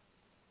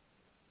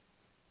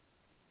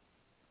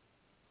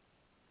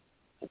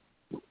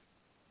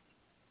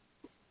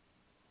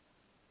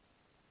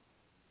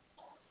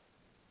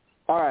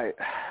 All right,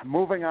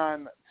 moving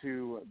on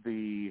to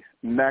the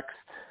next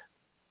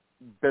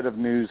bit of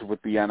news with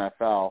the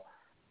NFL.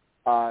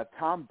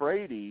 Tom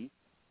Brady,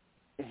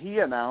 he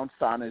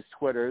announced on his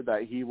Twitter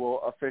that he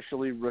will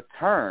officially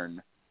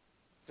return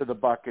to the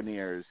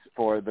Buccaneers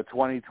for the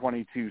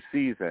 2022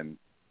 season.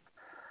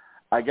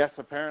 I guess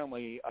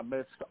apparently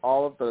amidst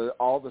all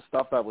the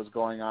stuff that was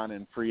going on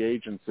in free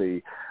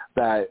agency,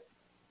 that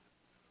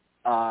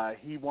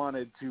he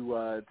wanted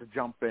to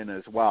jump in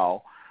as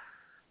well.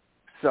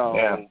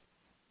 So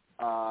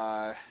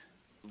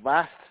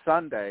last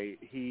Sunday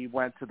he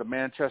went to the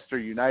Manchester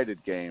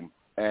United game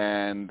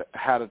and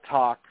had a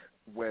talk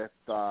with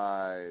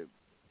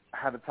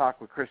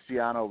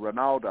Cristiano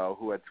Ronaldo,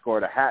 who had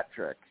scored a hat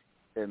trick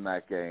in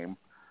that game.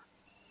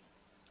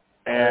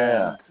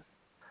 And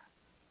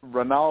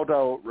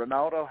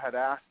Ronaldo had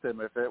asked him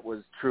if it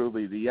was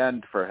truly the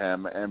end for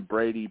him, and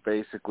Brady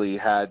basically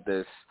had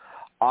this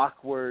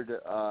awkward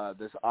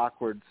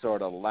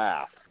sort of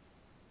laugh.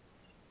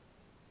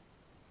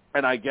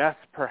 And I guess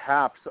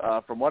perhaps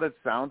from what it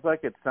sounds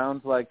like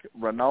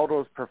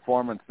Ronaldo's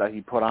performance that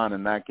he put on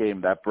in that game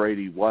that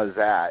Brady was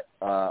at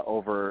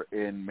over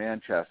in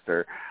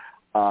Manchester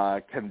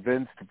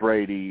convinced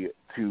Brady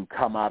to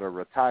come out of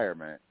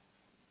retirement.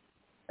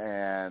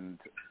 And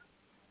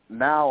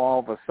now all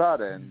of a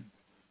sudden,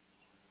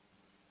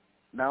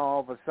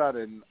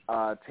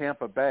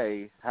 Tampa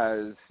Bay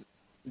has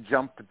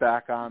jumped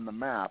back on the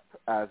map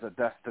as a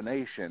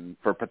destination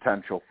for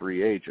potential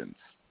free agents.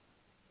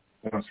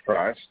 I'm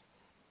surprised.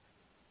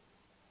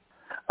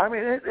 I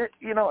mean,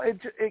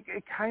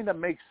 it kind of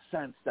makes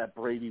sense that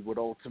Brady would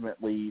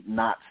ultimately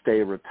not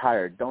stay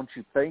retired, don't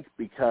you think?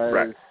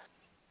 Because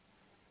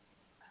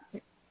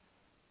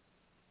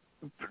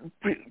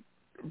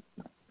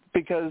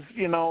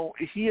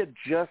he had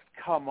just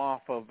come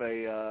off of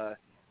an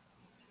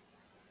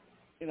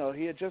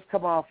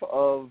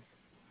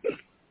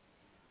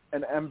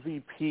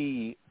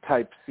MVP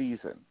type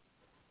season.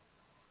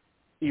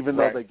 Even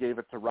though they gave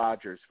it to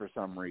Rodgers for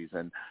some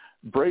reason,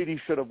 Brady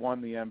should have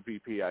won the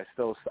MVP. I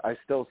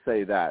still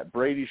say that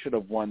Brady should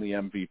have won the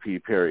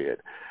MVP.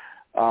 Period.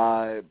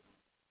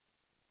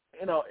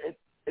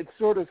 It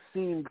sort of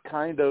seemed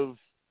kind of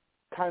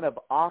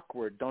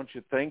awkward, don't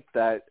you think?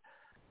 That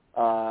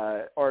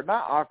or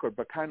not awkward,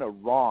 but kind of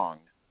wrong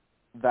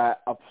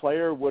that a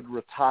player would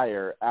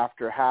retire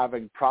after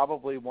having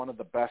probably one of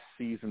the best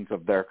seasons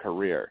of their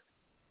career.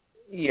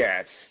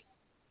 Yes.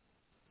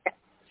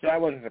 So I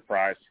wasn't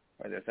surprised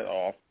by this at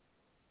all.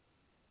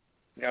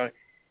 You know,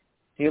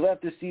 he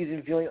left the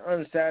season feeling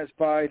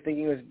unsatisfied,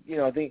 thinking it's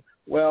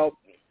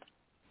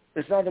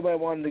not the way I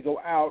wanted to go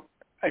out.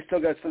 I still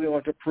got something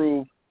left to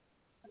prove,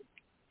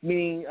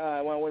 meaning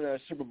I want to win a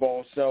Super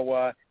Bowl.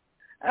 So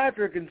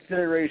after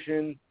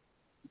consideration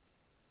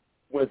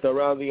with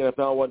around the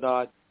NFL and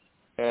whatnot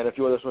and a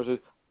few other sources,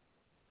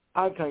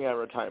 I'm coming out of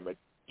retirement.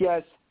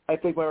 Yes, I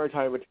think my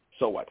retirement,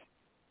 so what?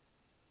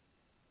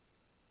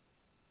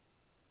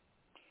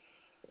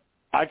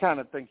 I kind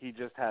of think he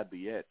just had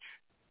the itch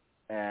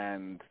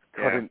and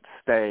couldn't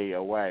stay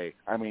away.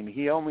 I mean,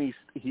 he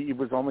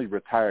was only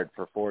retired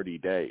for 40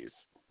 days.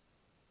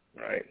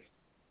 Right.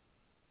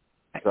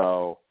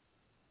 So,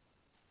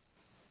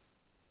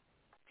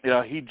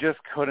 he just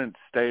couldn't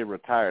stay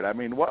retired. I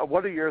mean,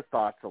 what are your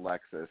thoughts,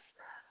 Alexis?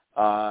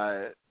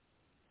 Do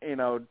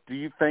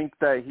you think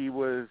that he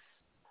was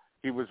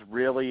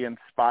really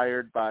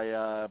inspired by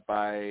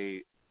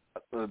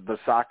the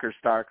soccer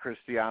star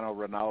Cristiano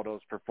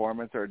Ronaldo's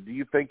performance, or do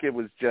you think it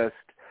was just,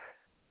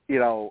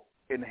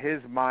 in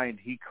his mind,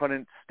 he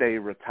couldn't stay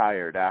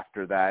retired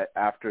after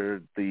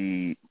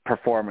the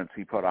performance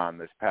he put on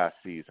this past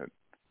season?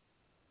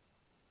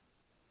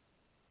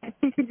 I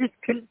think he just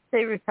couldn't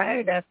stay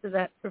retired after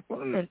that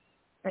performance.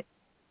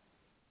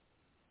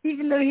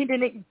 Even though he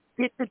didn't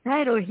get the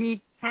title,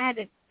 he had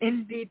an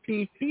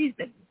MVP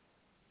season.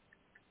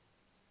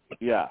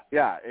 Yeah,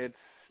 it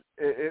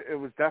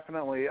was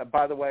definitely.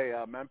 By the way,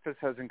 Memphis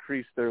has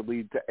increased their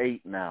lead to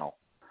 8 now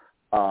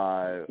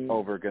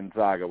over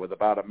Gonzaga with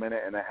about a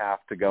minute and a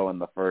half to go in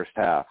the first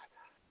half.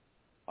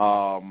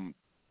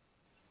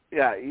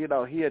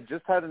 He had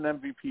just had an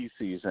MVP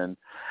season,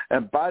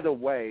 and by the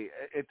way,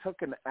 it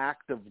took an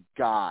act of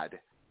God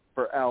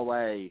for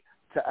LA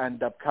to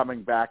end up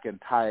coming back and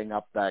tying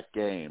up that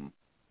game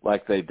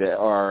like they did,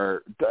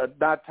 or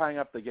not tying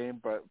up the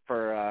game, but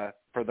for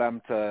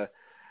them to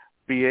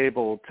be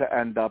able to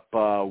end up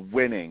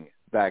winning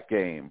that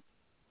game.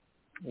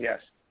 Yes.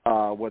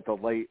 With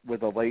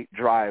a late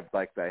drive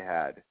like they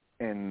had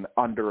in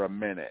under a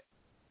minute.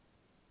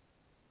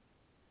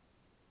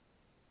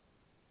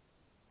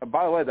 And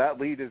by the way,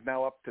 that lead is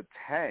now up to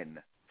 10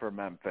 for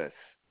Memphis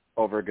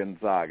over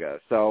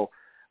Gonzaga. So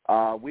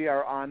we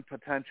are on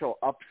potential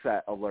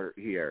upset alert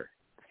here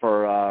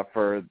for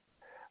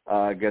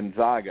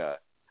Gonzaga.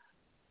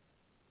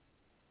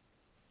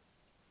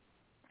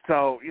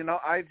 So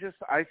I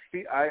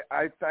think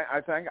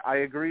I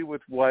agree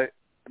with what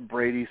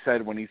Brady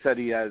said when he said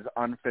he has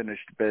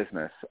unfinished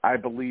business. I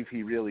believe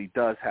he really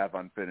does have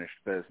unfinished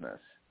business.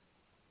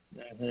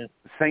 Mm-hmm.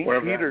 St.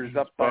 Peter's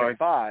up by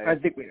 5. I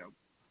think we know.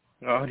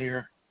 Oh,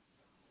 dear.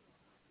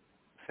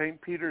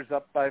 St. Peter's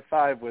up by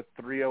 5 with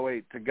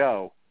 3:08 to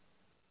go.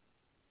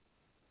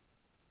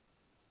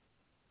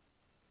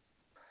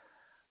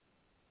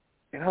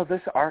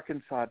 This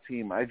Arkansas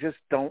team, I just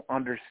don't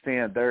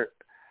understand.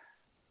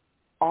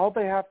 All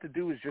they have to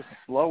do is just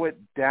slow it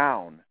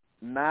down,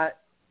 not,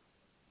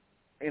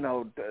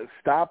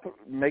 stop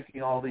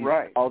making all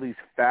these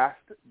fast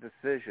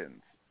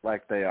decisions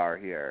like they are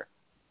here.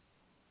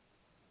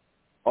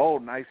 Oh,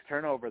 nice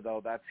turnover, though.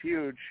 That's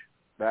huge.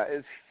 That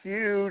is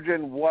huge,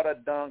 and what a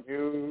dunk.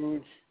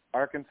 Huge.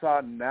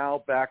 Arkansas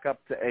now back up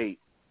to 8.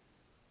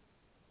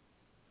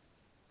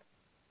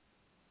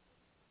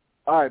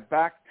 All right,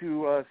 back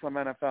to some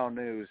NFL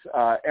news.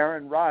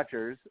 Aaron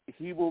Rodgers,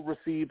 he will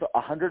receive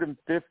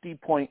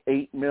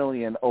 $150.8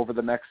 million over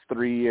the next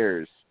 3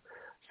 years.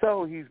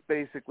 So he's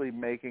basically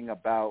making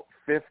about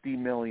 $50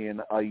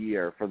 million a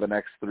year for the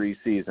next 3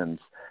 seasons.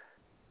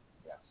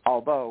 Yes.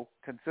 Although,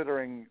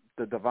 considering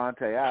the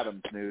Devontae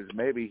Adams news,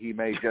 maybe he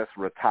may just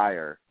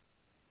retire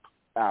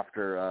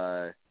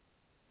after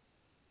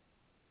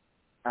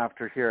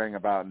hearing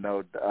about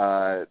no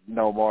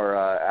more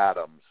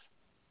Adams.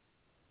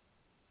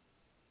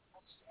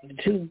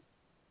 Two.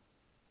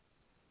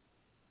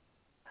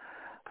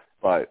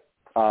 But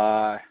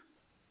that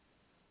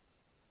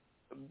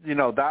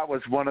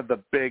was one of the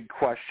big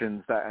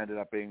questions that ended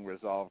up being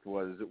resolved,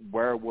 was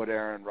where would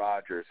Aaron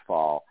Rodgers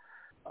fall?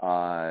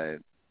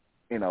 Would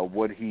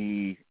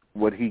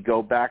he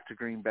go back to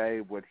Green Bay?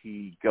 Would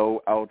he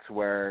go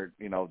elsewhere?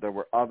 There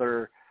were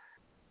other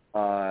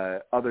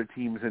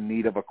teams in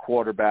need of a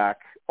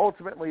quarterback.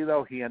 Ultimately,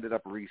 though, he ended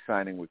up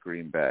re-signing with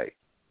Green Bay.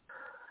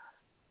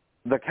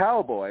 The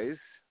Cowboys,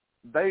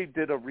 they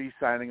did a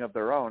re-signing of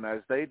their own, as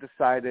they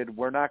decided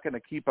we're not going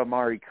to keep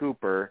Amari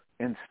Cooper.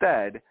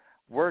 Instead,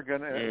 we're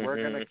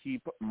gonna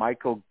keep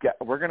Michael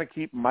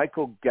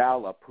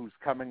Gallup, who's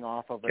coming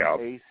off of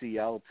an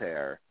ACL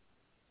tear.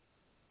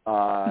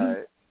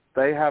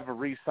 They have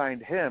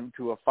re-signed him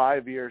to a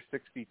 5-year,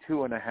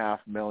 $62.5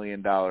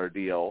 million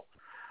deal,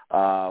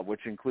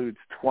 which includes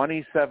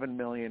 $27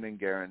 million in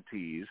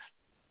guarantees.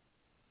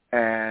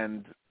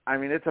 And I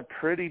mean, it's a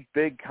pretty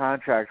big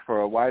contract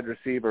for a wide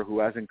receiver who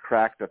hasn't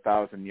cracked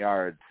 1,000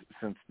 yards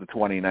since the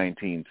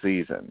 2019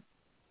 season.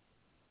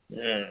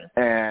 Yeah.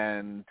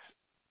 And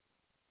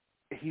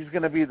he's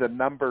going to be the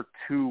number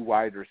 2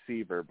 wide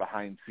receiver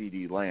behind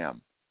CeeDee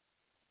Lamb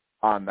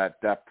on that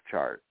depth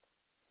chart.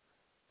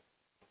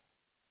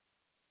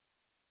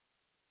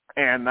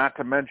 And not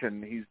to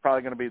mention, he's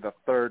probably going to be the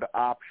third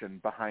option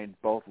behind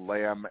both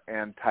Lamb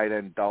and tight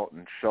end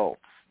Dalton Schultz.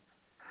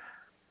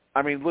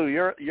 I mean, Lou,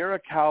 you're a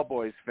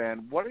Cowboys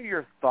fan. What are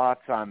your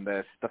thoughts on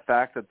this, the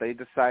fact that they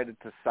decided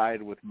to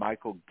side with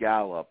Michael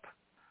Gallup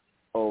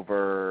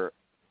over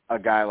a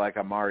guy like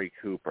Amari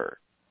Cooper?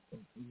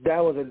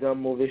 That was a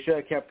dumb move. They should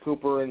have kept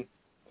Cooper and,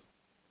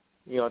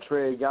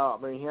 traded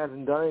Gallup. I mean, he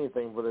hasn't done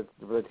anything for the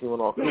team at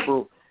all.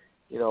 Cooper,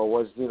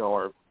 was,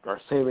 our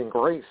saving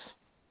grace.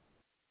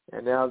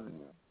 And now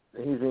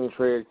he's being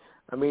traded.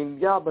 I mean,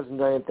 Gallup hasn't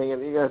done anything.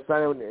 And you got to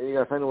sign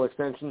an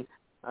extension.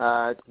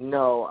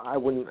 No, I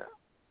wouldn't.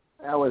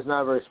 That was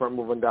not a very smart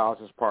move on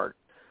Dallas's part.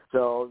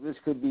 So this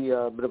could be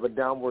a bit of a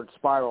downward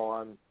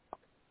spiral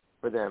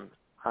for them.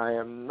 I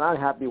am not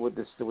happy with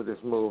this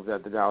move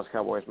that the Dallas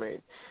Cowboys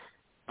made.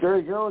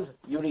 Jerry Jones,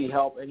 you need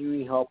help, and you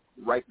need help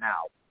right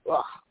now.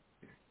 Ugh.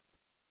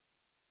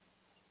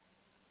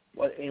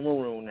 What a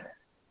maroon.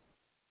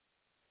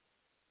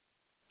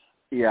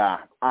 Yeah,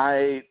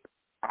 I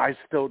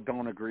still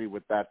don't agree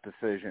with that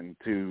decision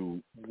to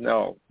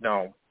No.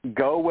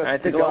 go with I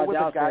think to a go lot with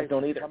of a guy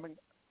don't who's either.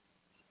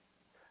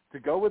 to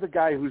go with a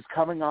guy who's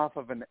coming off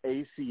of an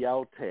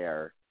ACL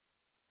tear,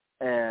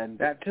 and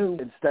That too.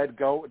 instead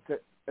go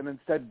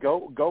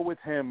with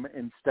him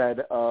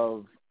instead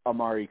of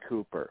Amari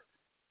Cooper.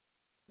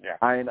 Yeah.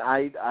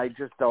 I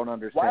just don't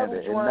understand Why would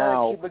it. you And want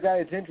now, to keep a guy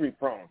that's injury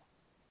prone?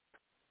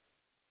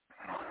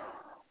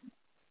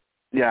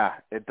 yeah,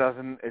 it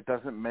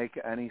doesn't make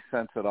any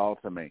sense at all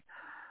to me.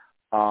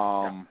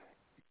 And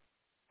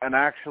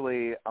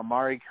actually,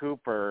 Amari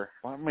Cooper,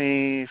 let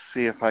me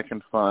see if I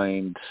can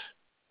find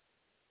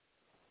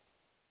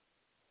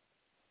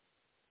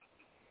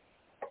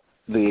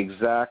the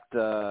exact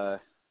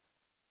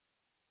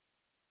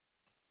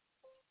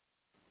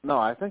no,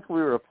 I think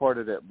we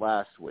reported it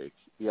last week.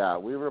 Yeah,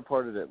 we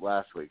reported it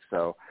last week.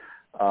 So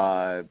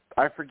I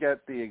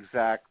forget the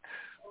exact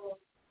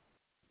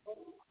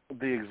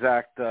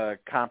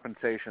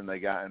compensation they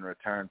got in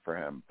return for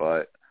him,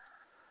 but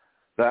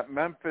that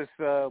Memphis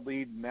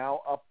lead now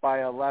up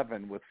by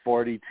 11 with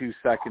 42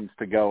 seconds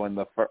to go in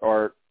the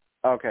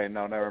okay,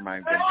 no, never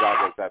mind.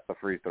 Gonzaga's at the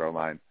free throw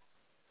line.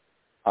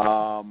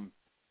 Yeah,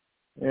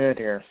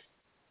 dear.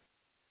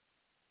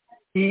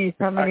 Geez,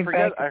 how many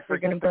brackets we're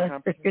going to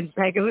bust if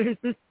Gonzaga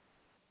loses?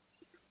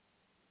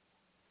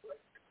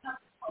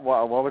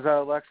 What was that,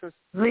 Alexis?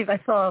 I believe I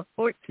saw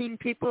 14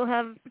 people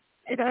have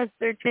it as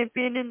their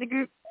champion in the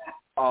group.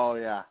 Oh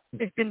yeah.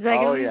 If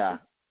Gonzaga loses. Yeah.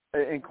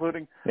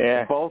 Including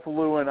both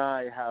Lou and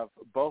I have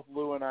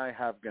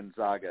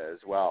Gonzaga as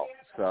well.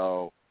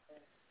 So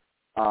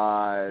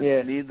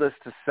needless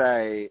to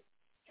say,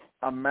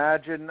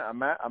 imagine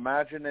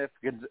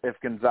if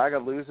Gonzaga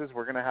loses,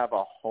 we're going to have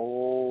a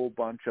whole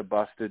bunch of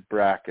busted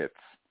brackets.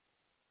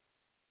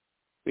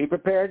 Be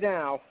prepared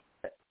now.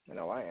 I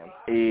know I am.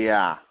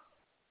 Yeah.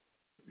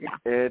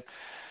 It's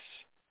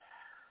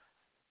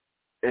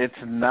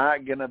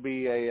not going to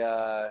be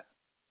a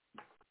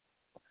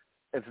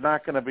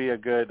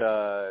good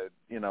a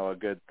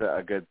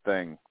good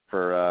thing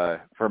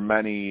for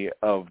many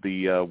of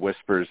the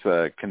Whispers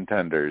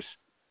contenders.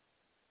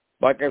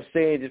 Like I've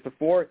said just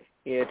before,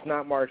 it's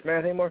not March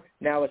Madness anymore.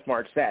 Now it's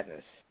March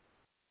Sadness.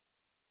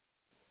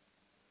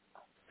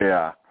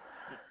 Yeah.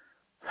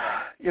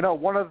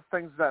 One of the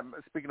things that,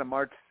 speaking of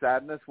March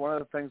Sadness, one of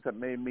the things that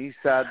made me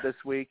sad this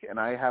week, and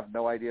I have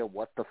no idea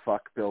what the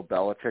fuck Bill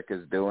Belichick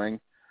is doing,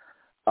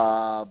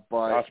 but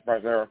not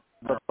surprised there.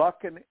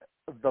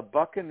 The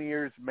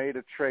Buccaneers made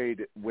a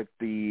trade with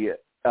the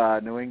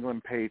New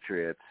England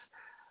Patriots,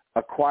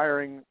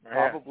 acquiring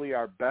probably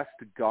our best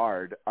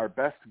guard on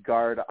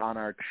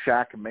our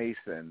Shaq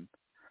Mason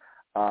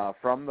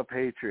from the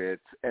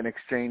Patriots in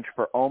exchange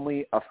for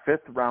only a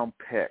 5th-round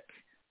pick.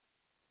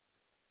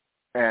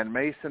 And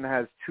Mason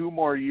has 2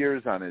 more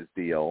years on his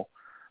deal,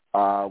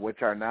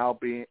 which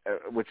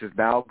is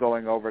now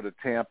going over to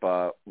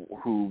Tampa,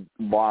 who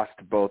lost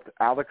both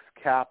Alex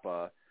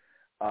Kappa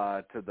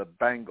to the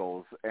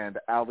Bengals and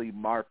Ali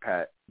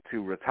Marpet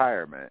to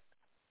retirement.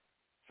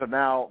 So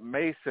now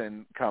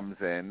Mason comes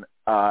in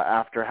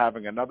after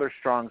having another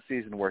strong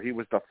season where he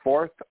was the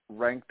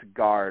 4th-ranked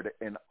guard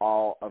in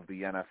all of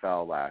the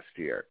NFL last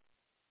year.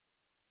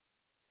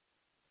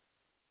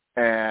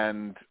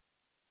 And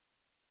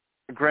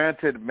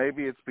granted,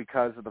 maybe it's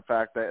because of the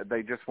fact that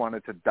they just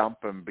wanted to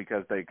dump him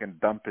because they can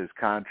dump his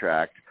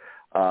contract,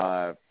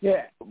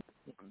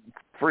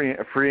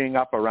 freeing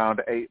up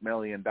around $8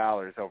 million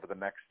over the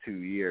next 2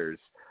 years,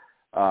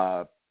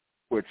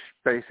 which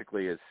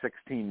basically is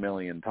 $16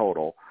 million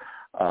total.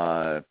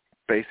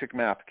 Basic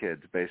math,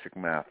 kids, basic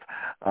math.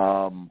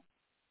 $16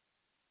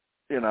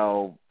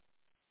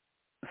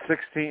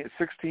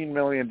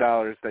 million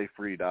they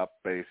freed up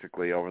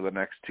basically over the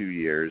next 2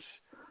 years.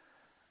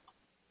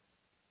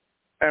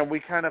 And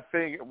we kind of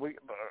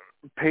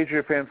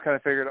Patriot fans kind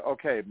of figured,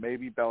 okay,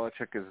 maybe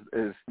Belichick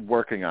is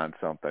working on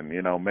something.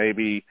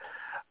 Maybe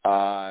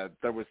there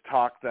was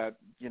talk that,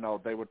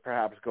 they would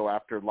perhaps go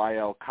after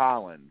La'el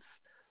Collins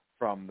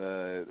from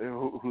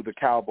who the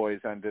Cowboys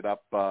ended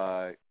up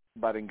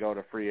letting go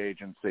to free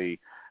agency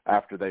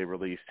after they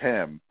released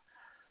him.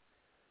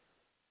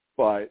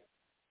 But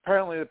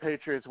apparently the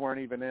Patriots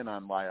weren't even in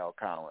on Lyle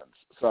Collins.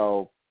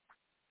 So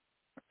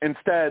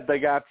instead, they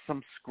got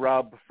some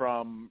scrub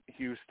from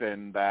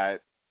Houston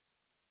that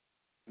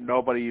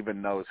nobody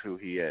even knows who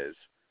he is.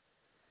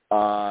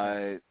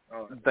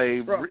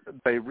 They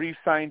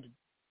re-signed.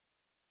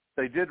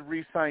 They did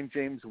re-sign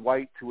James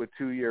White to a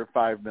 2-year,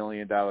 $5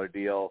 million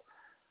deal,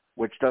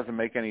 which doesn't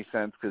make any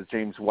sense because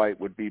James White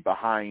would be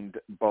behind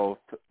both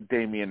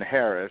Damian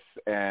Harris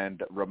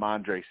and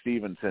Ramondre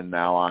Stevenson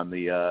now on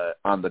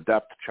the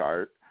depth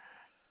chart.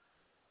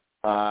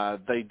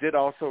 They did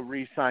also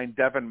re-sign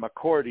Devin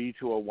McCourty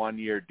to a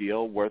 1-year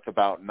deal worth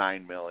about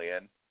 $9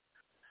 million.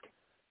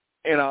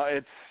 You know,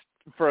 it's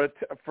for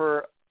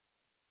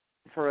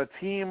a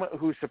team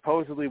who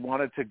supposedly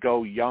wanted to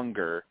go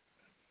younger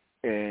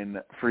in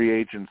free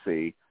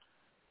agency.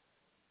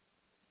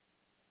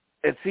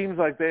 It seems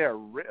like they're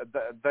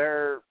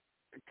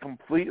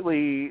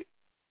completely,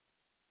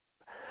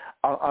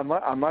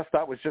 unless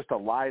that was just a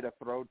lie to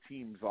throw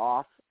teams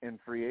off in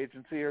free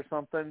agency or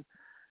something.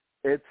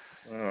 It's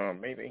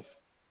maybe.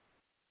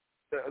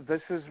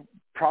 This is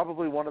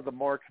probably one of the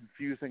more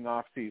confusing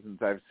off seasons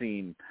I've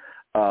seen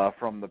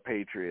from the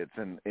Patriots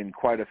in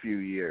quite a few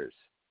years.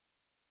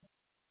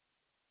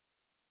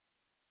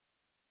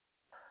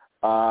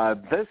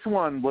 This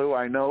one, Lou,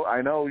 I know.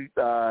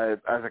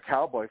 As a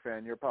Cowboy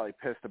fan, you're probably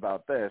pissed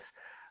about this.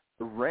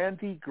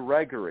 Randy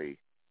Gregory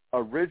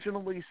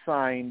originally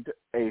signed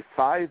a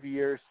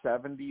 5-year,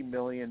 $70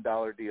 million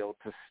deal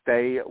to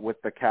stay with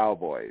the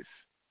Cowboys.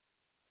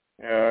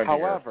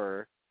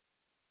 However,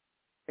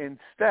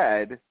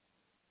 instead,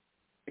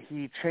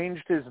 he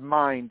changed his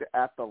mind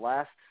at the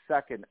last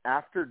second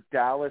after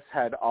Dallas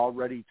had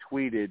already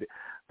tweeted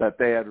that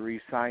they had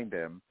re-signed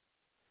him.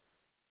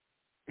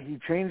 He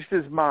changed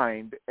his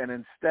mind and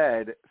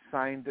instead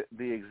signed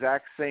the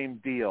exact same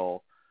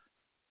deal,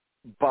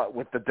 but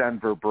with the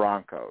Denver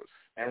Broncos.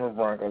 Yeah,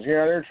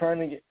 they're trying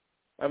to get.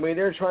 I mean,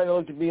 they're trying to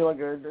look to be like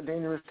a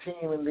dangerous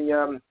team in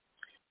the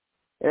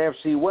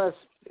NFC West,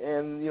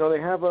 and you know they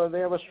have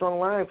a strong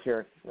lineup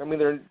here. I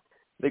mean,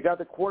 they got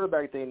the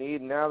quarterback they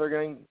need, and now they're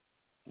getting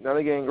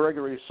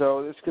Gregory.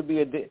 So this could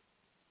be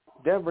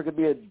Denver could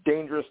be a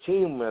dangerous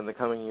team in the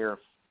coming year.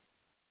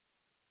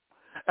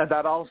 And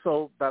that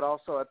also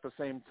at the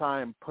same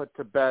time put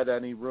to bed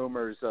any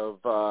rumors of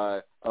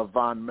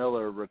Von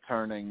Miller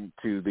returning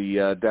to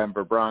the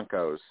Denver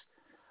Broncos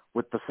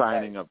with the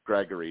signing of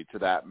Gregory to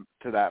that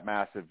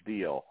massive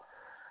deal.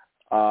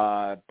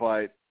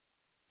 But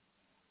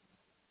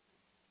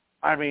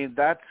I mean,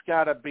 that's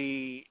got to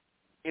be,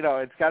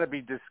 it's got to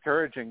be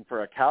discouraging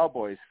for a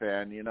Cowboys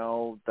fan,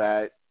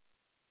 that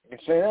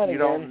you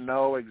don't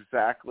know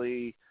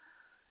exactly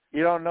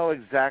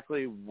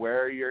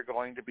where you're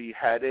going to be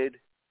headed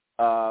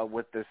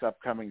with this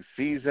upcoming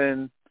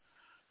season.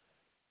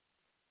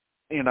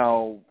 You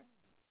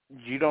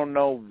don't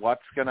know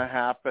what's going to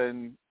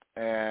happen,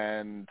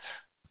 and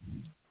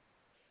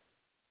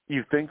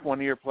you think one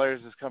of your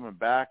players is coming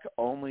back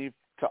only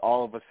to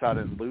all of a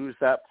sudden lose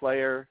that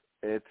player.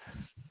 It's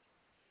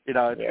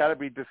got to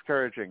be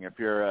discouraging if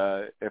you're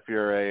a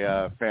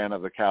fan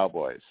of the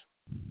Cowboys.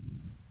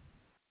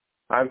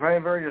 I'm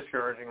finding it very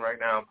discouraging right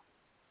now.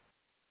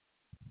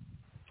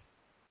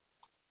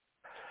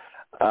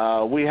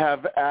 We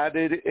have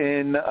added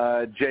in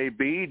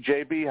JB.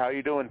 JB, how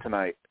you doing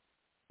tonight?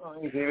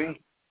 Oh, hey, JB.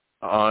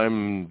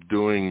 I'm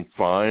doing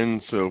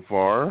fine so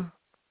far.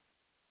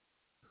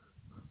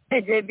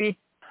 Hey, JB.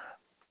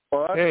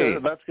 Well, that's hey.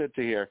 good. That's good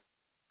to hear.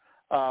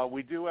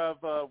 We have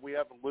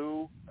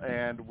Lou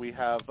and we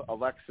have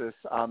Alexis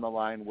on the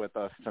line with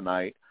us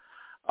tonight.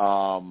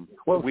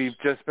 We've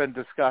been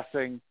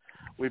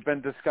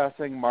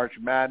discussing March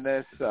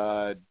Madness.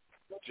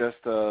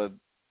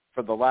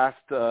 For the last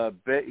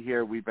bit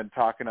here, we've been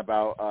talking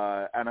about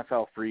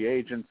NFL free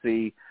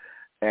agency,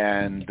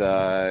 and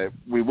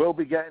we will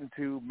be getting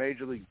to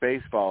Major League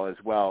Baseball as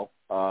well,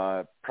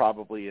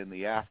 probably in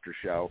the after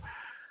show.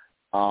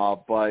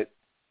 But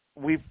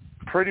we've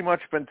pretty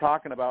much been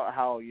talking about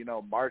how,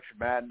 March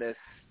Madness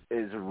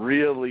is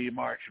really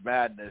March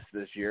Madness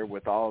this year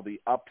with all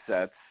the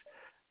upsets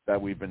that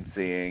we've been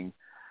seeing.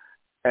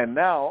 And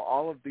now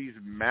all of these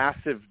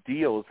massive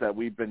deals that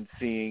we've been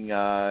seeing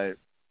out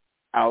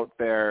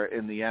there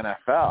in the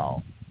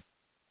NFL.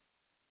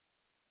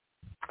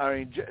 I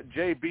mean,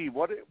 JB,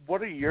 what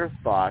are your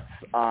thoughts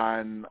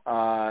on?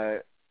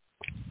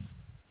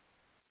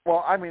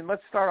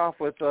 Let's start off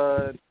with.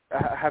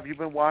 Have you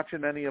been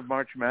watching any of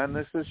March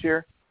Madness this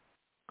year?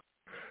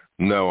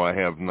 No, I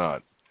have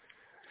not.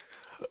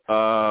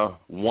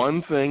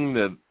 One thing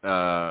that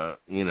I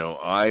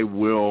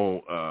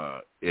will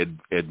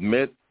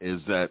admit is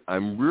that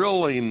I'm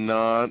really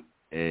not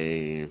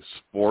a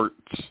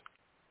sports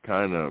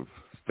kind of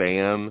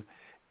fan,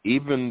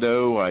 even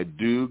though I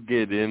do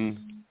get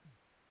in.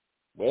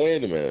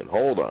 Wait a minute,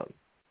 hold on.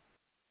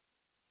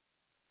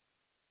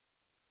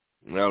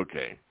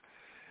 Okay.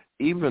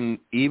 Even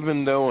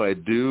though I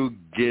do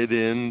get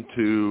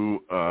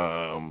into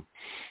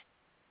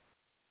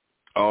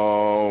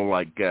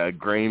like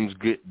Graham's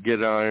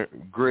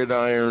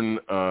gridiron,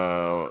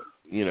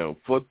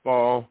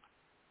 football.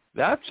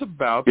 That's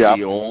about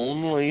the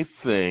only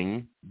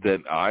thing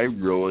that I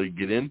really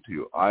get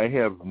into. I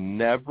have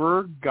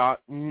never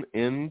gotten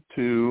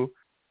into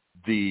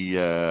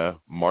the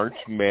March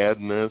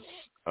Madness,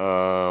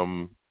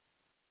 the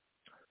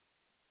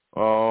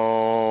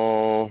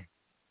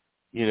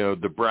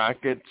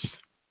brackets,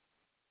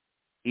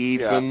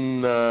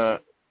 even,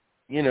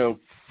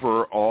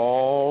 for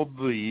all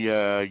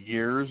the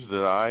years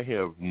that I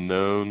have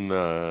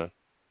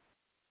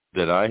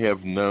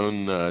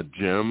known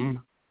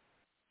Jim,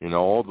 in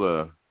all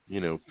the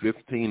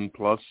 15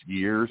 plus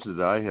years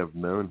that I have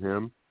known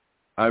him,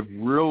 I've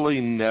really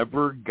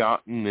never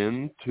gotten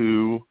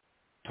into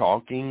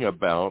talking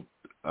about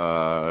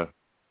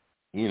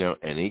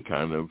any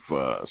kind of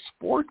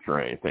sports or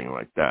anything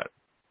like that.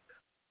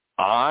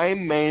 I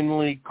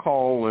mainly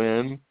call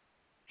in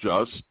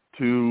just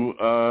to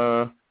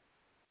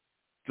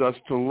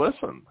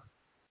listen.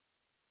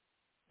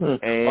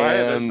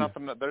 And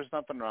there's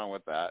nothing wrong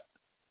with that.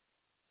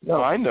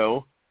 No, I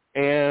know.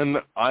 And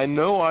I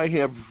know I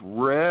have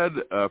read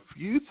a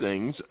few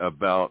things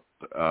about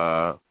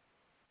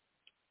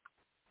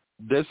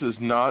this is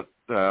not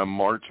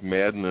March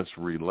Madness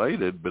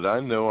related, but I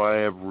know I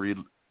have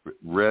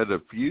read a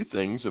few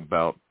things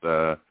about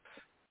the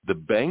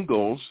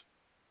Bengals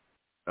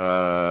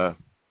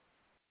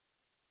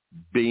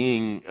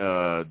being,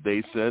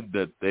 they said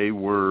that they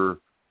were,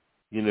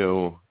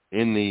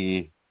 in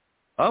the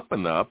up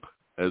and up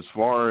as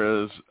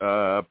far as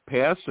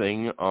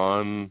passing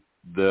on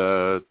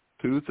the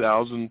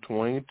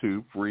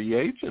 2022 free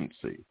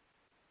agency.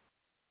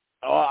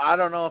 Oh, I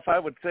don't know if I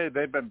would say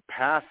they've been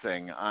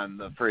passing on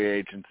the free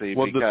agency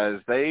because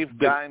they've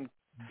gotten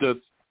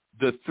the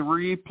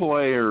three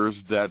players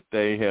that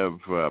they have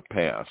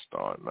passed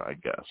on, I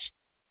guess.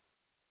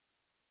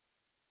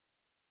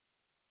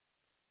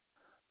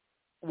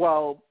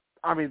 Well,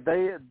 I mean,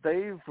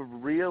 they've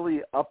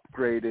really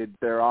upgraded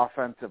their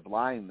offensive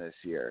line this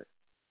year.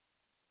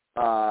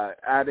 They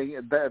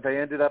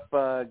ended up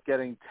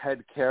getting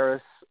Ted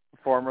Karras,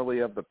 formerly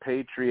of the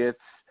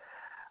Patriots.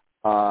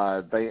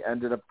 They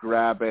ended up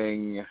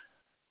grabbing,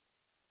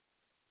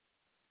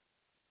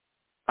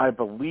 I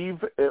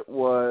believe it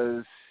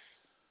was,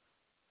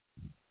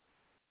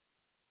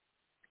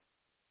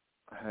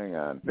 hang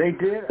on. They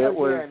did. It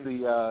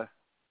was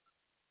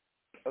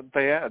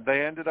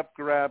they ended up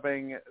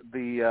grabbing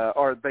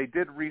or they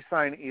did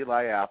re-sign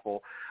Eli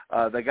Apple.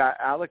 They got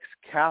Alex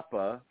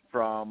Kappa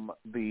from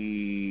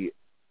the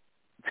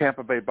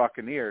Tampa Bay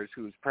Buccaneers,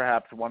 who's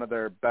perhaps one of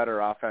their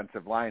better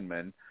offensive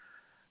linemen.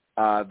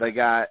 They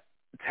got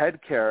Ted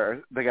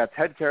Karras. They got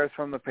Ted Karras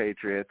from the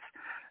Patriots,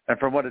 and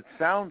from what it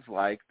sounds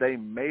like, they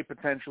may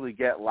potentially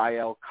get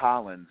Lyle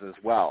Collins as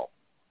well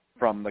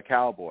from the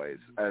Cowboys,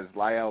 as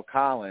Lyle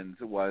Collins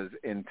was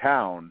in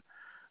town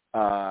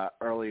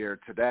earlier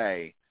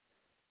today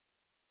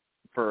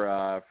for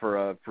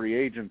a free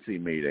agency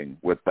meeting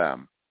with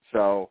them.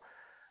 So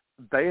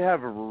they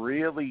have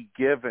really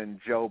given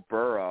Joe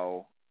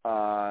Burrow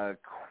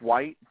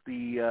quite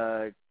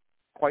the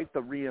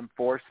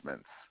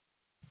reinforcements.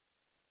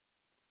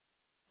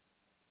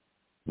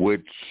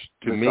 Which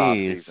to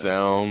me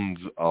sounds,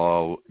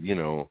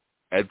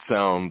 it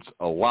sounds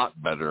a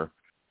lot better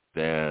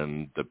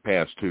than the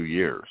past 2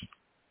 years.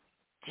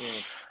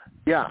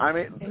 Yeah, I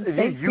mean,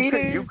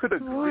 you could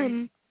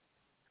agree.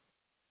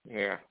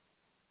 Yeah.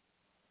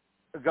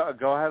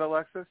 Go ahead,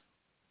 Alexis.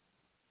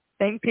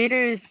 St.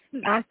 Peter's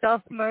knocked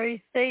off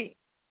Murray State.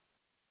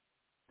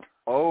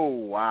 Oh,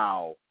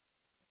 wow.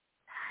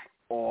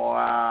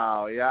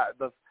 Wow, yeah,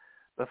 the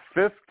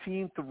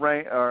 15th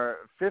rank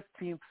or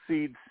 15th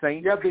seed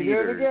St. Yep, they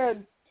did it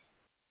again.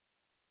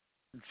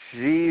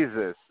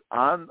 Jesus,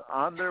 on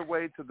their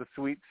way to the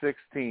Sweet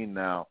 16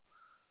 now.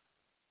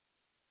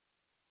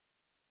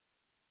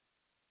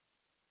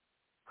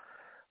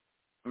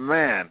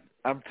 Man,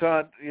 I'm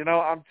telling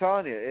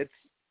you, it's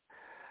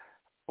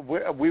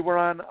we were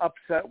on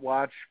upset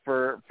watch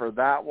for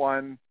that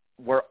one.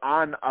 We're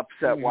on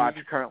upset watch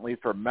currently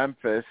for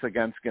Memphis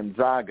against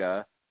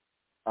Gonzaga.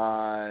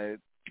 Oh,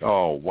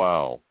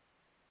 wow.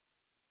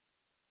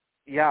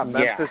 Yeah,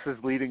 Memphis is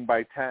leading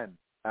by 10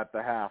 at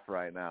the half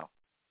right now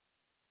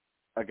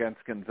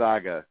against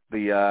Gonzaga,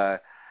 the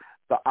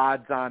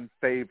odds-on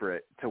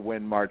favorite to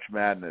win March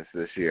Madness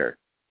this year.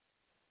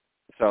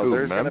 So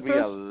there's going to be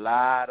a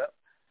lot of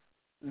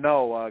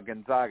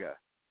Gonzaga.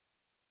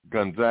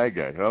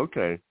 Gonzaga,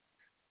 okay.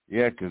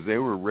 Yeah, because they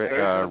were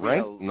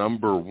ranked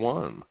number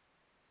 1.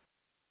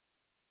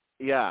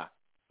 Yeah.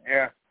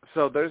 Yeah.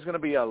 So there's going to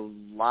be a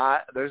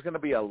lot. There's going to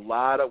be a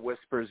lot of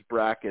Whispers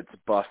brackets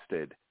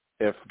busted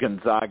if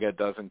Gonzaga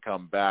doesn't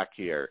come back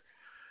here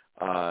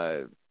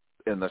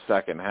in the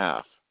second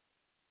half.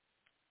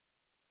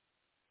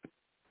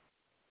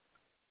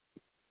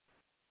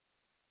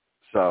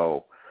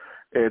 So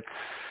it's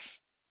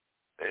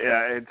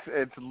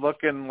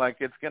looking like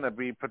it's going to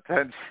be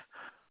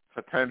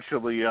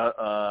potentially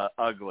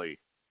ugly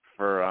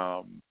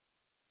for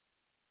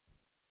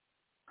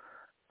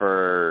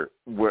for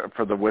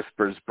the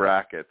Whispers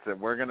brackets,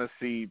 and we're going to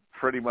see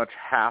pretty much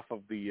half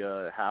of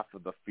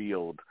the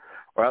field,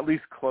 or at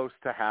least close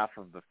to half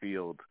of the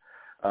field,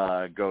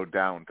 go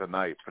down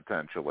tonight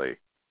potentially.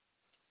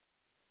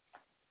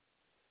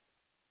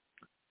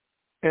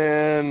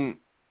 And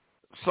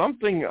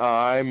something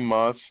I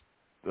must,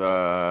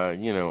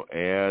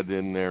 add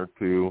in there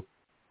too,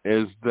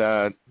 is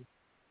that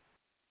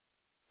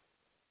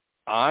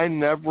I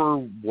never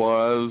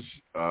was,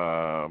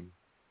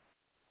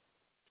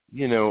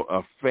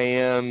 a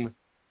fan,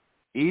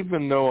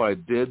 even though I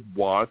did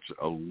watch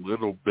a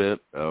little bit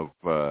of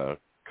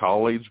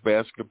college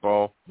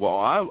basketball.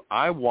 Well,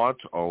 I watch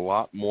a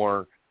lot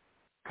more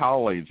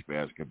college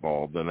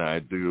basketball than I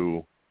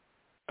do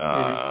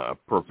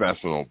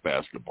professional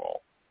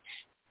basketball.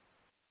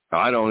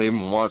 I don't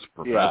even watch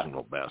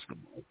professional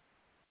basketball.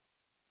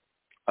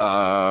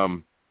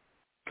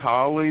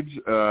 College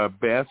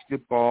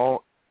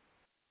basketball,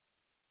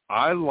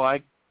 I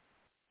like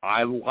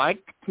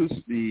to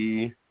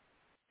see,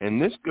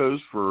 and this goes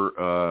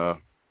for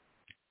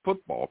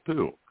football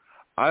too.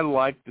 I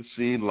like to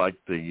see like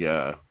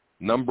the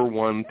number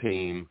one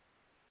team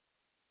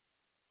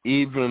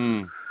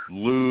even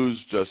lose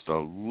just a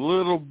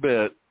little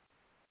bit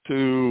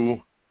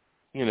to,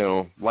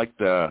 like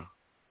the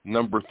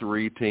number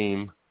 3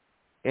 team.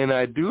 And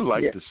I do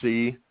love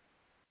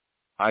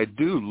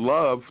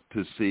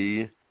to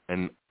see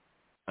an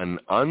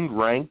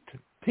unranked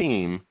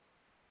team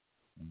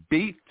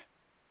beat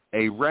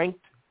a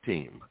ranked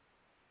team.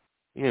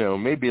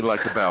 Maybe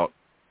like about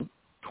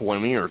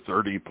 20 or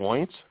 30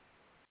 points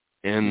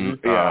in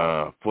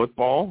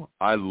football.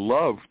 I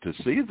love to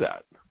see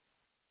that.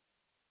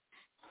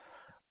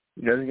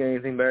 He doesn't get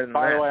anything better than that.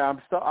 By the way,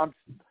 I'm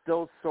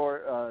still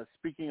sore.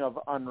 Speaking of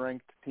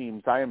unranked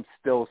teams, I am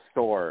still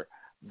sore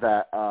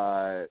that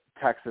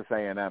Texas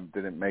A&M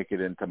didn't make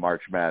it into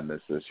March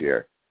Madness this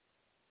year.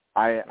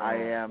 I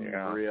am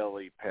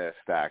really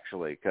pissed,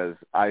 actually, because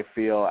I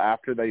feel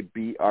after they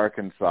beat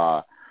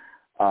Arkansas,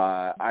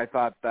 I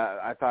thought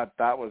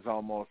that was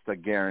almost a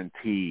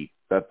guarantee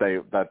that they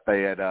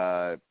had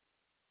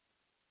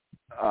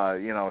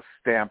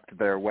stamped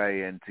their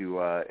way into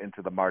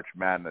the March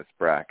Madness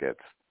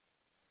brackets.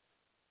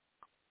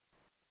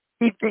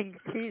 He thinks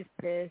he's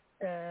pissed.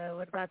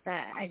 What about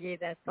that? I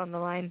gave that on the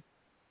line.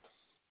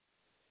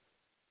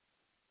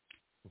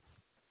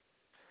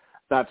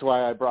 That's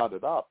why I brought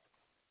it up.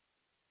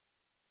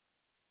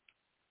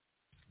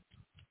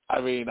 I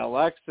mean,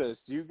 Alexis,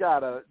 you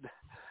gotta.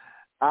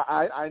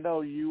 I know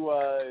you.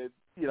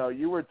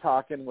 You were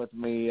talking with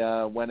me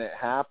when it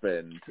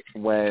happened,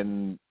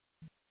 when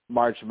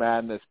March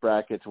Madness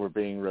brackets were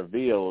being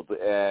revealed,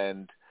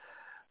 and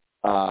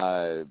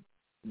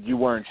you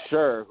weren't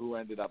sure who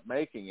ended up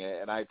making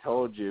it. And I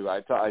told you, I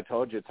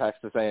told you,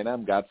 Texas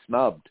A&M got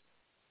snubbed.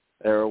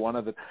 They were one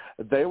of the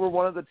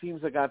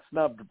teams that got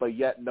snubbed, but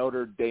yet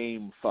Notre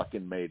Dame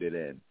fucking made it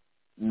in.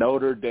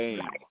 Notre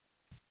Dame.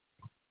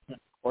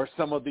 Or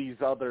some of these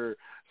other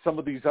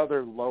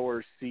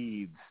lower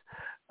seeds,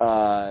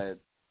 not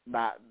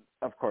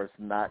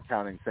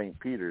counting St.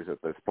 Peter's at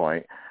this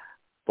point,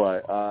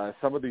 but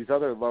some of these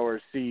other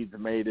lower seeds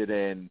made it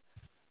in,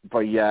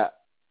 but yet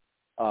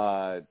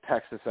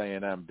Texas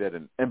A&M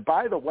didn't. And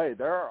by the way,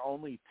 there are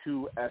only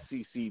 2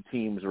 SEC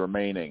teams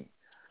remaining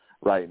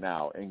right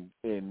now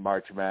in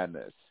March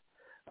Madness.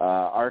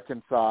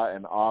 Arkansas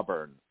and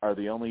Auburn are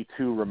the only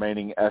 2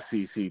 remaining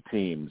SEC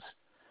teams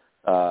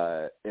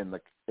in the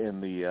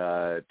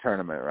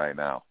tournament right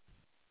now.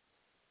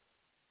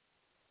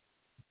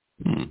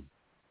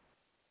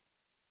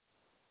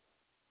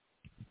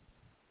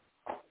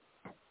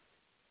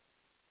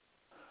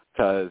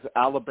 Because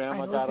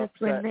Alabama got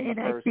upset in the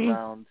first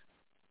round.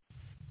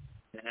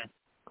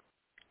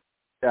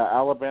 Yeah,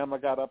 Alabama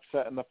got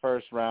upset in the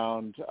first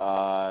round.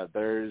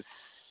 There's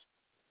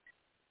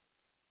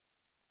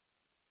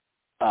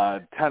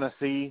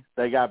Tennessee.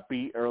 They got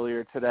beat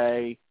earlier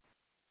today.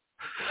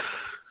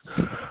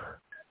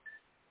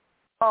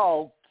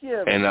 Oh,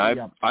 and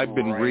I've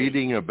been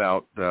reading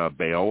about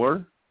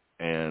Baylor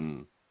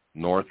and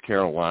North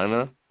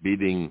Carolina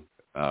beating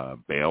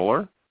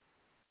Baylor,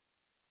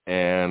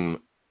 and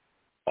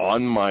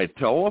on my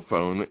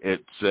telephone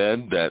it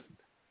said that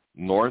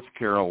North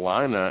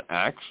Carolina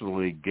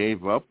actually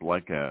gave up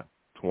like a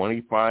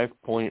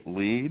 25-point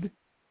lead,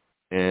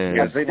 and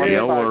yes, they did.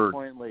 Baylor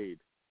 25-point lead.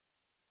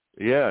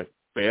 Yeah,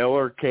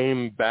 Baylor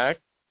came back.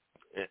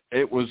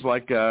 It was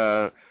like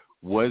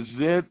was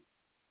it?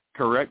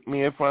 Correct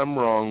me if I'm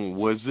wrong.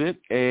 Was it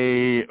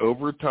a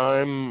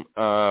overtime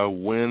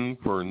win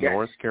for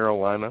North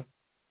Carolina?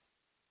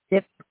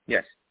 Yep.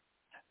 Yes.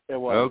 It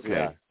was.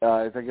 Okay. Yeah.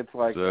 I think it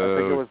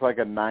was like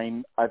a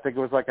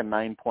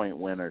 9-point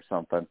win or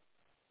something.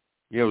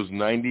 Yeah, it was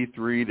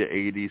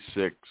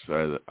 93-86.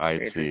 I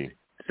see.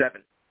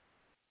 7.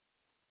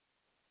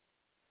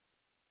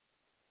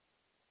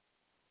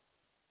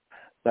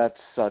 That's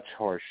such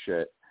horse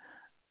shit.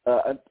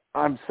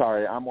 I'm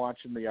sorry. I'm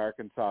watching the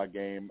Arkansas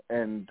game,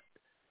 and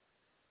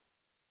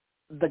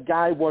the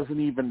guy wasn't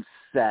even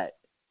set.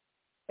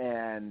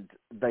 and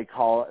they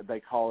call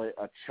it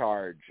a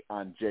charge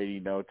on J.D.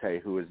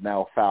 Notte, who is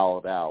now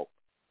fouled out.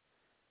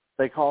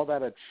 They call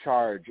that a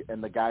charge,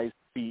 and the guy's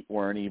feet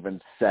weren't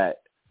even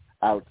set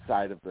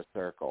outside of the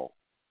circle.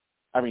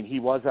 I mean, he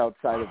was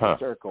outside of the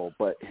circle,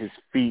 but his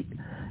feet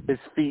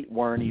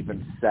weren't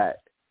even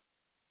set.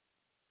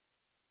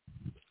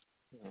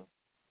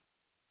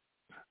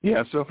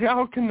 Yeah, so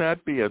how can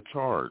that be a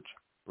charge,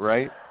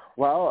 right?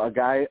 Well,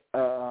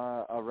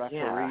 a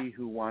referee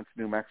who wants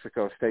New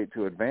Mexico State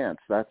to advance,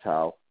 that's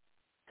how.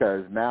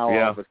 Because now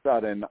all of a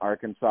sudden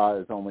Arkansas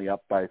is only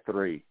up by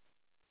 3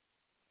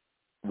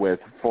 with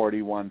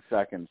 41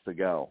 seconds to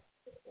go.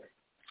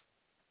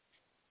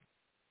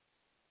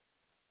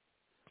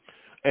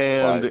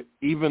 And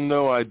even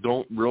though I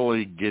don't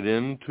really get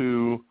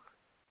into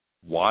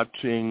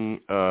watching,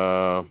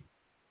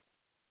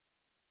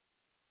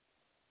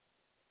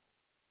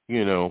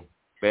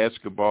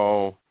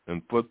 basketball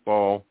and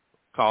football,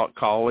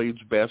 college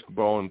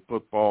basketball and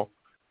football,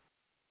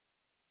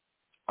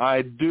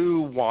 I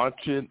do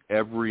watch it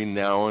every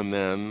now and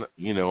then.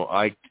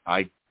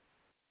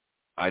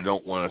 I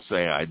don't want to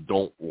say I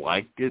don't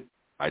like it.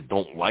 I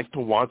don't like to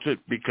watch it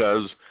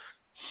because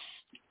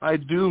I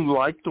do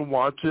like to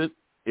watch it.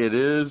 It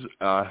is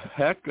a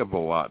heck of a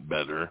lot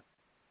better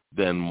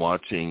than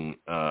watching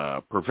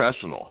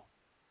professional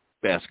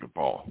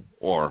basketball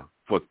or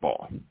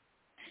football.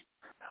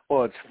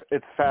 Well,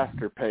 it's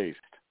faster paced.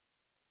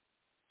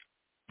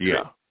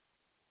 Yeah.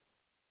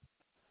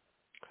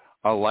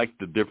 I like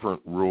the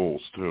different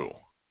rules, too,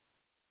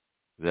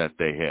 that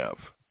they have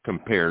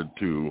compared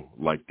to,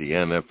 like, the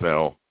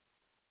NFL.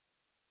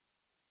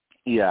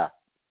 Yeah.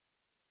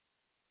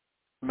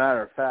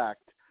 Matter of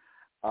fact,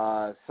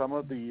 some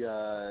of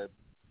the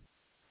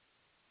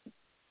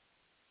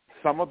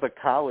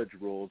college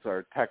rules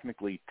are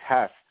technically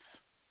tests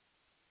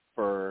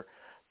for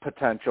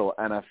potential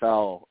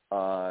NFL,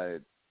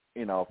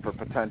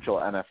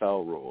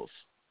 rules.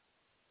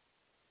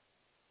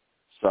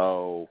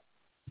 So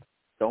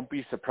don't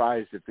be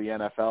surprised if the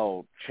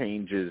NFL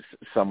changes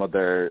some of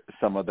their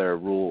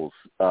rules,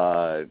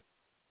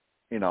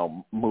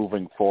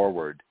 moving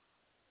forward,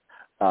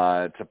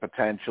 to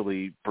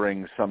potentially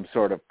bring some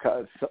sort of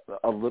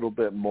a little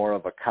bit more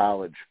of a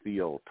college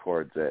feel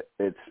towards it.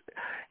 It's,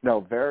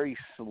 very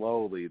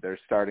slowly they're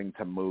starting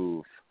to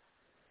move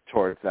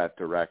towards that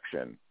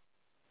direction.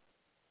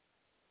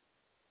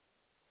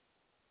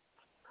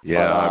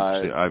 Yeah,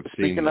 I've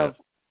seen that.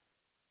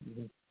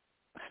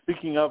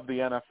 Speaking of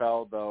the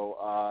NFL,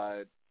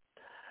 though,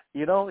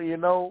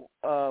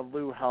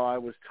 Lou, how I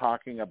was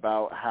talking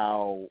about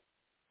how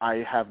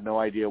I have no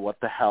idea what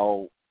the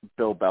hell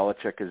Bill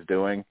Belichick is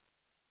doing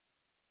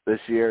this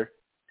year?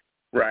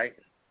 Right.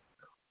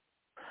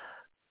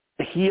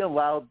 He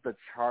allowed the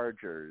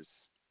Chargers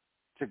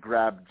to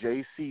grab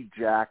J.C.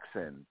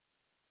 Jackson,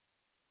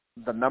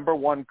 the number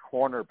 1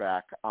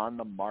 cornerback on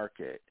the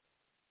market,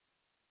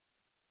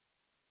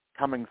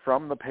 coming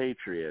from the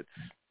Patriots,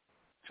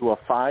 to a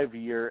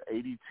 5-year,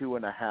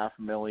 $82.5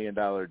 million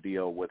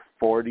deal with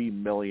 $40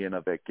 million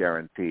of it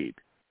guaranteed.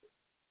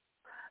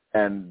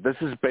 And this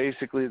is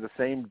basically the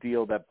same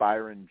deal that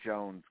Byron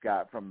Jones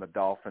got from the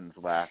Dolphins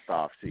last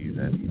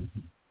offseason.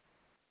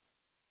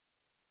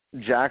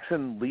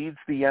 Jackson leads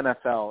the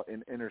NFL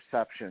in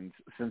interceptions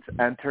since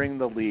entering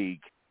the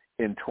league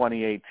in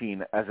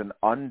 2018 as an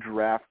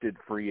undrafted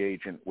free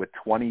agent with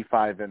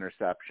 25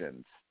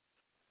 interceptions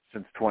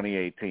since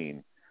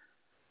 2018.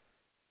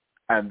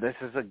 And this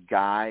is a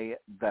guy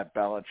that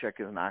Belichick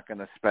is not going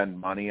to spend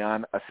money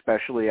on,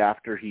 especially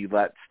after he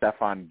let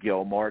Stephon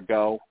Gilmore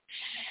go.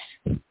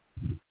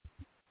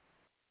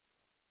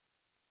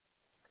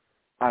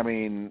 I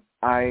mean,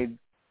 I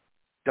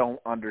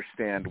don't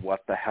understand what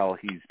the hell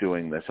he's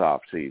doing this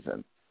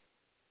offseason.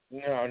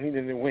 No,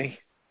 neither do we.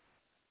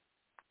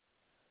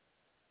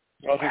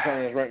 I don't think he's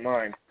in his right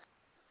mind.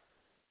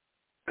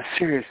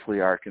 Seriously,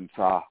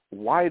 Arkansas,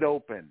 wide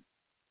open.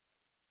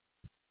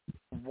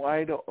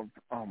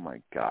 Oh,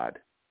 my God.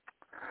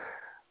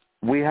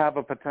 We have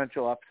a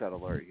potential upset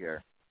alert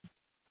here.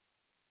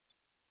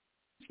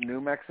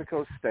 New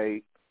Mexico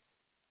State,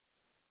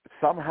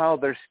 somehow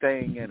they're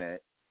staying in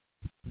it,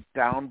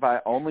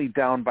 only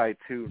down by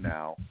 2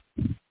 now.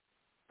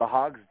 The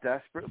Hogs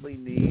desperately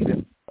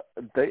need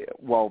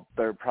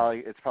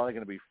it's probably going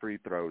to be free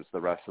throws the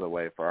rest of the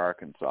way for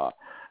Arkansas,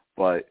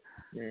 but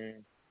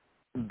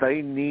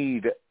they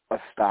need a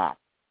stop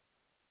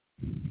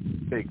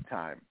big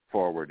time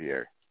forward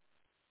here.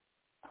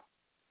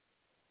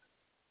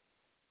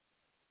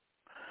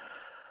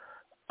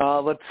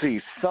 Let's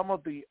see. Some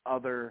of the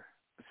other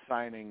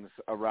signings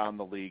around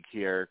the league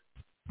here.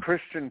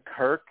 Christian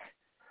Kirk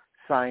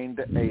signed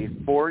a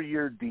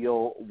 4-year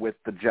deal with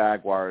the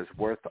Jaguars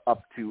worth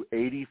up to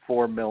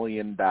 $84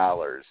 million.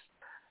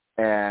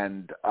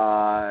 And,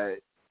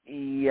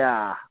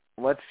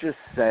 let's just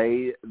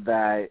say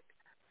that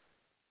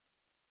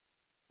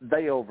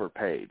they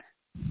overpaid.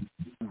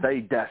 They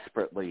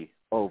desperately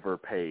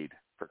overpaid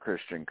for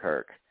Christian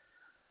Kirk.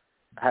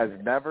 He's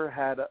never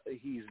had a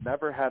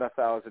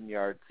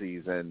 1,000-yard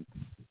season.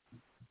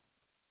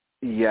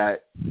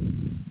 Yet,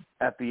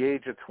 at the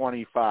age of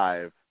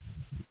 25,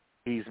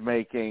 he's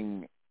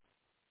making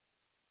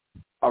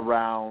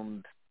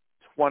around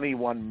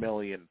 $21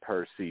 million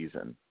per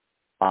season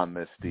on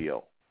this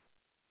deal.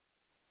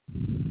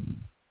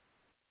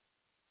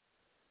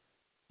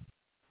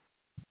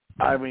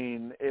 I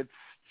mean, it's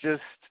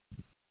just,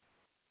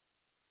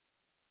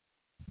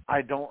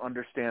 I don't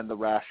understand the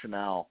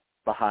rationale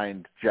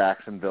behind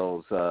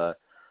Jacksonville's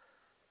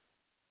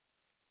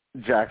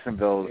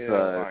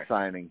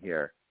signing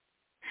here.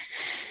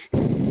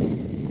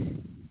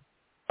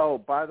 Oh,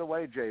 by the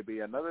way,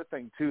 JB, another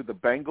thing too, the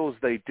Bengals,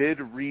 they did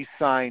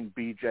re-sign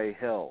B.J.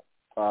 Hill,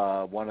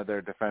 one of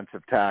their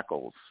defensive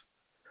tackles,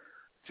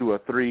 to a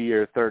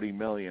 3-year, $30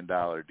 million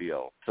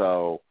deal.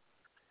 So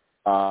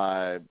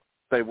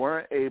they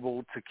weren't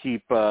able to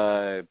keep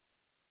they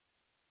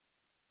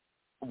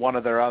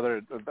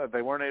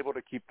weren't able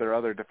to keep their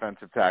other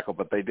defensive tackle,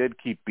 but they did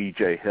keep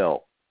B.J.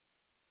 Hill.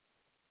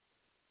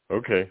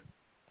 Okay.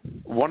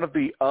 One of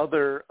the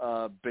other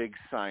big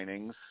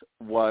signings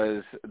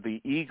was the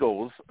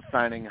Eagles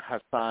signing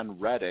Hassan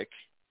Reddick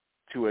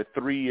to a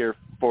 3-year,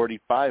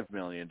 $45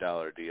 million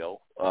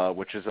deal,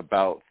 which is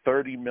about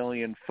 $30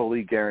 million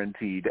fully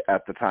guaranteed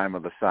at the time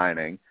of the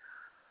signing.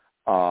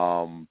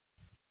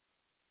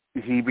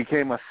 He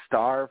became a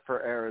star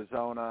for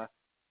Arizona,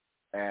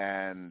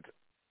 and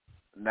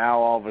now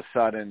all of a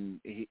sudden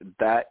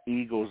that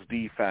Eagles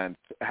defense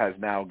has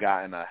now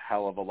gotten a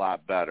hell of a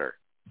lot better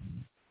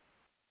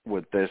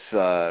with this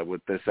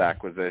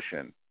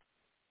acquisition.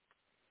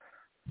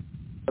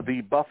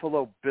 The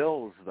Buffalo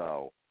Bills,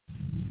 though,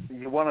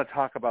 you want to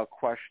talk about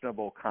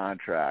questionable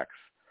contracts.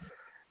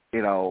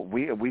 You know,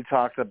 we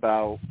talked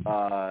about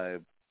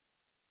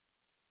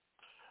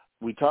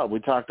we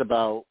talked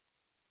about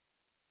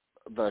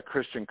the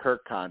Christian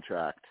Kirk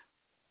contract.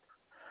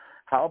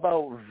 How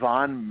about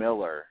Von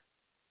Miller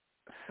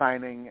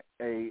signing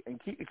and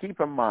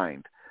keep in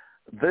mind,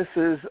 this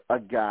is a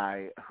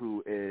guy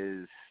who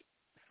is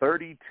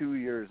 32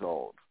 years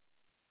old.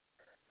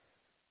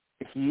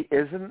 He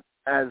isn't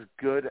as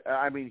good.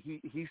 I mean,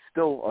 he's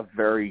still a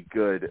very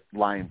good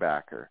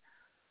linebacker,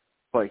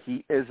 but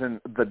he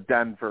isn't the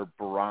Denver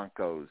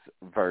Broncos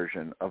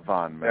version of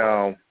Von Miller.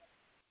 No.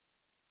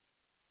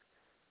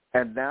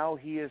 And now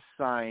he has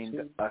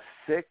signed a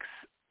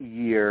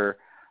 6-year,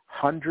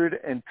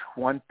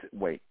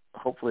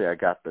 hopefully I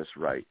got this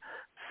right.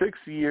 6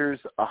 years,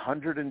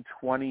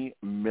 $120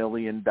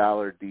 million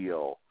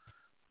deal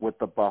with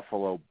the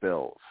Buffalo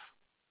Bills.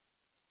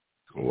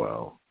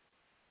 Wow.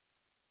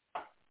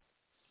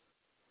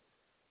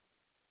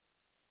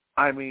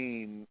 I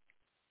mean,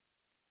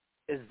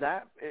 is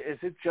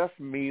it just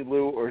me,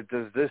 Lou, or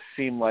does this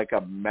seem like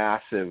a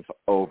massive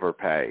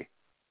overpay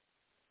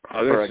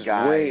for a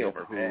guy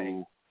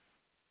who,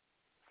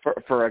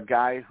 for a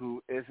guy who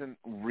isn't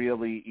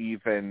really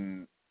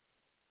even,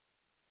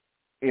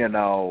 you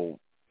know,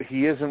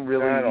 he isn't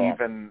really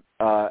even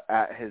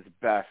at his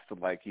best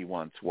like he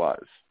once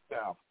was.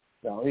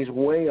 No, he's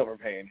way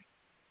overpaid.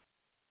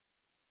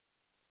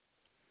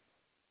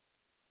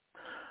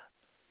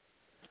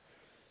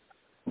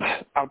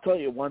 I'll tell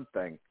you one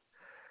thing.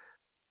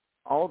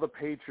 All the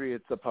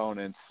Patriots'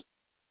 opponents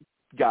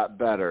got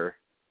better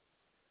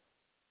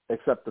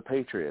except the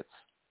Patriots.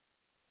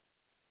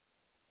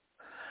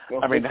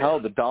 I mean, hell,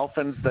 the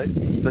Dolphins,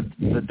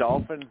 the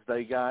Dolphins,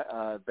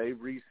 they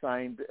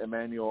re-signed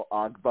Emmanuel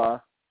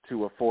Ogbah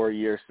to a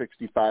 4-year,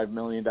 $65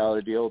 million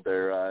deal.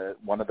 They're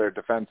one of their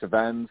defensive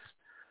ends.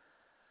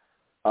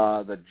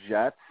 The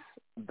Jets,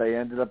 they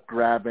ended up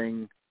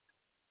grabbing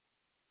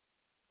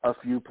a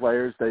few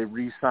players. They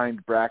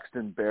re-signed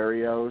Braxton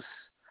Berrios.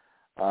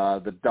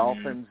 The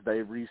Dolphins,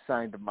 they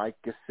re-signed Mike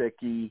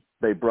Gesicki.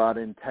 They brought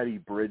in Teddy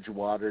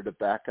Bridgewater to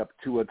back up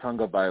Tua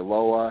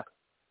Tagovailoa.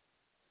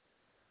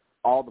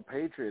 All the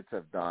Patriots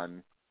have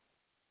done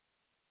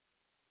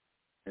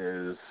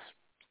is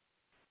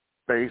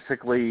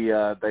basically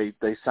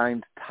they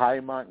signed Ty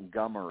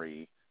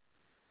Montgomery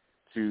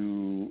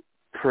to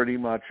pretty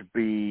much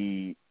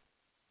be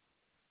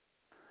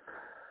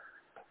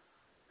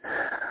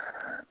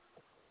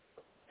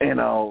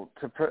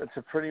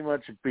to pretty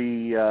much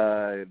be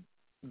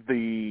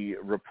the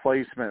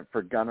replacement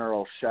for Gunnar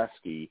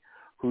Olszewski,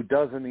 who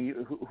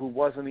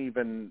wasn't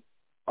even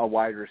a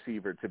wide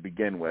receiver to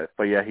begin with,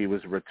 but yeah, he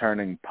was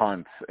returning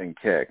punts and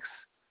kicks.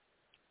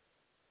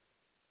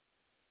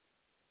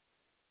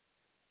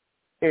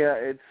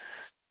 Yeah,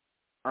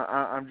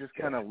 I'm just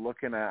kind of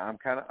looking at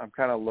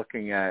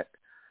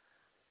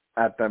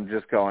them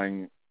just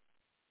going,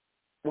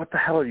 what the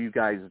hell are you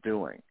guys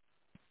doing?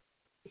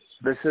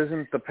 This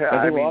isn't the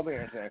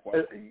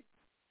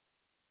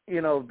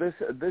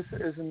this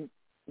isn't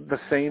the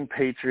same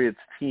Patriots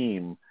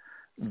team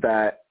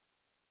that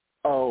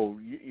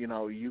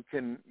you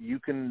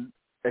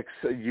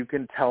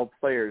can tell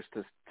players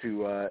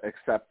to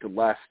accept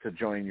less to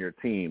join your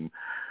team,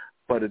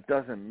 but it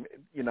doesn't.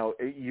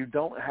 You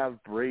don't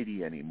have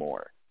Brady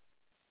anymore.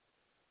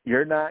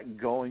 You're not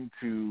going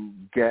to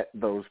get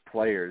those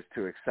players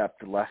to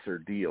accept lesser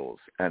deals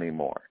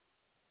anymore.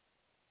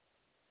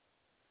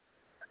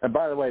 And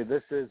by the way,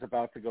 this is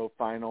about to go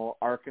final.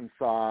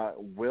 Arkansas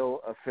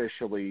will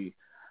officially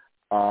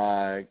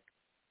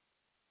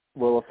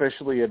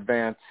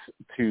advance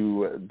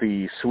to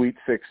the Sweet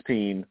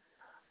 16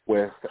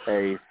 with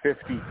a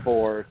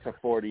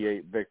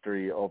 54-48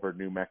 victory over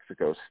New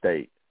Mexico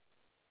State,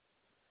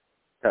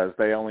 because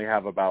they only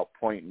have about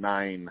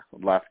 0.9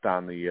 left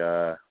on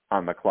the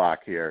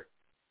clock here.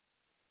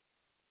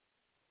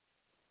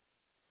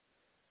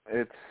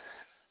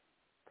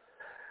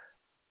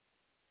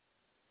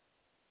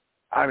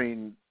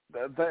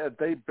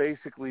 They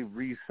basically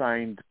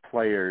re-signed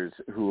players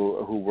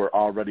who were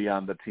already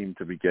on the team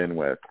to begin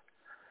with.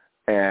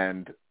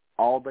 And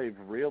all they've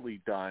really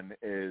done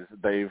is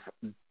they've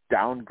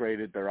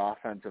downgraded their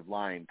offensive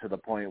line to the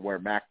point where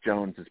Mac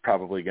Jones is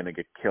probably going to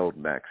get killed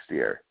next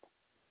year.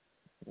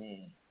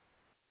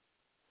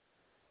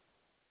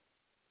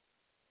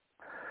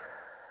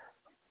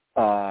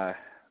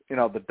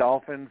 The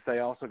Dolphins, they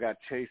also got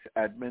Chase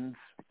Edmonds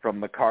from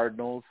the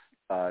Cardinals,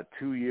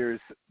 2 years,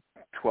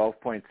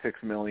 $12.6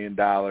 million,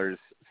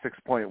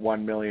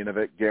 $6.1 million of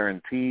it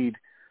guaranteed.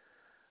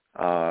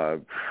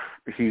 They're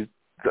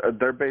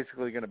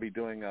basically going to be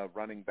doing a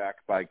running back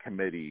by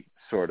committee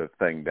sort of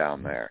thing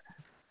down there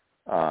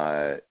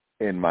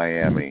in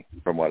Miami,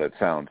 from what it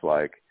sounds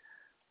like.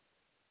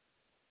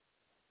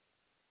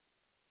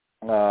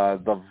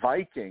 The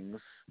Vikings,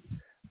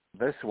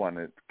 this one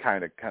is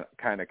kind of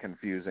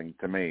confusing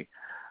to me.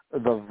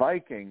 The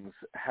Vikings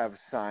have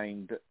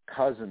signed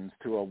Cousins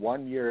to a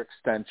 1-year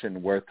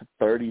extension worth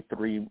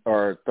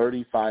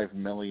 $35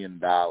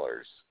 million,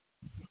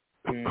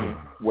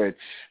 which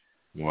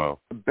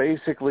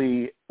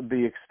basically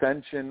the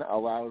extension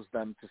allows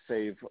them to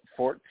save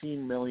 $14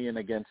 million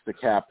against the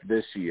cap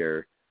this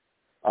year,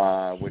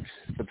 which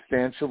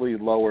substantially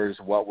lowers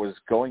what was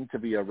going to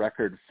be a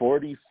record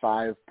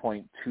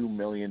 $45.2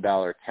 million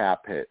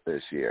cap hit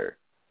this year.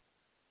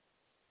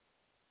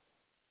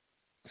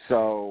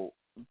 So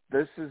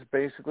this is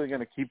basically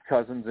going to keep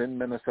Cousins in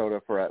Minnesota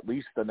for at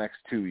least the next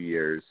 2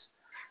 years.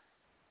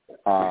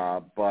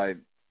 But,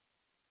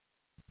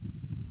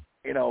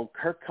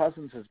 Kirk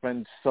Cousins has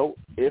been so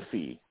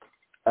iffy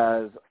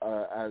as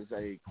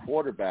a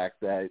quarterback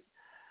that,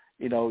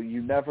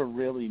 you never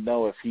really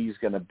know if he's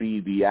going to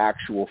be the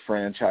actual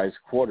franchise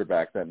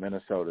quarterback that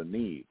Minnesota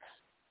needs.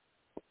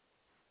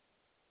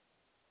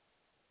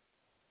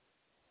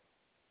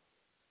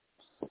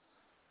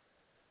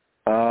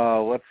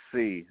 Let's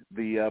see.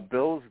 The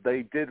Bills,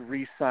 they did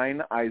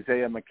re-sign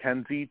Isaiah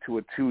McKenzie to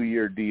a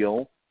 2-year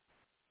deal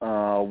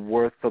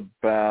worth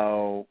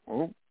about,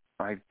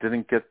 I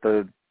didn't get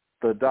the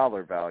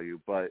dollar value,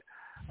 but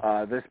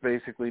this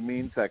basically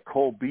means that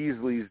Cole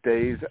Beasley's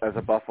days as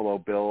a Buffalo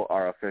Bill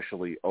are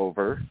officially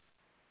over.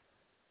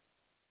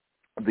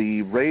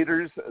 The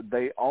Raiders,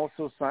 they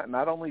also signed,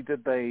 not only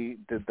did they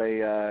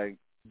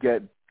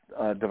get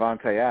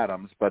Devontae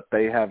Adams, but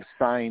they have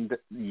signed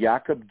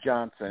Jakob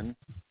Johnson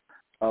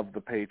of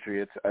the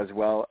Patriots, as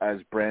well as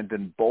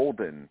Brandon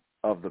Bolden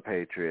of the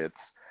Patriots.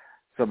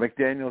 So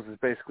McDaniels is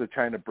basically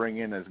trying to bring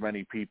in as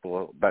many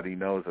people that he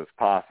knows as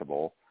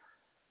possible.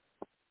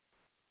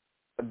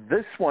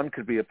 This one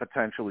could be a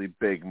potentially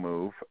big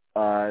move.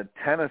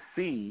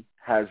 Tennessee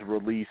has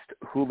released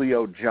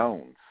Julio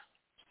Jones.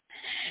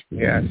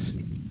 Yes.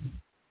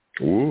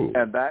 Ooh.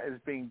 And that is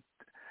being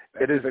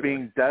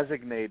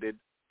designated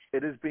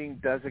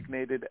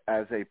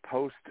as a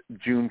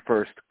post-June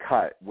 1st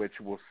cut, which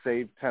will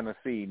save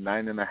Tennessee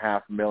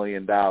 $9.5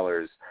 million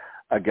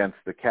against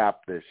the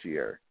cap this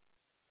year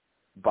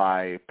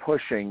by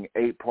pushing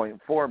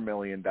 $8.4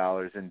 million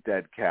in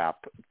dead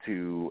cap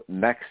to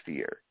next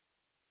year.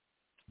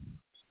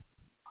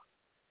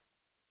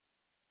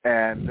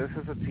 And this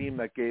is a team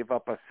that gave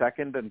up a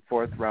 2nd and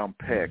 4th round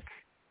pick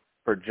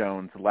for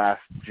Jones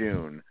last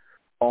June,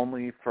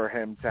 only for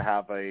him to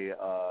have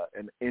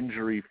an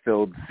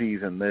injury-filled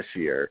season this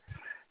year.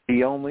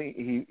 He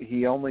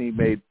only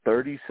made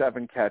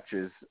 37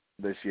 catches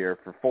this year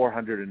for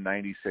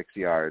 496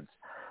 yards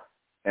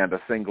and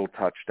a single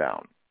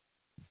touchdown.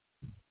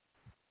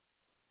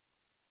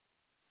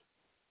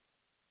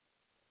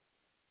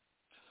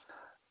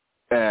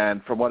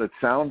 And from what it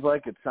sounds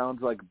like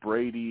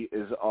Brady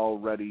is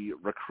already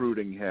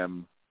recruiting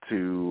him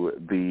to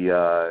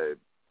the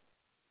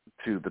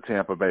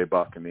Tampa Bay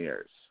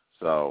Buccaneers.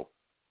 So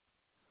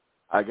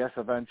I guess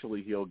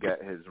eventually he'll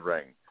get his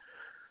ring.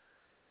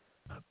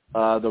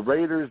 The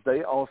Raiders,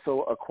 they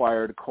also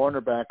acquired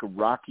cornerback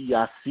Rocky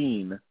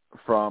Yassin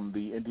from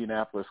the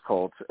Indianapolis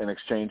Colts in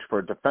exchange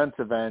for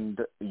defensive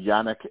end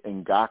Yannick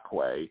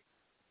Ngakoue.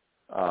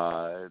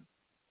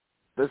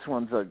 This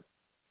one's a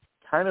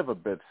kind of a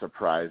bit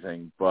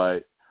surprising,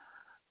 but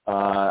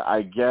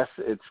I guess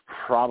it's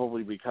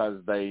probably because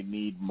they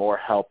need more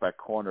help at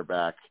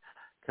cornerback,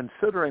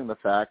 considering the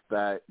fact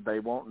that they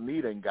won't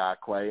need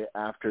Ngakoue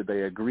after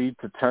they agreed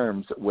to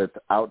terms with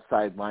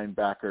outside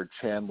linebacker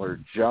Chandler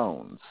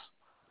Jones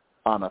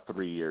on a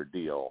 3-year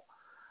deal.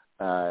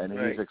 And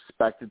Right. He's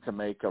expected to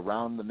make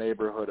around the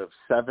neighborhood of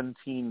 $17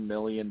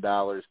 million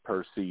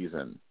per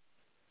season,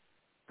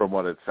 from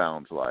what it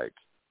sounds like.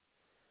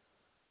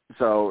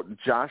 So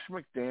Josh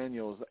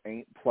McDaniels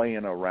ain't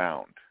playing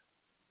around.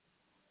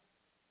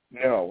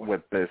 No.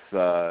 With this,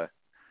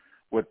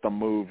 with the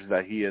moves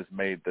that he has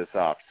made this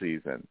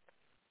offseason.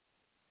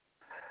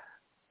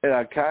 And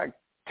I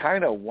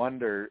kind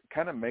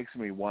of makes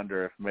me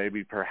wonder if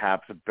maybe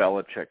perhaps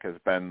Belichick has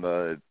been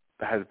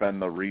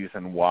the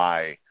reason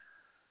why,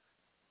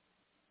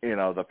 you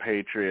know, the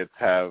Patriots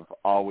have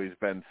always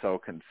been so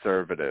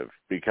conservative,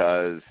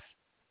 because,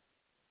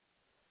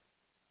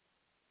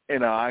 you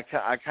know, I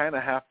kind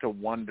of have to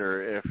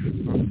wonder if,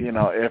 you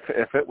know,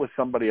 if it was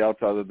somebody else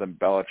other than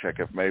Belichick,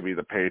 if maybe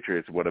the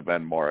Patriots would have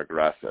been more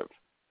aggressive.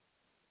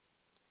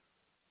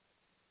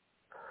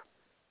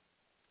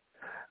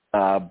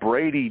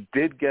 Brady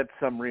did get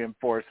some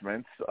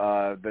reinforcements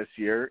this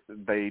year.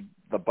 The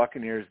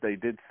Buccaneers, they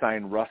did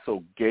sign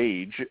Russell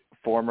Gage,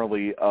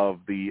 formerly of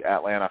the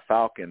Atlanta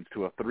Falcons,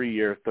 to a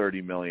 3-year,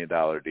 $30 million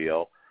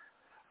deal.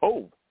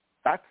 Oh,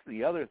 that's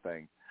the other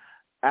thing.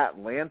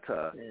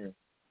 Atlanta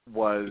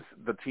was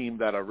the team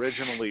that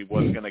originally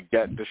was going to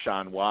get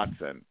Deshaun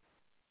Watson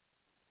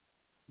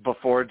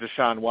before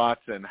Deshaun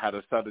Watson had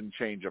a sudden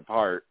change of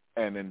heart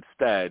and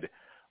instead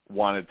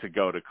wanted to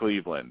go to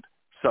Cleveland.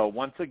 So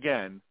once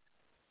again,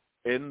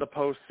 in the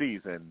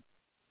postseason,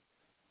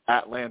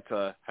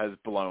 Atlanta has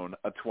blown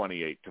a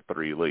 28-3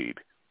 lead.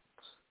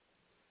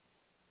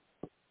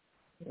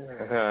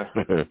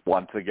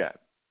 Once again.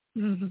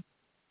 Mm-hmm.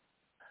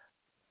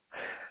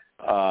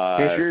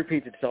 History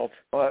repeats itself.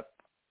 But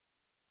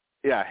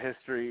yeah,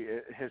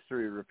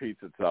 history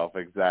repeats itself,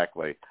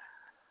 exactly.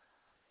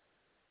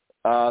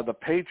 The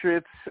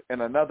Patriots,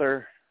 in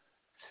another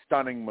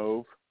stunning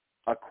move,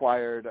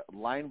 acquired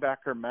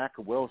linebacker Mack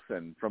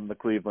Wilson from the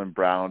Cleveland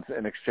Browns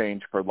in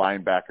exchange for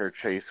linebacker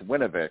Chase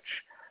Winovich,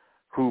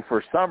 who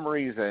for some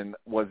reason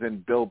was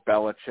in Bill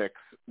Belichick's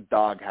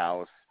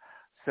doghouse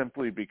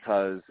simply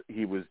because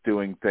he was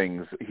doing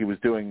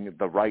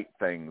the right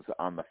things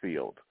on the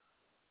field,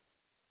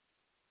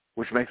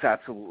 which makes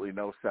absolutely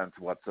no sense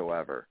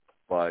whatsoever.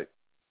 But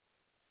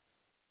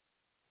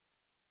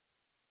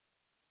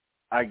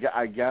I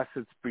guess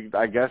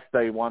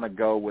they want to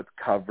go with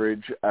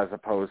coverage as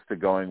opposed to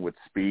going with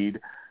speed.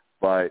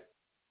 But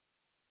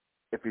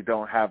if you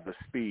don't have the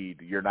speed,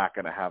 you're not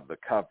going to have the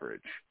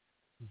coverage.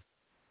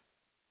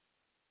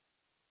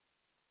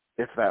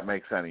 If that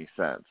makes any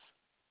sense.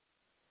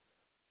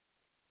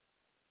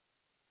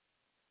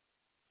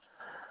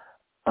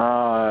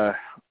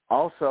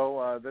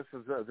 Also, this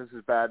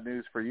is bad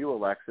news for you,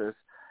 Alexis.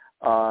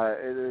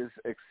 It is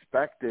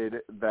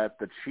expected that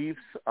the Chiefs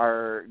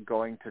are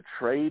going to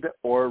trade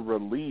or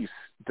release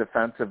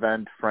defensive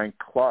end Frank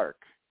Clark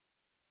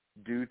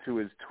due to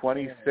his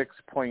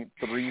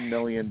 $26.3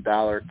 million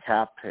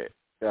cap hit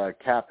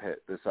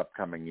this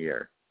upcoming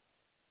year.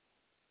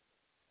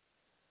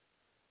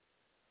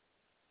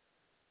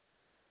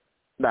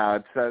 Now,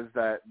 it says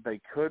that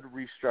they could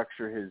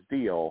restructure his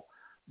deal,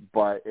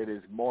 but it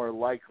is more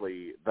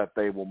likely that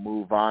they will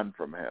move on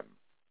from him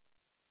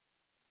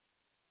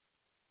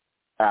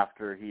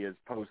after he has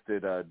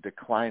posted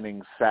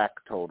declining sack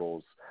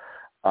totals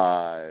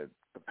the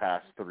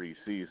past 3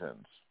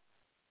 seasons.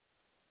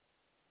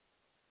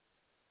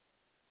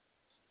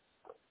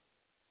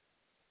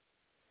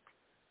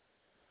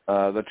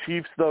 The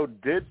Chiefs, though,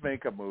 did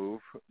make a move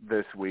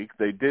this week.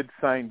 They did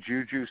sign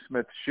Juju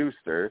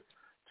Smith-Schuster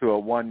to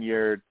a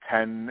 1-year,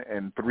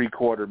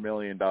 $10.75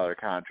 million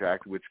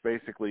contract, which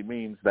basically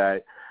means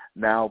that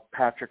now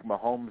Patrick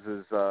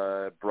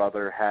Mahomes'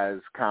 brother has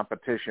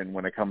competition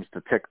when it comes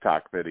to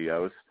TikTok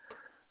videos.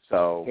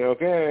 So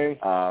okay,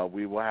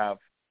 we will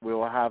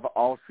have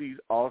all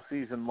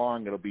season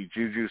long. It'll be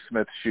Juju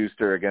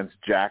Smith-Schuster against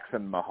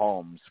Jackson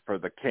Mahomes for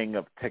the king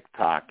of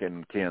TikTok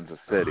in Kansas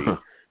City.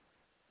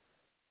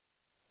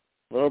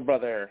 Little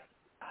brother.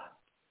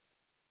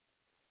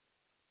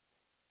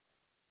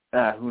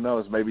 Who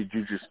knows? Maybe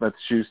Juju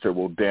Smith-Schuster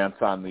will dance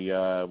on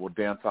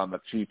the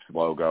Chiefs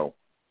logo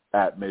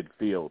at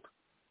midfield.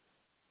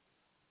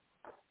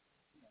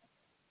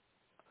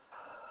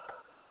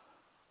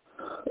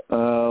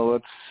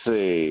 Let's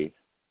see.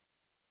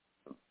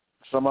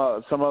 Some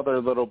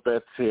other little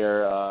bits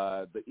here.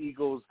 The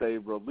Eagles, they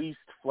released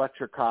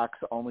Fletcher Cox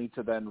only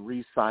to then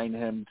re-sign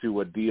him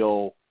to a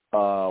deal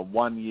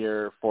 1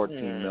 year,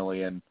 $14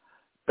 million.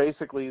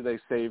 Basically, they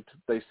saved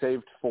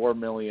 $4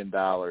 million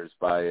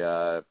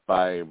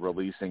by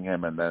releasing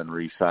him and then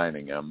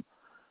re-signing him.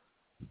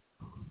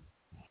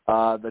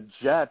 The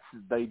Jets,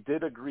 they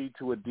did agree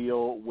to a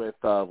deal with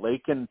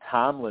Laken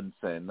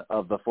Tomlinson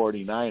of the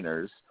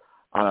 49ers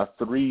on a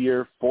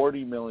 3-year,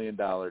 $40 million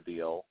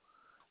deal.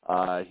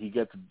 He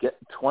gets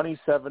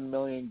 $27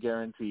 million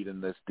guaranteed in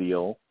this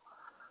deal.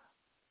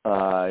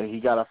 He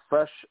got a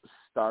fresh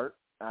start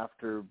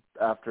after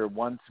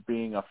once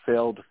being a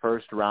failed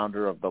first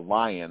rounder of the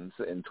Lions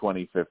in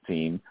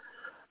 2015.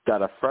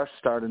 Got a fresh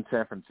start in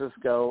San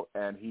Francisco,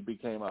 and he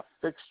became a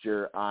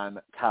fixture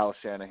on Kyle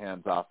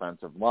Shanahan's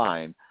offensive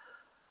line.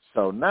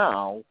 So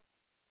now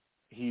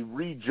he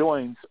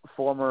rejoins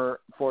former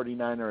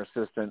 49er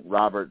assistant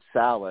Robert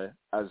Saleh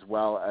as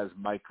well as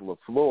Mike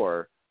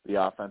LaFleur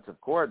the offensive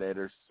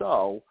coordinator.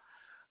 So,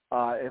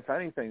 if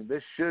anything,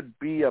 this should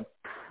be a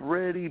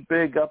pretty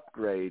big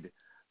upgrade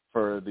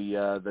for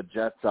the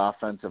Jets'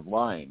 offensive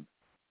line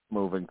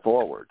moving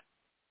forward.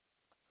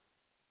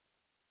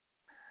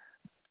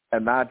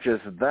 And not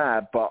just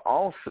that, but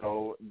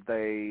also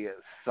they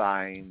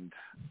signed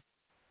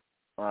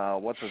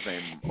what's his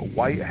name,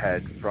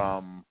 Whitehead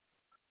from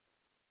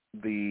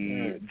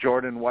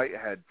Jordan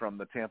Whitehead from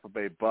the Tampa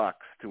Bay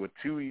Bucks to a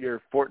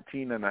 2-year,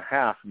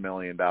 $14.5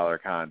 million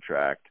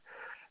contract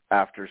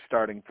after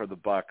starting for the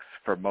Bucks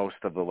for most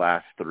of the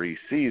last 3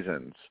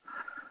 seasons,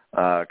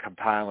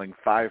 compiling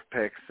 5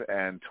 picks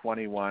and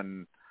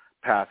 21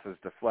 passes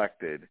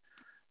deflected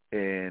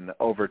in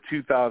over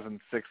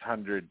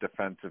 2,600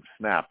 defensive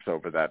snaps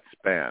over that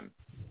span.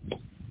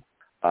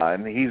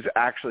 And he's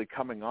actually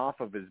coming off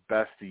of his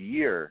best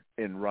year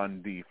in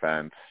run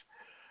defense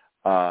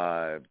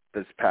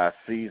this past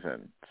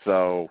season.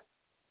 So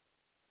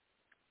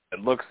it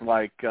looks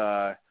like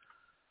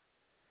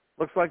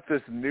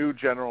this new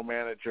general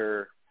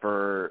manager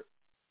for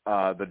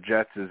the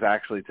Jets is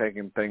actually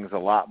taking things a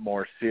lot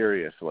more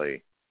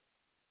seriously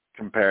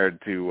compared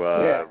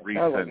to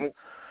recent.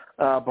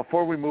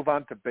 Before we move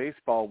on to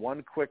baseball,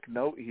 one quick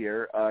note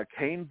here.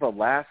 Cain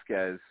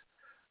Velasquez,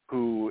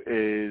 who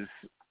is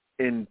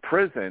in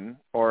prison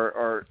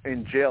or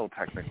in jail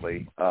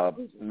technically,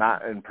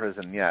 not in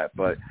prison yet,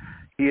 but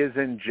he is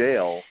in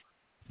jail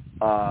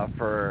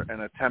for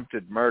an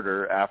attempted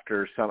murder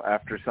after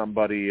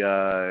somebody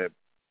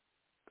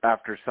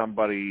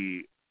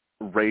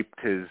raped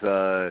his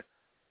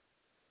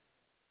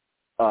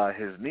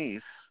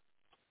niece.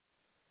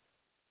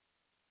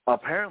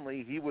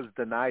 Apparently, he was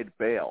denied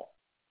bail,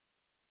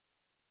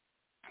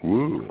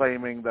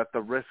 claiming that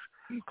the risk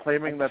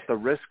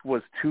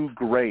was too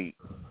great.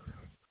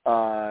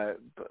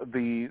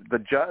 The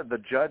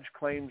judge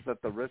claims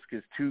that the risk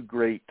is too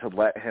great to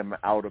let him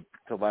out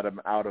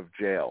of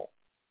jail.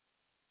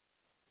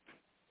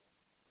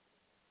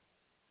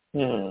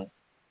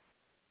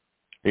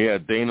 Yeah,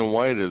 Dana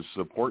White is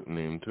supporting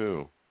him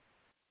too.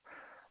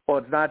 Well,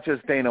 it's not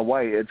just Dana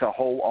White; it's a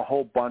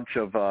whole bunch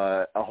of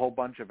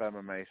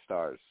MMA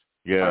stars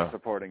are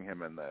supporting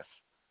him in this.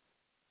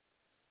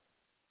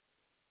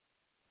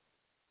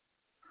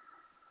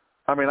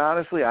 I mean,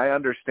 honestly, I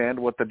understand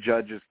what the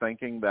judge is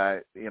thinking.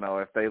 That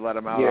if they let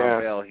him out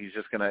on bail, he's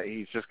just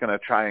gonna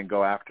try and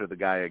go after the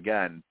guy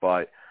again.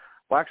 But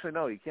actually,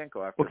 no, you can't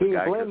go after the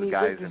guy because the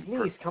guy's in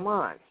prison. Come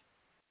on,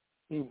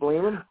 you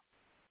blame him?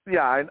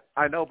 Yeah,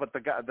 I know, but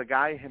the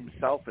guy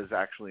himself is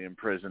actually in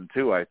prison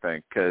too, I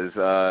think, because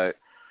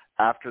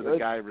after the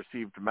guy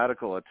received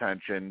medical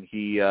attention,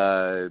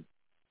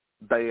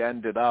 they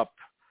ended up,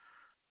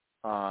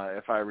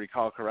 if I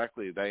recall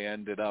correctly,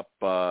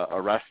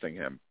 arresting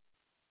him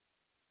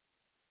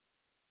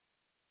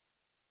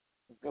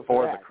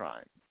for the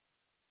crime.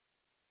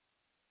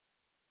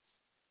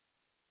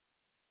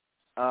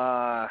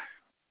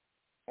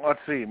 Let's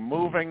see.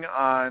 Moving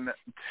on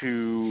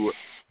to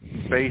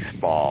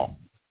baseball,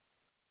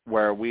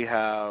 where we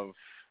have,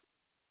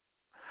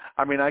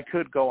 I mean, I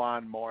could go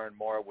on more and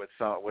more with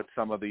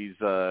some of these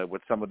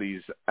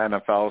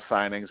NFL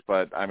signings,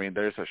 but I mean,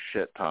 there's a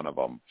shit ton of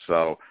them.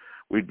 So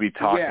we'd be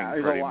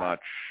talking pretty much.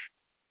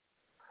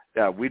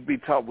 Yeah, we'd be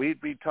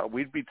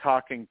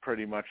talking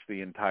pretty much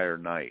the entire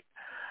night.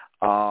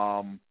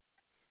 Going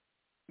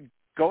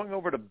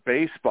over to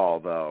baseball,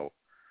 though,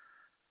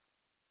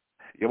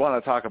 you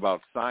want to talk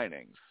about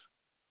signings.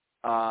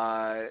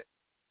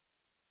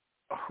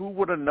 Who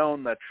would have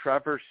known that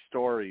Trevor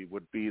Story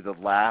would be the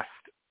last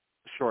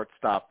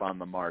shortstop on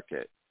the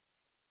market?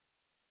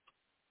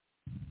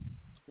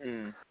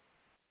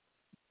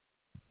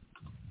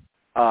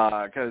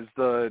 Because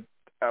the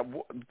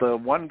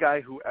one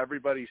guy who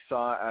everybody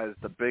saw as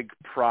the big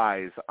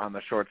prize on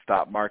the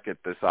shortstop market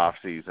this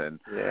offseason,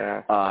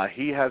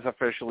 he has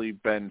officially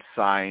been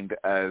signed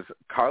as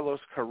Carlos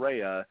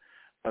Correa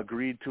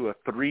agreed to a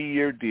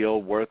 3-year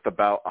deal worth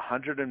about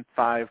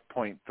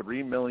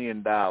 $105.3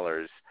 million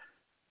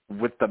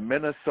with the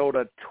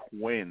Minnesota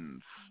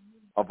Twins,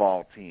 of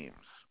all teams.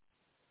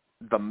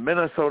 The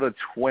Minnesota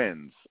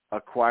Twins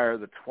acquire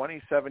the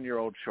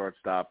 27-year-old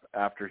shortstop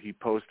after he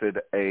posted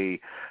a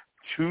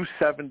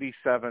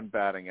 .277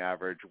 batting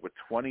average with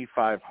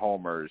 25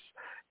 homers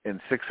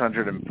in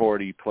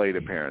 640 plate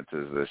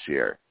appearances this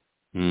year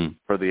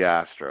for the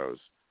Astros.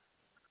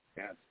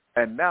 Yeah.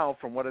 And now,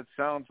 from what it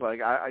sounds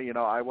like,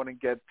 I wouldn't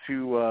get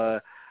too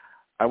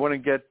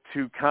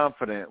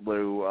confident,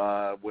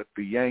 Lou, with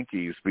the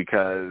Yankees,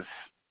 because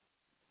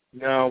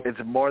it's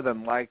more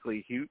than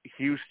likely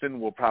Houston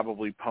will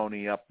probably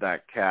pony up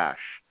that cash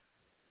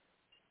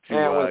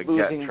to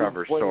get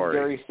Trevor Story.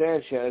 Gary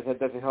Sanchez, that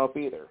doesn't help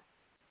either.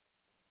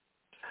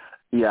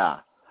 Yeah,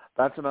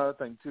 that's another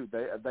thing too.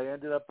 They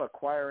ended up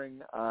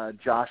acquiring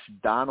Josh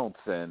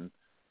Donaldson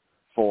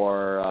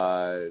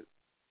for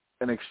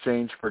in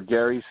exchange for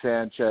Gary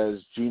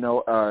Sanchez,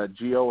 Gio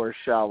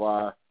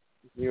Urshela.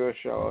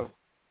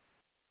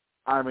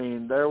 I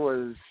mean,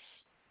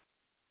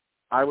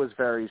 I was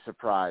very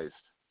surprised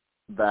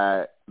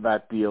that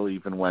deal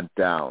even went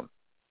down.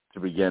 to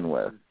begin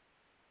with,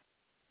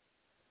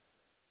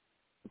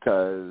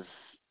 because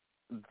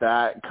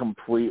that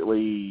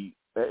completely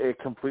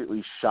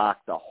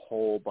shocked a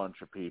whole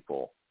bunch of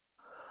people.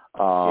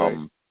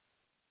 Right.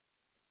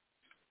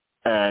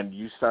 And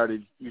you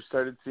started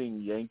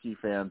seeing Yankee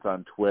fans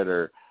on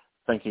Twitter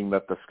thinking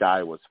that the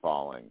sky was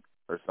falling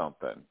or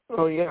something.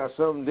 Oh yeah,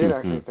 some did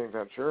actually think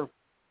that. Sure.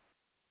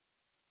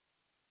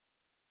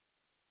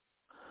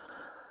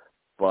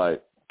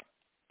 But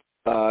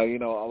a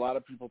lot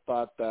of people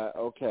thought that,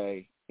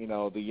 okay,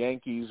 the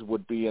Yankees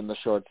would be in the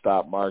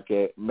shortstop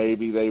market.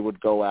 Maybe they would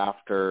go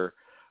after.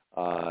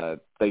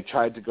 They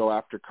tried to go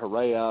after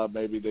Correa.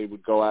 Maybe they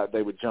would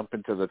They would jump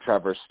into the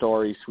Trevor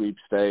Story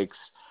sweepstakes.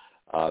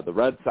 The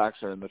Red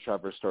Sox are in the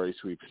Trevor Story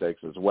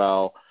sweepstakes as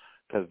well,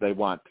 because they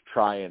want to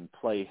try and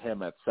play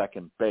him at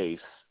second base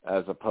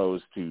as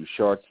opposed to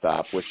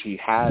shortstop, which he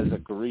has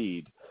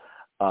agreed.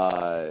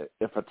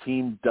 If a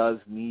team does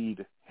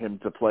need him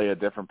to play a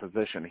different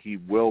position, he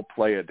will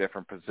play a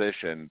different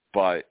position,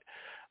 but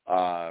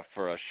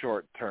for a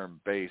short-term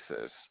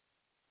basis.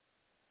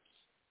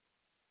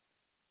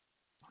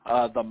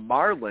 The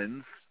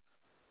Marlins,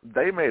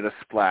 they made a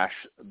splash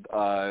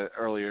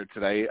earlier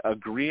today,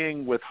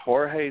 agreeing with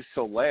Jorge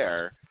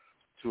Soler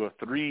to a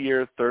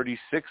 3-year, $36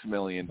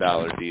 million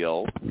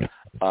deal.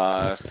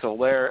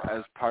 Soler,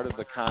 as part of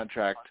the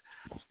contract,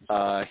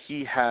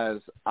 he has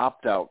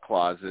opt-out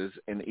clauses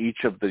in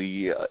each of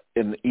the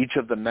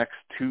next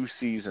 2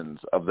 seasons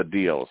of the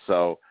deal.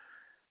 So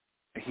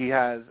he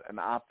has an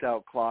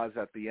opt-out clause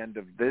at the end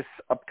of this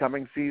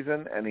upcoming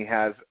season, and he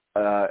has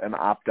an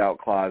opt-out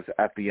clause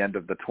at the end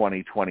of the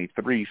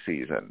 2023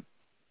 season.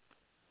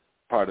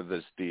 Part of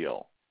this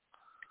deal.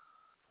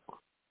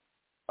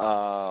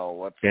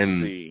 Let's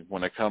see.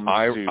 When it comes to,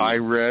 I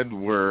read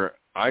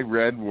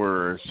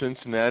where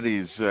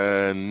Cincinnati's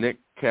Nick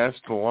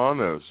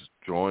Castellanos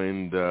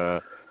joined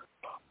the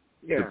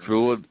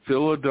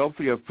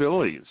Philadelphia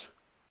Phillies.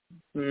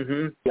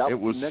 Mm-hmm. Yep. It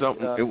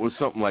was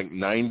something like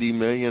 $90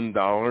 million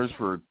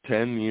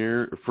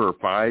for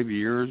 5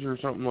 years or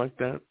something like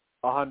that.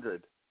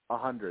 100.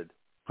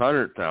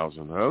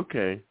 100,000.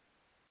 Okay.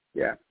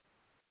 Yeah.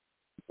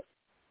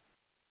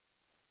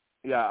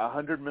 Yeah,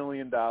 $100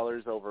 million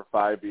over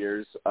 5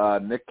 years.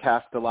 Nick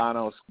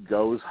Castellanos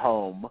goes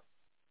home,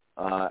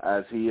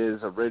 as he is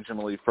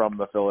originally from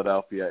the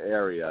Philadelphia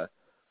area.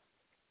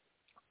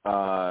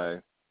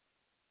 I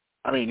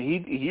mean,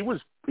 he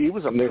was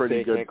a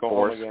pretty good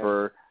force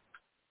for.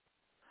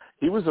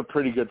 He was a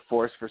pretty good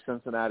force for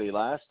Cincinnati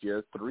last year.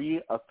 A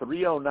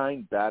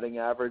 309 batting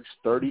average,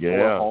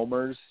 34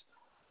 homers.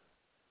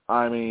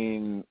 I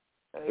mean,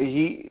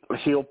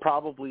 he'll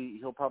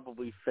probably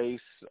face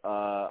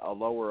a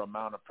lower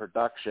amount of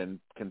production,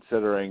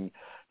 considering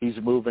he's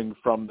moving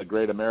from the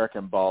Great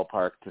American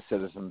Ballpark to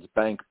Citizens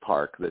Bank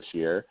Park this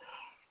year.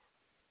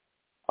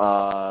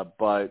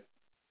 But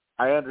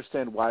I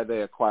understand why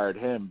they acquired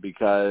him,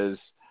 because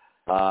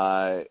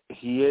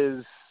he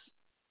is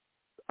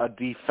a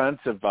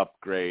defensive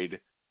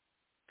upgrade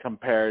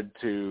compared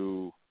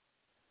to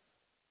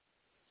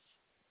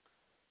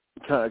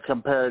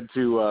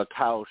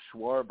Kyle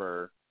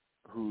Schwarber,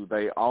 who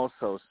they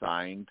also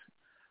signed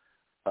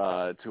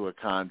to a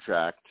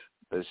contract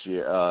this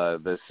year,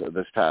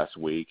 this past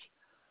week.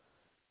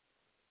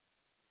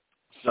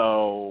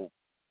 So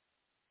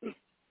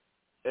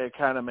it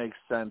kind of makes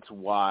sense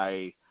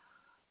why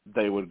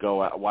they would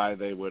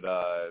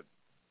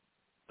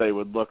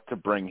look to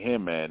bring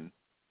him in.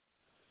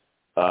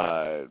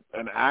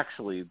 And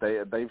actually,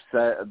 they've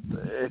said,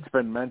 it's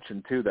been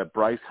mentioned too, that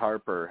Bryce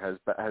Harper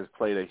has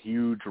played a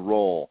huge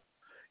role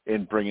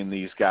in bringing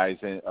these guys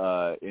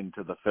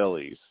into the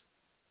Phillies,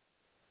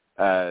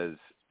 as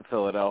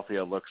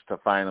Philadelphia looks to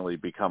finally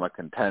become a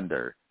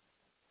contender.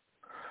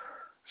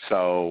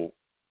 So,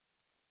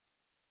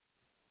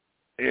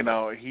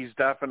 he's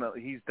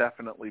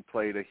definitely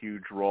played a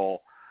huge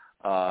role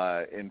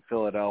in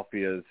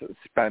Philadelphia's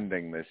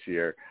spending this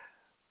year.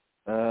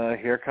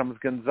 Here comes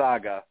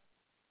Gonzaga.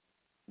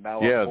 Now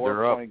a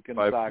 4-point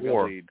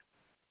Gonzaga lead.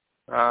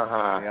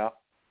 Uh-huh. Yeah.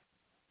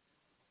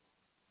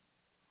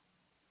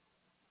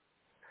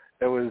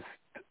 It was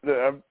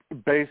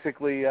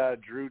basically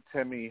Drew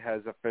Timme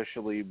has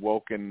officially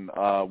woken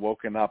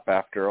up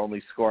after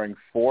only scoring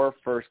 4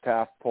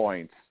 first-half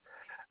points.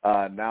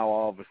 Now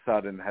all of a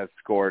sudden has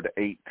scored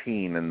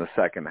 18 in the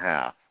second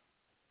half.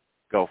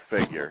 Go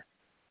figure.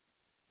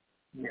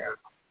 Yeah.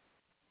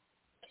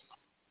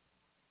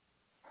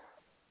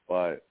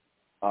 But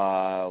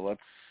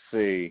let's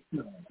see.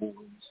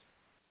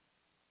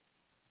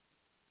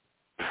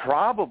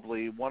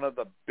 Probably one of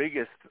the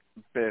biggest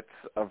bits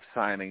of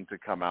signing to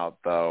come out,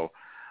 though,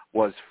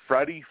 was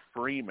Freddie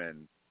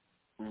Freeman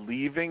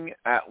leaving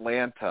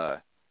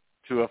Atlanta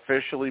to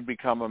officially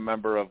become a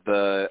member of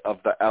the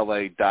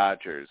LA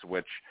Dodgers,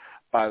 which,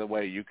 by the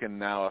way, you can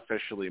now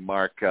officially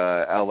mark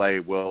LA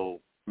will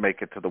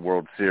make it to the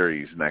World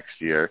Series next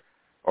year,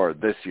 or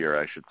this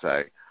year, I should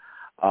say.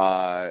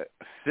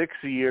 6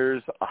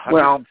 years,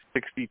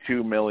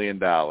 $162 million.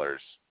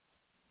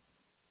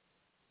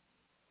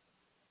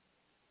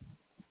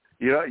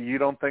 You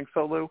don't think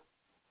so, Lou?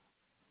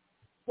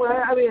 Well,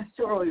 I mean, it's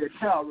too early to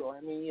tell, really.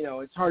 I mean,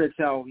 it's hard to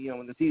tell,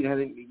 when the season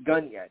hasn't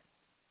begun yet.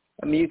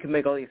 I mean, you can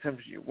make all the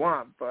assumptions you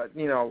want, but,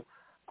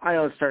 I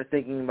don't start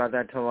thinking about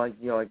that until,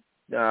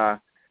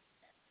 not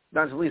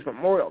at least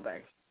Memorial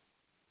Day.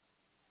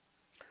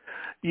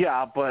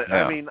 Yeah, but,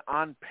 I mean,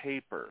 on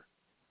paper,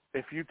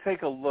 if you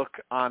take a look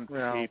on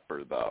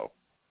paper, though,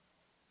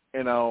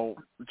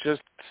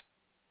 just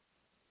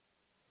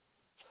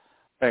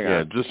hang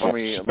on. Just let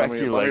me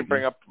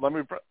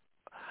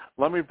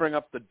bring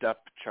up the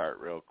depth chart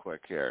real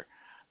quick here.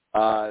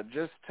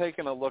 Just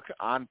taking a look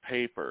on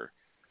paper,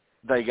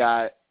 they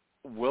got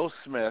Will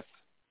Smith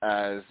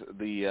as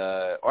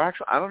the or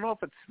actually I don't know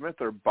if it's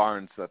Smith or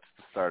Barnes that's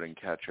the starting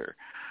catcher.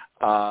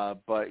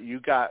 But you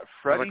got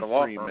Freddie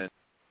Freeman.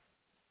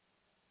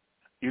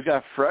 You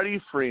got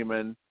Freddie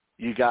Freeman,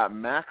 you got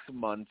Max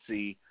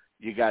Muncy,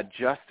 you got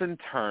Justin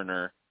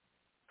Turner,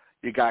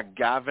 you got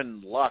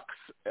Gavin Lux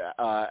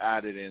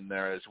added in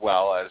there as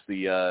well as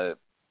the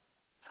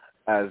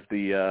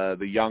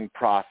young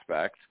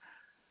prospect.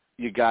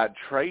 You got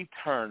Trey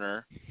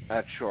Turner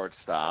at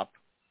shortstop.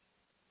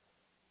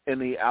 In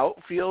the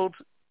outfield,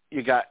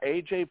 you got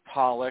A.J.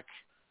 Pollock,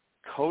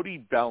 Cody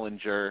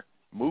Bellinger,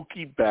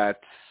 Mookie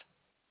Betts.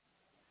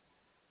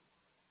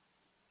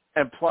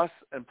 And plus,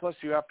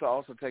 you have to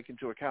also take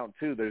into account,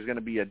 too, there's going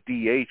to be a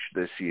DH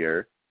this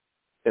year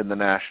in the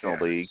National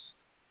League.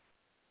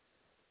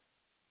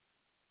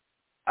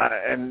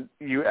 And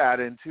you add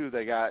in, too,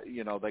 they got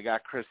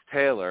Chris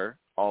Taylor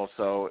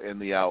also in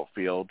the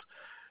outfield.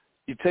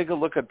 You take a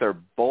look at their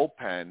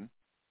bullpen,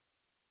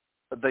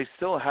 they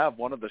still have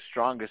one of the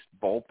strongest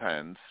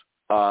bullpens.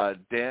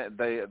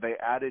 They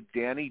added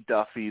Danny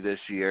Duffy this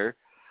year.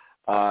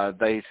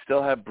 They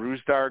still have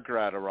Brusdar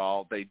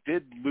Graterol. They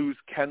did lose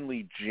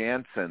Kenley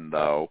Jansen,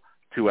 though,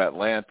 to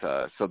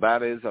Atlanta, so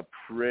that is a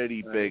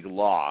pretty big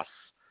loss.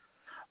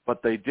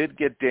 But they did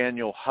get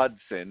Daniel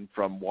Hudson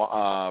from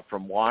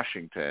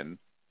Washington.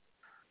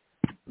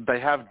 They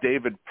have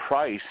David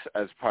Price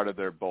as part of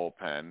their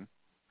bullpen.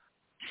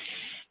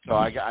 So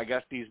I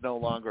guess he's no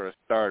longer a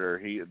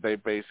starter. They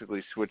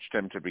basically switched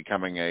him to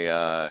becoming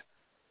a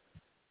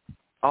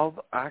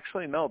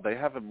actually, no, they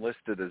have him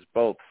listed as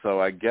both.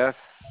 So I guess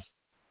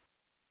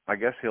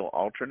he'll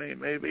alternate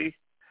maybe.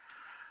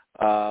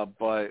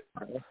 But,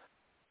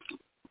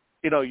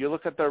 you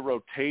look at their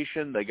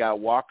rotation. They got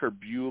Walker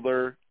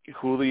Buehler,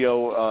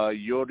 Julio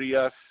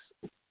Urias,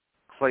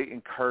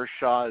 Clayton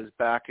Kershaw is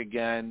back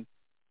again.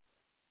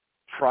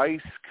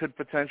 Price could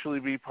potentially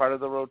be part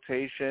of the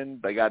rotation.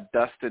 They got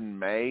Dustin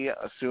May,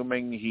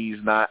 assuming he's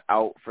not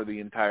out for the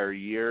entire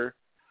year.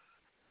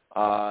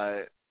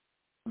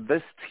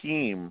 This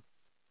team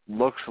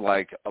looks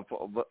like a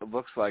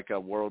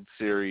World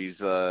Series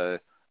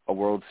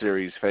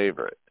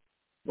favorite.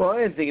 Well, I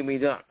didn't think it'd be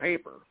done on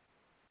paper.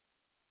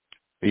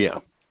 Yeah.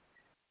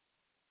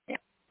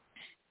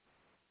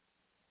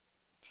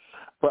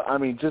 But I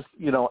mean, just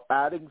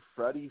adding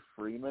Freddie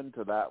Freeman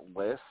to that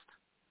list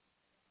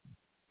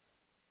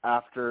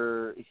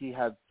after he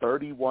had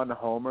 31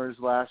 homers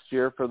last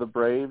year for the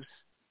Braves.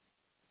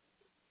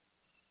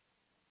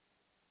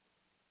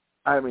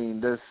 I mean,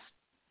 this.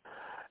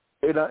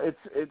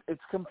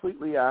 It's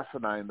completely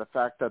asinine, the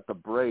fact that the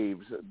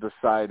Braves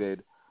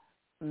decided,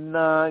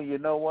 nah, you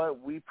know what,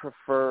 we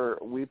prefer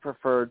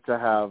to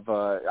have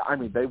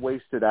they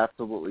wasted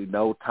absolutely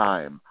no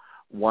time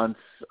once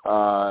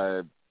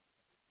the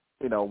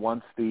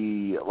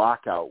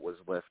lockout was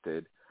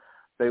lifted.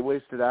 They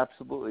wasted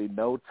absolutely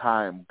no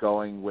time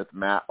going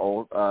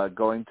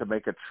to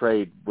make a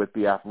trade with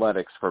the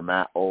Athletics for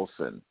Matt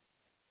Olson.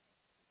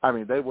 I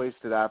mean, they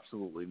wasted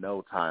absolutely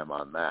no time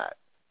on that.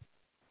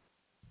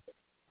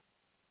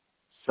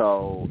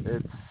 So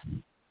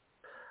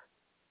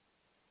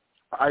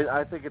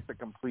I think it's a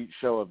complete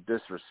show of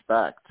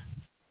disrespect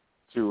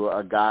to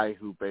a guy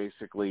who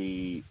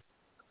basically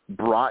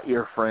brought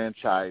your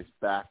franchise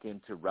back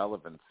into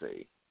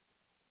relevancy.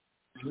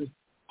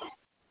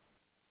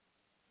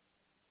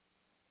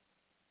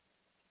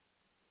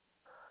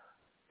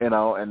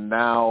 And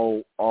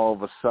now all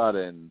of a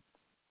sudden,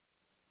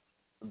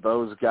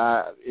 those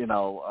guys,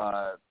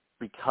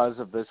 because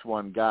of this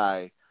one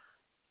guy,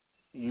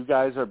 you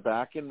guys are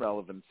back in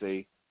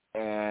relevancy,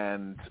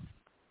 and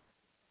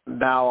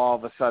now all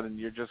of a sudden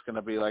you're just going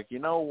to be like, you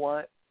know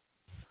what?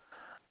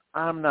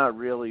 I'm not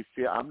really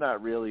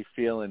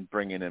feeling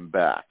bringing him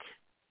back.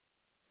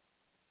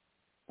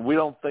 We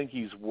don't think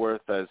he's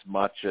worth as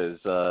much as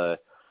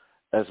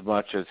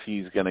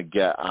he's going to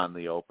get on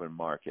the open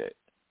market.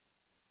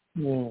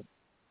 Yeah.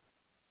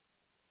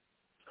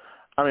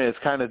 I mean, it's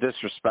kind of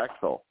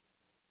disrespectful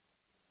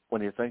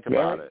when you think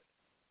about it.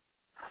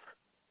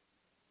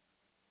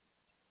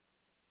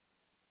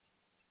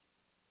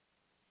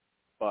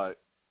 But,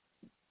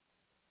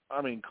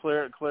 I mean,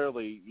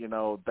 clearly,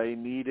 they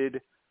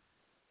needed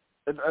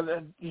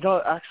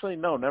actually,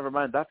 no, never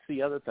mind. That's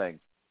the other thing.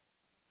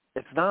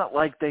 It's not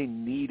like they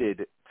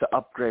needed to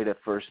upgrade at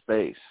first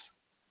base.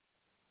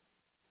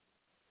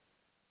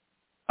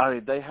 I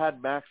mean, they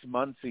had Max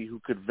Muncy, who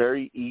could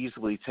very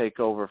easily take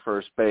over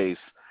first base,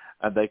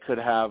 and they could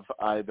have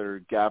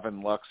either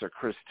Gavin Lux or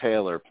Chris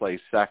Taylor play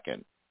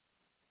second.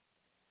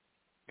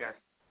 Yeah.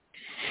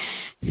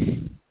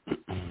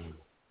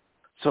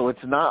 So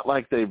it's not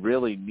like they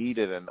really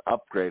needed an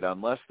upgrade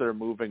unless they're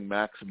moving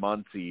Max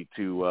Muncy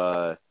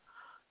to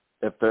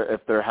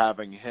if they're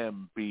having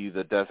him be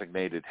the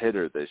designated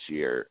hitter this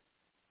year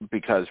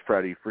because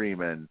Freddie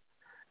Freeman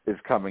is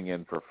coming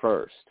in for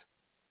first.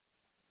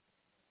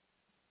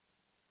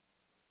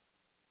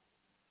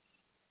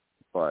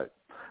 But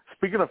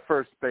speaking of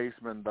first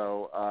baseman,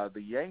 though,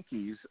 the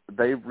Yankees,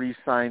 they've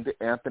re-signed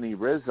Anthony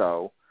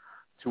Rizzo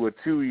to a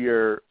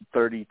 2-year,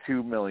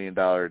 $32 million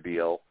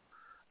deal.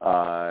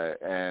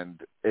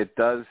 And it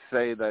does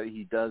say that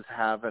he does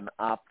have an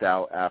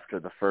opt-out after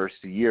the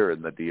first year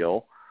in the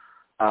deal.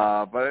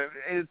 But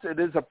it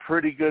is a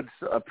pretty good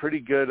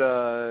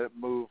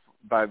move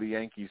by the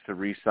Yankees to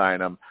re-sign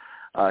him.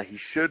 He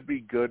should be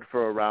good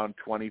for around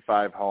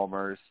 25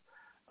 homers.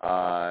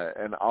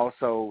 And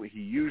also, he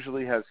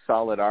usually has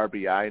solid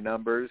RBI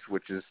numbers,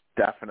 which is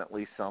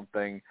definitely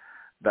something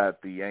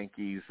that the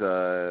Yankees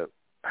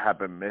have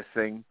been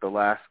missing the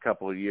last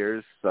couple of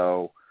years.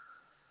 So,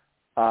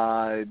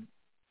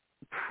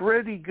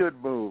 pretty good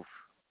move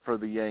for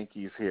the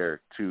Yankees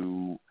here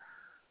to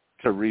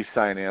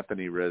re-sign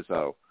Anthony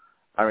Rizzo.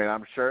 I mean,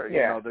 I'm sure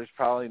there's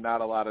probably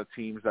not a lot of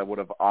teams that would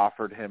have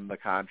offered him the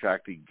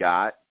contract he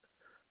got,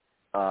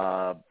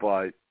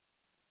 but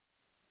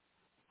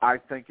I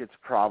think it's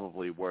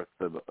probably worth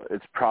the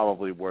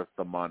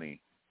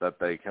money that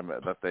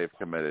they've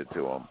committed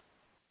to him.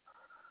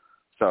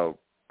 So,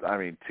 I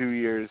mean, 2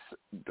 years.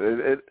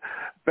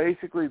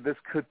 Basically, this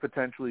could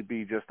potentially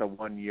be just a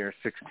 1-year,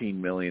 $16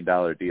 million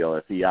deal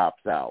if he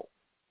opts out.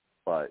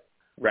 But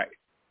right.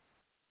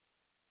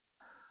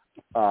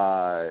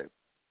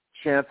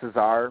 Chances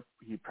are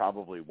he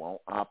probably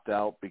won't opt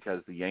out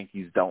because the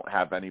Yankees don't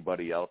have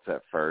anybody else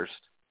at first.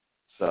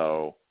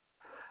 So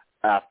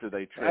after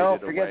they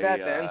traded forget away, that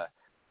then.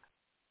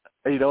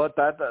 You know what?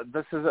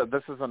 This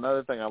is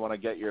another thing I want to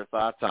get your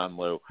thoughts on,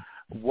 Lou.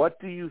 What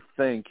do you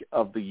think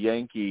of the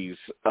Yankees?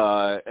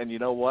 And you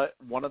know what?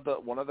 One of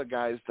the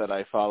guys that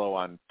I follow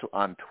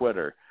on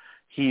Twitter,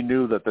 he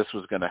knew that this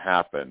was going to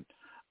happen.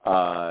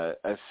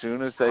 As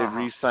soon as they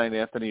re-sign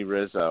Anthony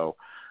Rizzo,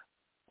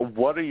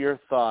 what are your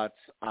thoughts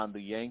on the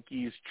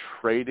Yankees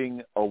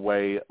trading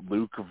away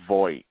Luke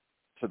Voit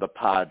to the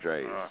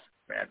Padres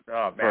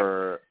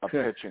for a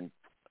pitching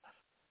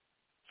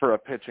a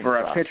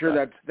pitcher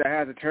that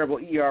has a terrible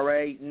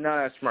ERA?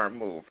 Not a smart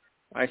move.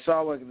 I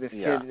saw this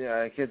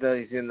kid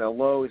that he's in the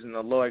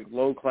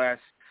low class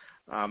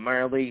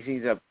minor leagues.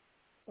 He's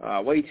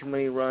way too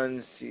many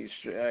runs. He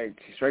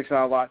strikes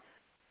out a lot.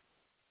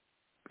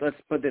 Let's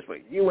put it this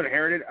way: you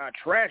inherited a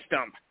trash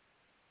dump.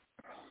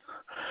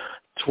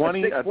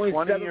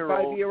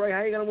 20-year-old ERA. How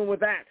are you going to win with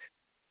that?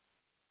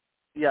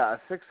 Yeah,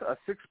 a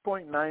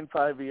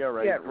 6.95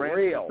 ERA. Yeah,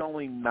 real.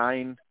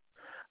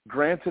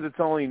 Granted, it's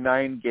only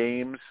 9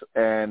 games,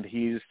 and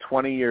he's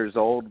 20 years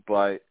old,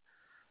 but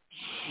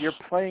you're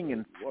playing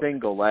in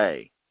single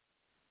A.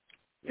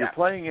 You're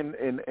playing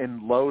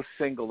in low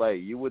single A.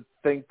 You would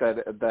think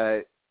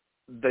that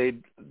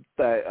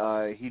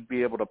he'd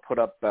be able to put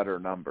up better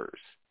numbers,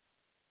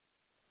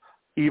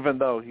 even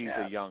though he's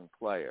a young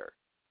player.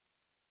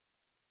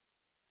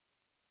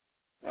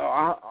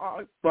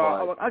 I'll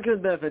give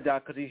him the benefit of the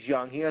doubt because he's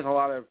young. He has a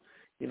lot of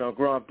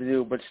growing up to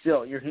do. But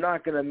still, you're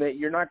not going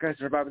to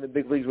survive in the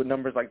big leagues with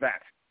numbers like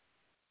that.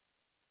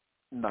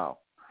 No.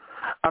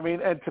 I mean,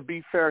 and to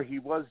be fair, he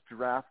was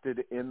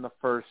drafted in the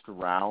first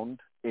round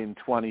in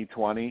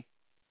 2020.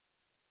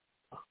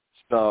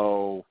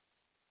 So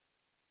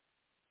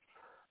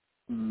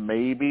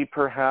maybe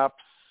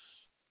perhaps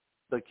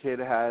the kid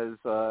has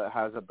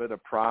a bit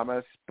of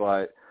promise,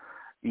 but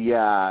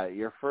yeah,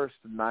 your first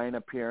 9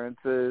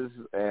 appearances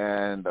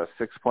and a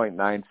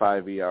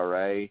 6.95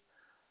 ERA,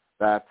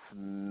 that's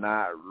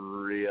not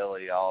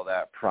really all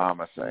that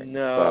promising.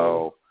 No.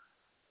 So,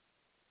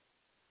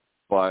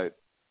 but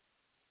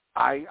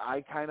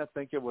I kind of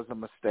think it was a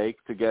mistake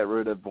to get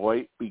rid of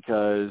Voit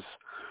because,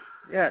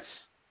 yes,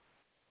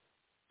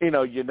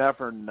 you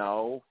never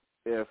know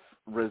if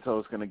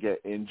Rizzo's going to get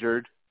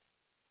injured.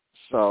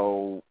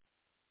 So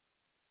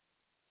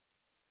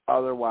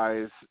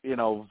otherwise,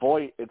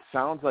 Voit, it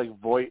sounds like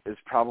Voit is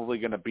probably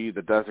going to be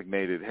the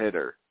designated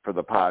hitter for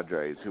the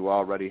Padres, who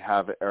already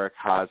have Eric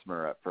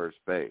Hosmer at first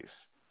base,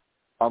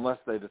 unless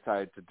they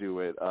decide to do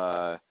it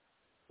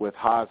with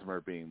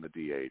Hosmer being the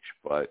DH.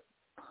 But,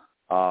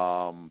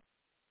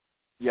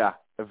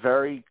 a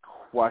very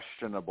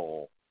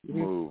questionable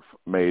move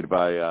made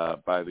by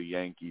the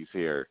Yankees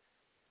here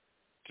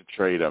to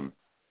trade him.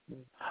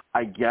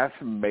 I guess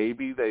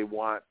maybe they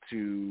want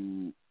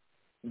to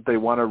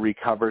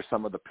recover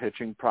some of the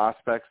pitching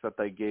prospects that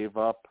they gave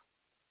up.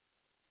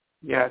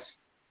 Yes.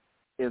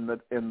 In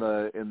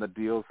the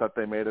deals that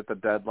they made at the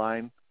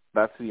deadline.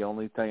 That's the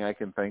only thing I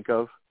can think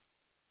of.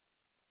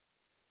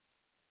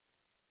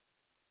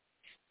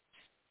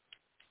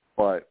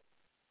 But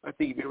I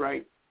think you'd be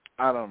right.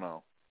 I don't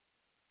know.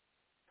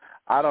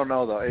 I don't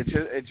know though.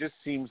 It just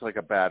seems like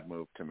a bad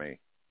move to me.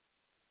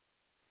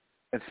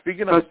 And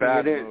speaking of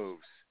bad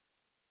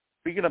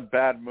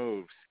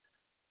moves,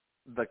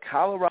 the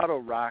Colorado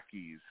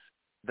Rockies,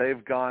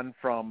 they've gone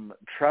from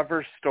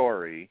Trevor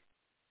Story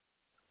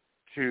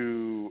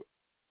to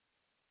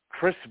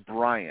Chris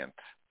Bryant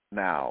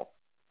now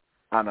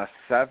on a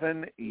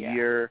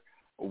 7-year,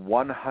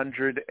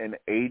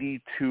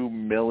 $182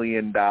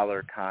 million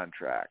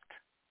contract.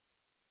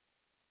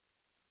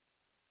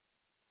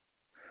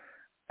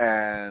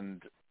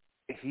 And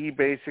he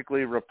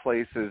basically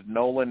replaces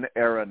Nolan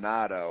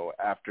Arenado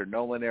after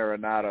Nolan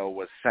Arenado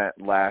was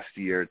sent last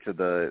year to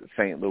the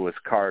St. Louis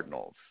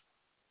Cardinals.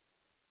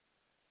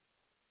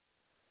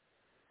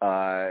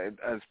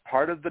 As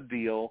part of the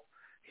deal,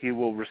 he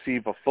will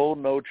receive a full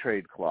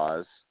no-trade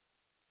clause.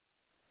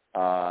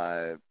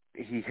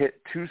 He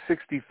hit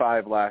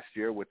 .265 last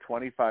year with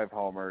 25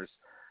 homers,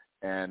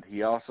 and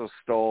he also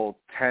stole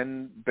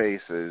 10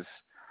 bases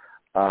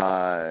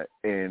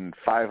in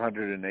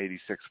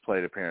 586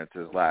 plate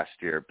appearances last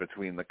year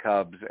between the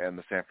Cubs and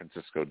the San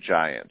Francisco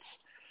Giants.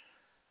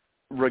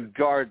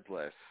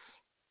 Regardless,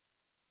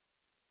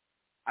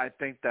 I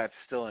think that's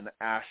still an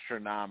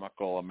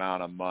astronomical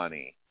amount of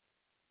money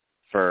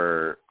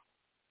for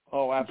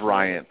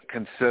Bryant,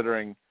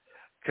 considering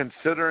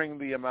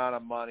the amount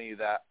of money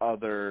that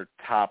other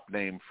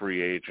top-name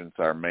free agents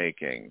are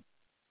making.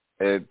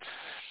 I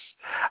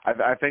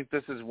think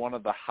this is one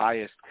of the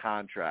highest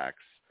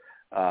contracts,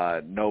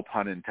 no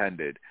pun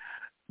intended,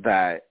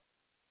 that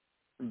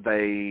that's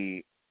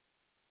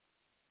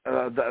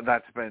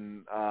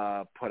been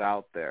put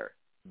out there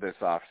this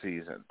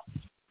offseason.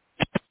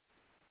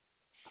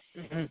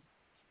 Mm-hmm.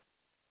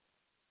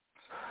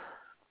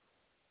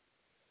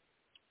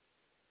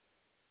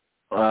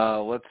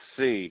 Let's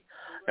see.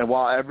 And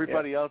while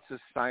everybody else is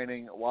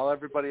signing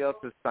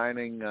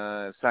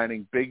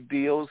big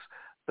deals,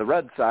 the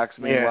Red Sox,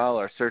 meanwhile,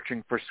 are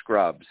searching for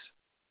scrubs,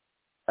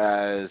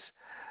 as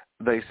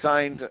they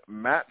signed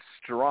Matt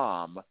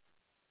Strahm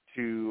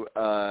to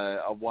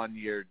a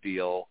one-year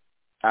deal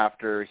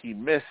after he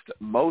missed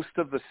most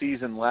of the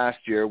season last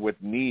year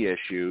with knee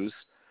issues,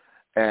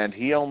 and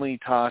he only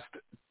tossed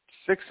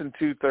 6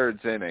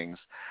 2/3 innings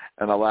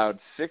and allowed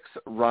 6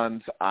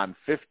 runs on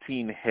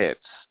 15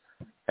 hits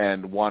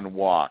and 1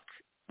 walk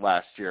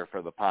last year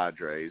for the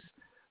Padres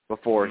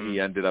before he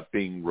ended up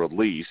being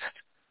released.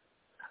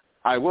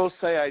 I will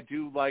say I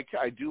do like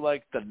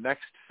the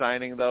next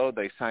signing, though.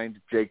 They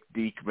signed Jake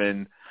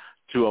Diekman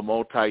to a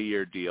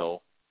multi-year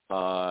deal,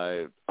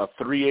 a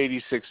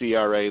 3.86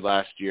 ERA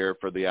last year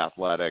for the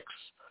Athletics.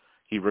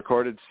 He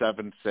recorded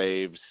 7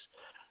 saves.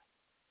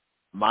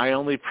 My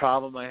only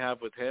problem I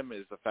have with him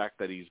is the fact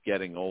that he's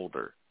getting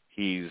older.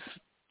 He's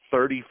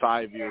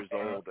 35 years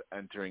old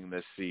entering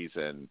this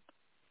season.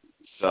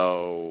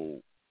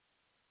 So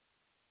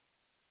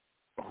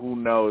who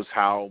knows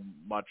how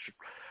much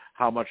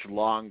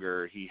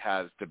longer he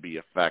has to be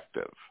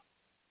effective.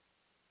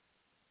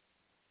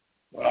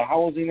 How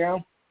old is he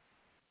now?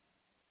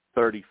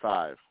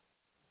 35.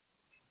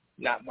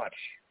 Not much.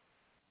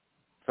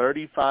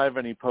 35,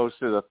 and he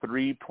posted a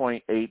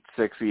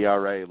 3.86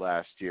 ERA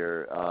last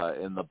year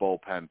in the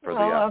bullpen for the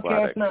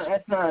Athletics.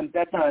 Okay,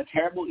 that's not a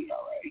terrible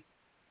ERA.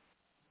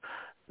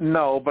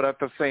 No, but at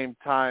the same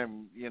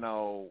time,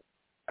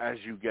 as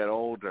you get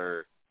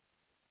older,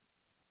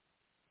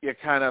 you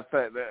kind of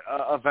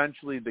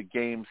eventually the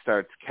game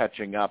starts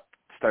catching up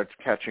to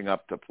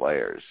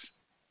players.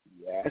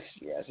 Yes,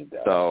 it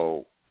does.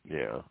 So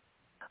yeah,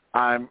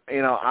 I'm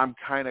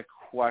kind of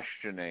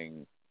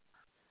questioning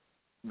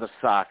the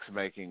Sox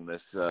making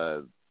this.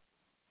 I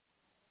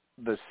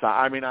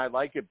mean, I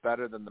like it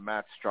better than the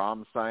Matt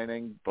Strahm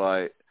signing,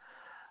 but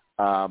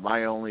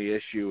my only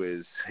issue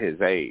is his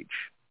age.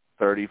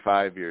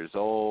 35 years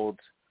old.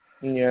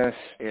 Yes.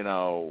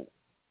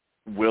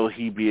 Will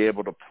he be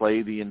able to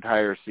play the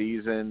entire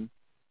season?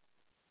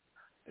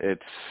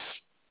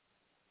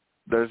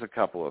 There's a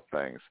couple of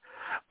things.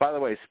 By the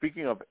way,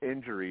 speaking of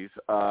injuries,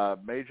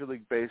 Major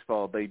League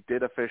Baseball, they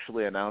did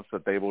officially announce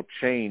that they will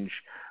change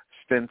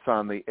stints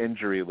on the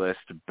injury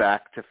list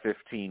back to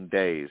 15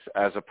 days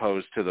as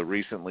opposed to the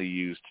recently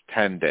used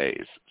 10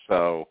 days.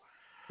 So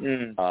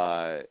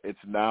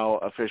it's now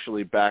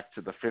officially back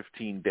to the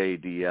 15-day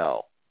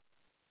DL.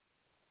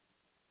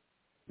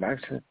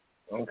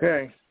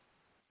 Okay.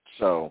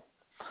 So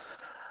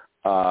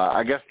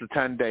I guess the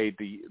 10-day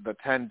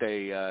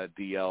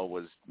DL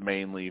was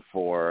mainly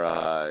for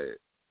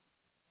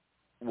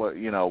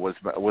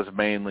was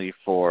mainly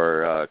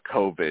for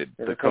COVID,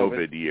 the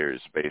COVID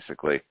years,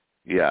 basically.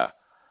 Yeah.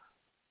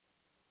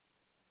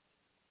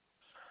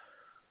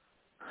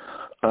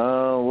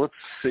 Let's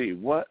see.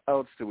 What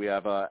else do we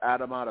have?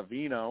 Adam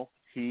Ottavino,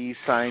 he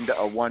signed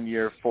a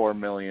 1-year, $4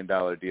 million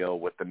deal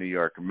with the New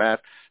York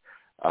Mets.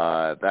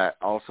 That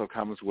also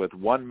comes with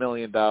 $1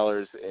 million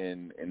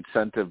in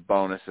incentive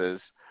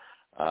bonuses.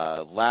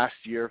 Last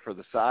year for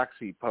the Sox,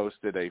 he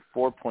posted a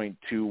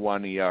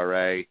 4.21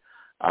 ERA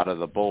out of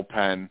the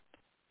bullpen.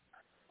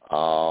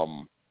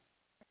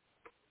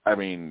 I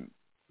mean,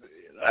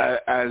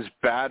 as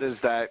bad as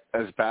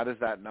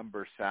that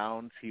number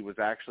sounds, he was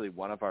actually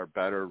one of our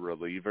better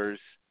relievers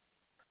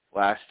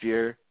last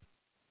year.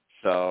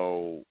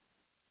 So,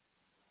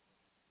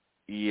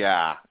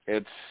 yeah,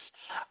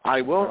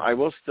 I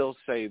will still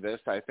say this.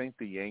 I think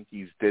the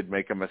Yankees did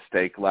make a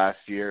mistake last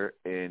year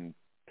in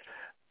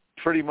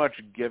pretty much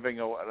giving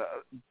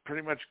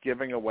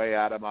away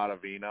Adam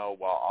Ottavino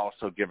while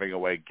also giving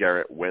away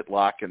Garrett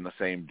Whitlock in the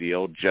same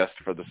deal, just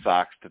for the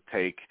Sox to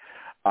take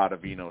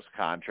Ottavino's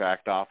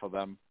contract off of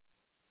them.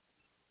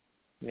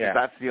 Yeah,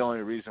 that's the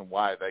only reason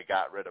why they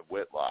got rid of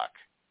Whitlock,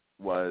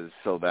 was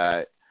so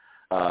that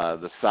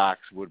the Sox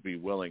would be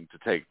willing to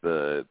take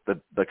the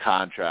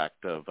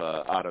contract of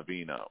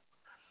Ottavino.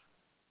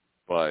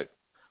 But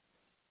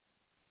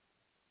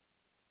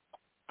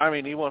I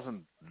mean, he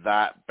wasn't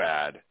that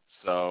bad.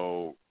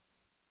 So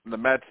the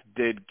Mets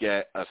did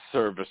get a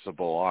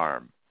serviceable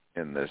arm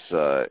in this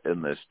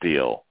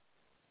deal.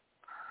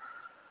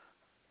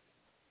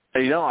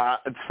 You know,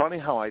 it's funny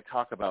how I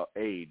talk about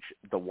age.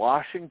 The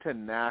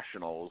Washington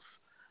Nationals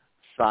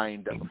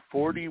signed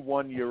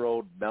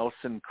 41-year-old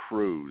Nelson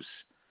Cruz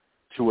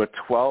to a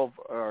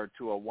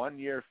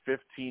 1-year,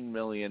 $15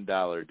 million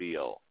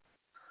deal.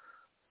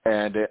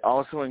 And it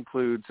also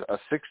includes a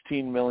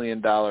 $16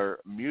 million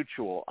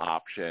mutual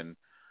option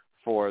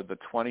for the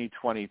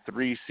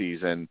 2023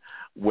 season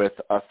with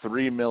a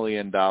 $3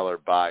 million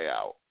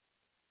buyout.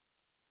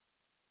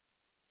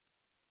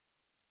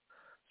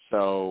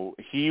 So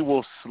he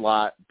will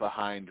slot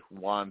behind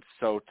Juan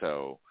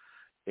Soto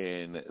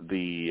in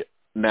the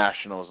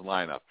Nationals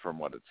lineup, from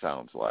what it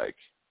sounds like.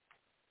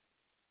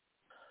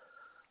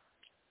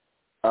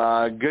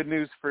 Good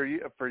news for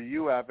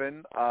you,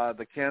 Evan.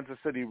 The Kansas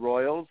City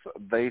Royals,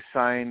 they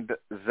signed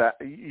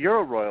You're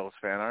a Royals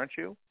fan, aren't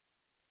you?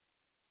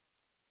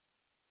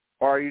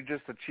 Or are you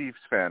just a Chiefs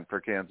fan for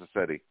Kansas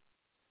City?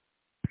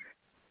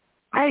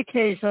 I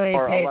occasionally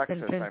pay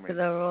Alexis, attention to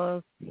the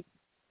Royals.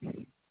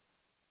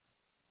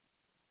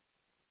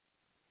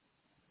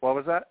 What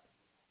was that?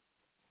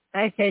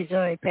 I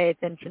occasionally pay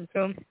attention to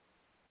them.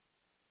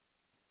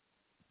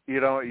 You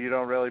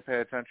don't really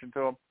pay attention to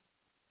them?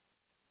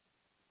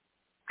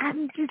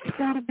 I'm just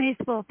not a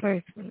baseball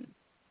person.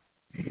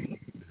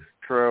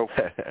 True.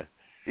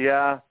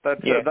 Yeah,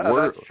 that's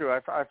true.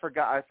 I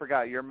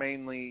forgot. You're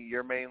mainly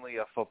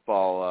a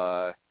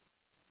football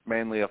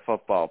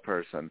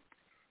person.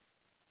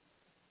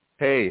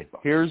 Hey,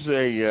 here's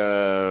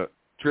a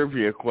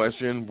trivia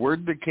question.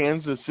 Where'd the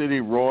Kansas City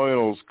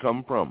Royals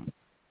come from?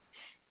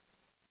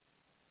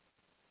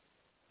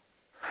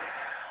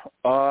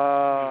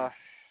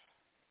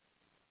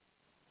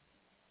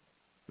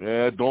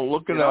 Yeah, don't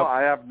look it up.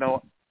 I have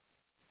no.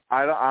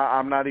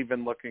 I'm not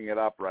even looking it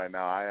up right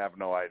now. I have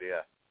no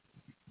idea.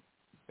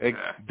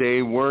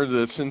 They were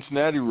the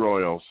Cincinnati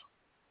Royals.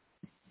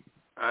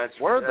 that's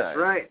they?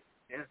 right.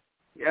 Yeah.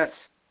 Yes.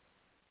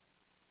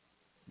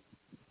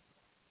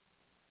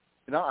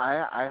 You know,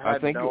 I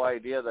had no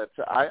idea that.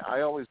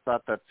 I always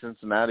thought that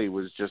Cincinnati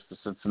was just the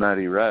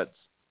Cincinnati Reds.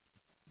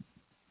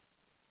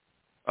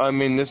 I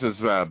mean, this is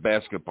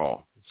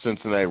basketball.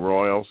 Cincinnati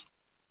Royals.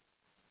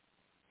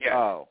 Yeah.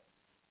 Oh.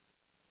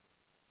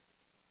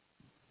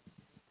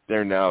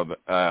 They're now.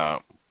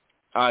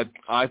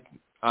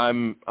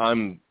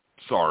 I'm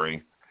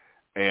sorry.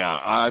 Yeah,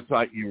 I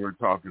thought you were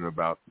talking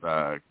about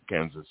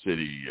Kansas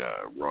City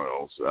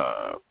Royals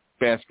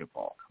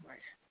basketball.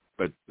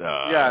 But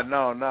yeah,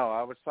 no.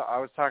 I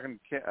was talking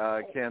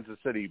Kansas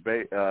City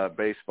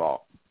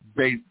baseball.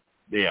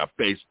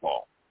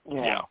 Baseball.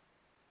 Yeah.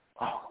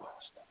 Oh.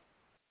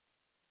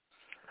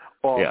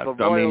 Well, yeah, the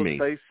Royals,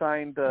 they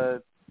signed.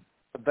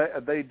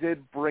 They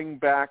did bring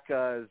back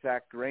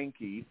Zach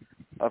Greinke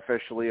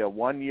officially, a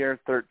 1-year,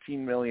 $13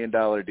 million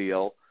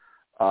deal.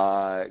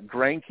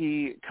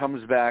 Greinke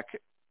comes back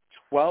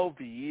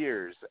 12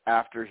 years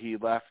after he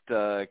left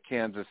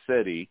Kansas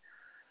City.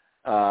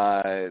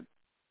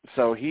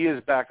 So he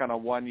is back on a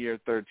 1-year,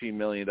 $13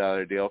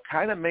 million deal.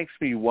 Kind of makes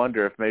me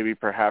wonder if maybe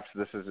perhaps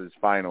this is his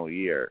final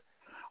year,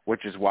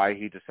 which is why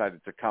he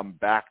decided to come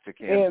back to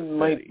Kansas City. It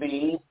might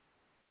be.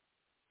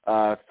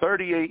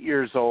 38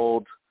 years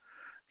old.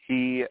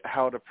 He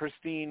held a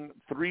pristine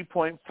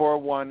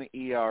 3.41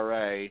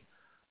 ERA,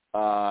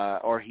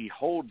 or he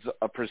holds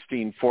a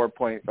pristine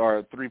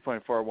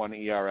 3.41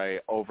 ERA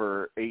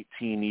over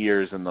 18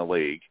 years in the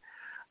league,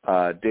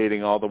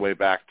 dating all the way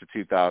back to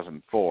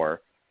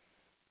 2004.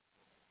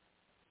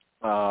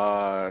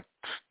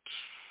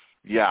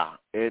 Yeah,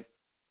 it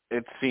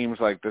seems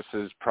like this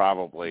is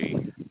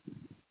probably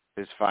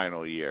his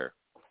final year,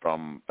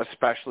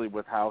 especially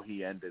with how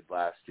he ended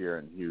last year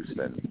in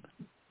Houston.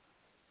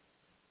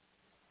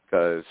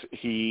 Because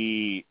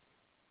he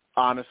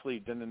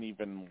honestly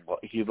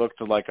he looked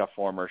like a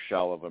former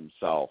shell of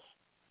himself.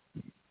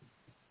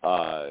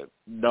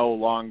 No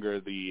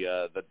longer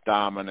the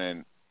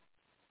dominant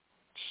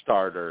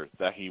starter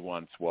that he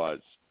once was.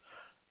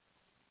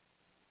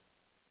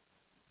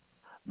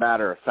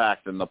 Matter of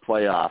fact, in the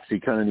playoffs, he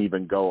couldn't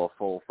even go a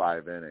full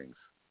 5 innings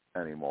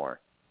anymore.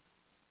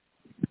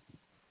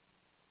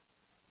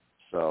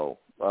 So,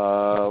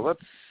 let's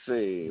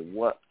see.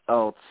 What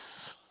else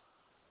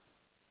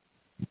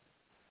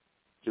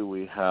do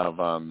we have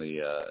on the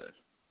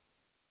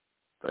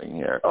thing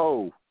here?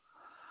 Oh,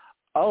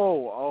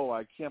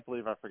 I can't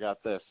believe I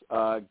forgot this.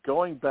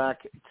 Going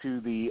back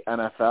to the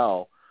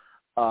NFL,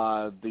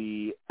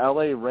 the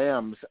LA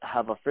Rams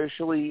have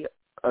officially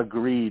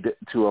agreed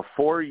to a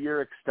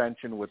 4-year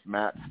extension with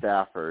Matt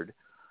Stafford,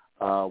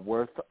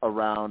 worth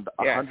around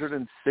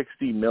 $160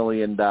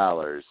 million.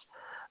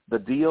 The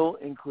deal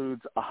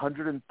includes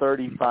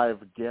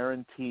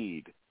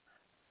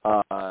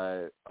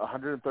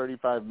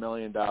 $135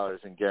 million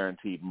in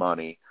guaranteed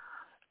money.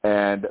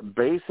 And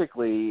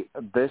basically,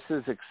 this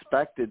is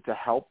expected to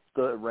help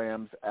the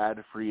Rams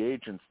add free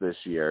agents this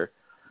year,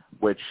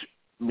 which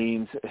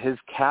means his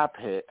cap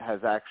hit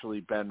has actually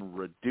been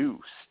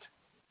reduced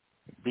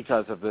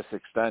because of this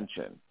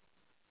extension.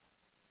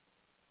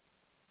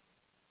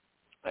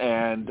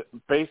 And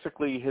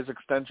basically, his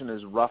extension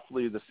is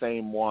roughly the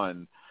same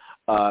one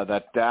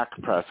that Dak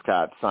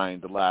Prescott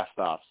signed last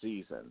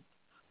offseason.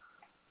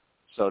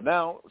 So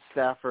now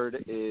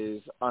Stafford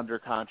is under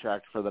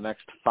contract for the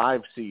next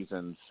 5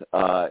 seasons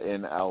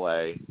in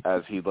LA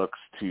as he looks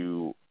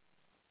to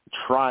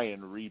try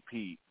and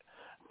repeat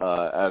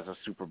as a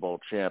Super Bowl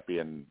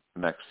champion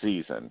next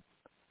season.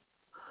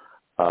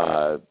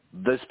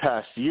 This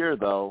past year,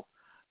 though,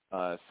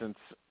 since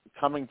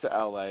coming to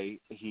LA,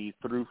 he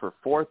threw for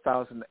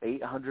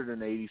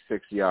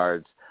 4,886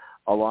 yards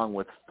along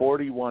with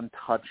 41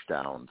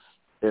 touchdowns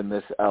in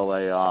this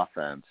LA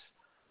offense.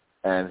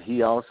 And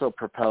he also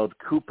propelled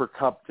Cooper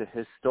Kupp to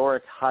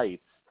historic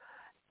heights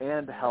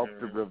and helped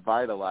to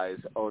revitalize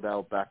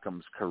Odell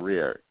Beckham's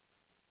career.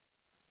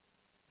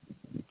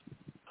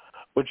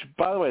 Which,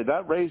 by the way,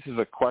 that raises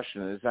a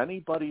question. Is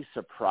anybody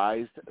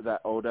surprised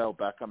that Odell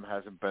Beckham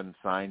hasn't been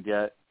signed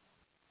yet?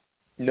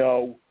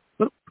 No.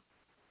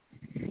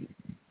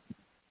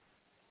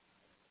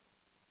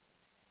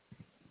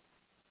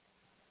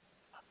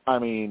 I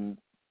mean,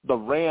 the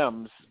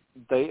Rams,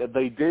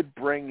 they did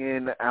bring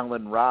in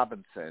Allen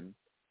Robinson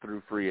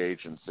through free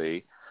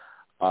agency.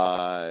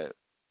 I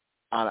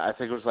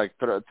think it was like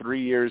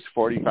 3 years,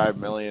 $45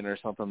 million or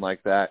something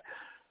like that.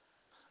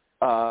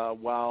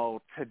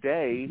 Well,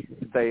 today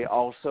they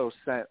also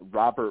sent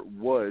Robert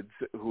Woods,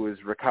 who is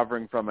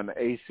recovering from an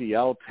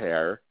ACL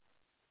tear,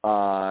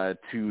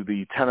 to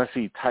the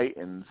Tennessee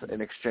Titans in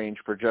exchange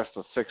for just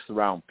a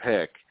 6th-round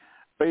pick,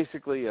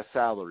 basically a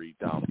salary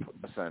dump,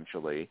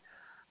 essentially.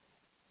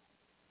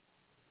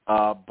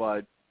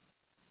 But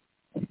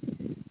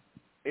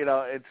you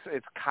know,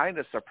 it's kind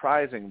of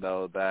surprising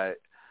though that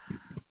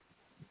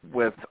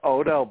with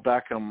Odell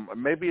Beckham,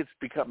 maybe it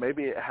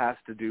has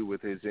to do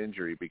with his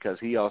injury because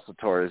he also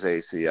tore his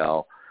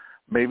ACL.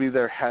 Maybe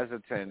they're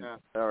hesitant,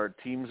 or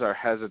teams are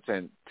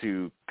hesitant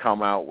to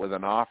come out with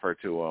an offer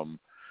to him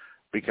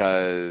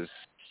because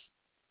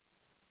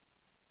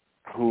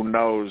who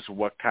knows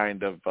what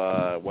kind of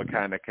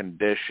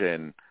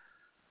condition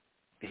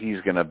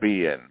he's going to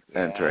be in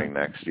entering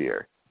next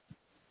year.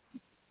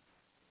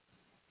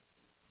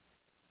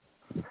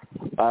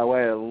 By the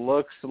way, it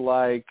looks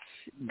like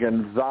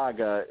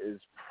Gonzaga is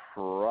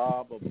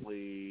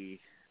probably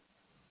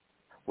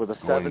with a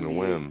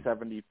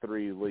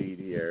 78-73 lead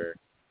here.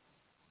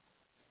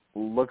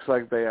 Looks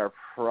like they are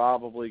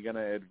probably going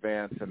to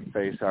advance and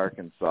face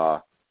Arkansas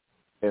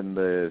in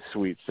the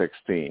Sweet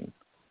 16.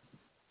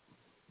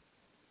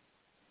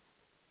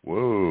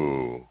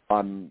 Whoa.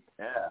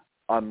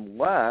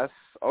 Unless,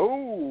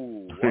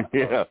 really.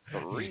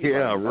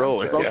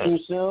 Too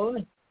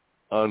soon?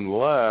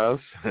 Unless.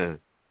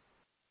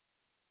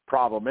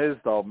 Problem is,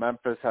 though,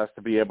 Memphis has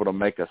to be able to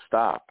make a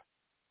stop.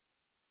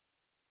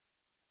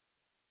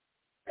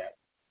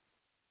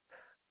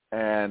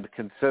 And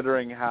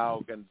considering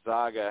how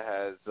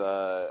Gonzaga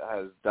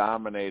has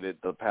dominated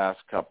the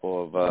past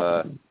couple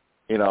of,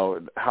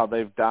 how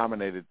they've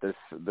dominated this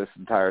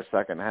entire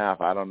second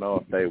half, I don't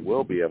know if they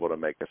will be able to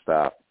make a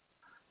stop.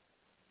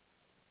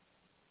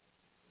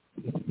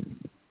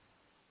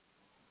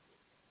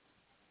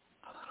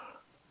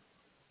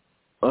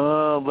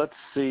 Let's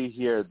see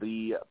here.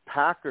 The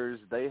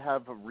Packers, they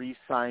have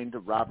re-signed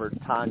Robert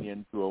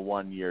Tonyan to a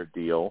 1-year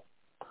deal.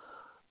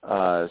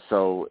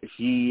 So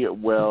he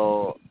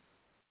will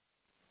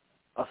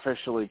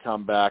officially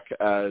come back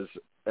as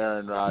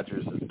Aaron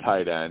Rodgers'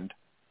 tight end.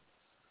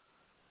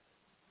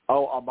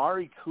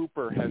 Amari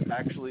Cooper has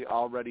actually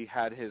already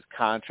had his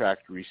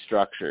contract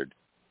restructured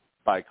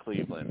by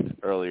Cleveland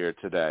earlier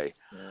today.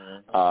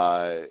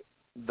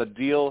 The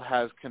deal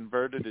has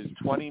converted his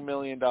 $20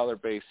 million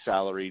base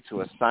salary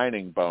to a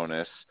signing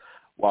bonus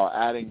while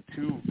adding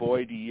 2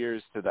 void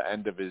years to the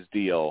end of his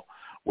deal,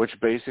 which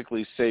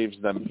basically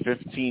saves them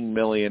 $15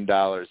 million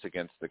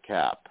against the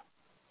cap.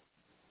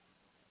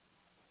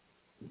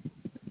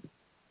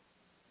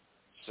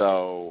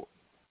 So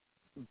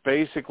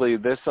basically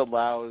this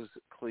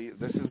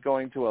is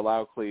going to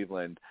allow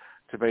Cleveland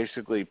to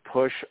basically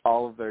push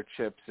all of their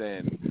chips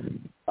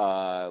in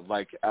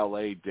like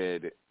LA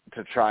did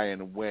to try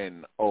and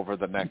win over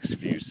the next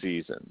few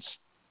seasons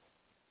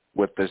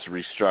with this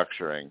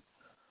restructuring.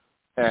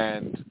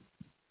 And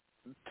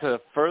to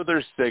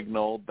further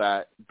signal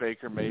that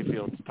Baker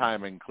Mayfield's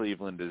time in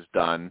Cleveland is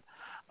done,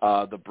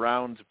 the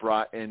Browns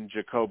brought in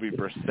Jacoby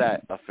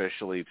Brissett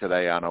officially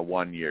today on a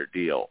one-year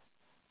deal.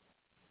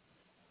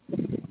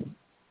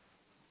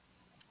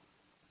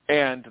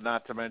 And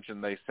not to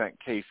mention they sent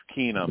Case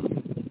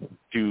Keenum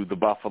to the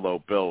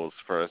Buffalo Bills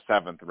for a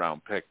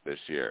 7th-round pick this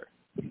year.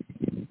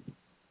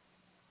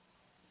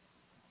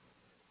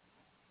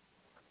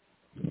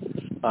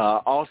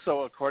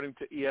 Also, according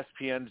to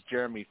ESPN's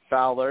Jeremy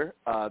Fowler,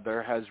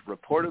 there has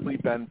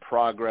reportedly been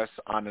progress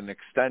on an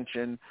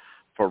extension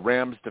for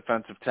Rams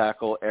defensive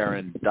tackle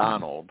Aaron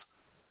Donald.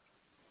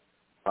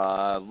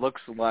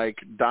 Looks like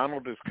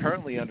Donald is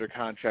currently under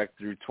contract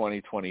through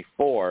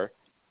 2024.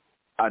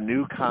 A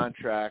new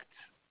contract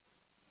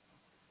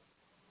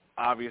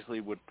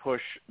obviously would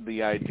push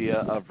the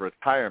idea of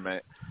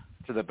retirement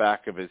to the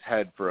back of his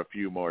head for a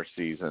few more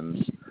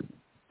seasons.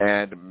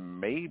 And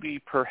maybe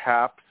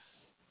perhaps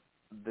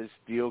this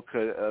deal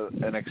could,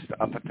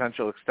 a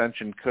potential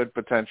extension could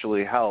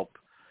potentially help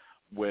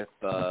with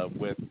the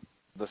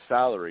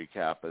salary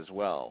cap as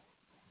well.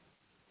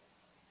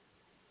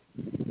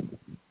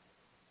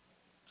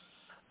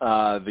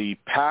 The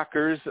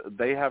Packers,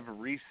 they have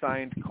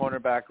re-signed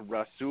cornerback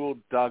Rasul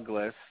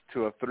Douglas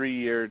to a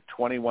 3-year,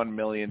 $21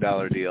 million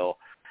deal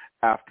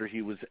after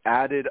he was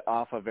added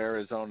off of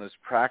Arizona's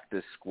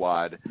practice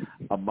squad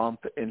a month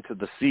into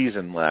the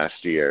season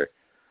last year.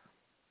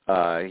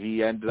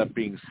 He ended up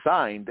being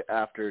signed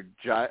after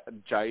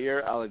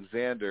Jair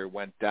Alexander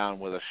went down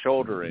with a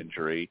shoulder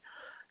injury,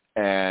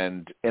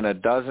 and in a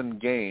dozen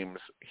games,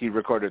 he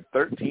recorded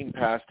 13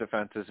 pass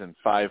defenses and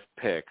 5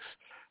 picks,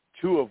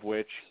 2 of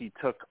which he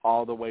took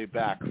all the way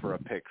back for a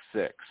pick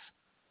 6.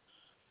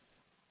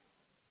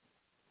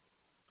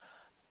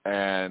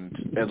 And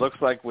it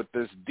looks like with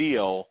this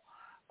deal,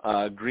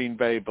 Green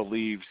Bay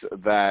believes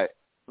that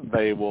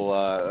they will,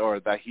 or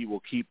that he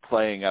will keep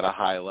playing at a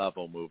high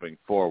level moving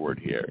forward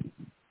here.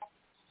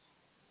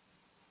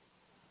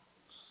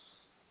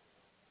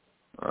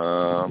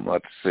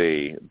 Let's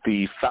see.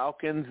 The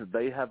Falcons,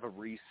 they have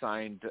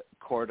re-signed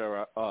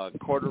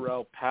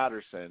Cordarrelle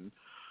Patterson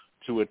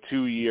to a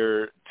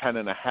 2-year,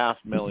 $10.5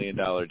 million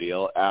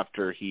deal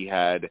after he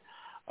had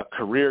a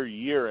career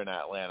year in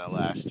Atlanta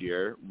last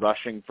year,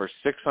 rushing for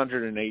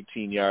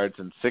 618 yards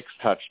and 6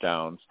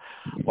 touchdowns,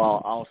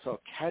 while also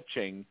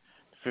catching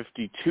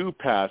 52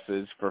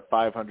 passes for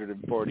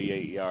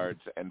 548 yards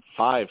and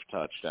 5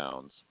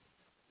 touchdowns.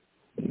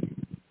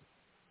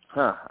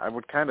 I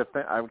would kind of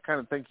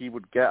think he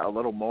would get a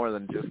little more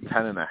than just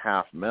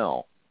 $10.5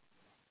 million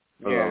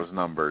for those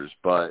numbers,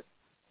 but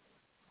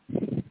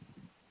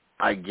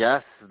I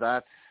guess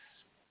that's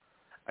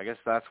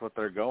what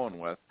they're going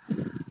with.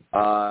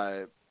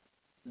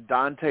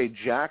 Dante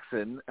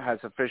Jackson has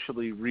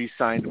officially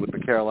re-signed with the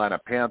Carolina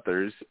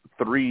Panthers,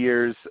 3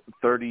 years,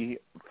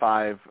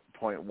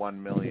 $35.1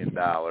 million.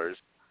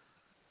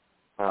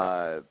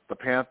 The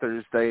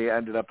Panthers, they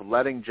ended up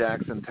letting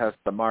Jackson test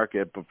the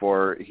market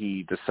before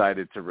he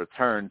decided to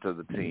return to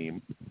the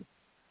team.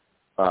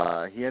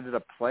 He ended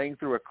up playing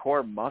through a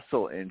core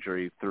muscle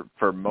injury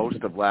for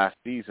most of last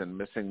season,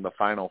 missing the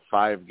final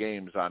 5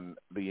 games on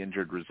the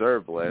injured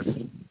reserve list.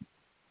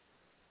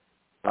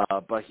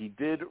 But he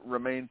did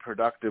remain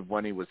productive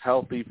when he was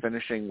healthy,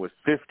 finishing with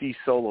 50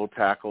 solo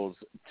tackles,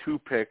 2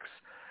 picks,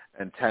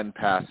 and 10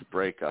 pass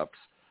breakups.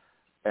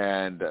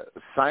 And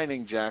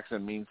signing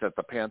Jackson means that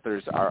the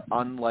Panthers are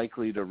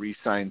unlikely to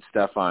re-sign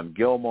Stephon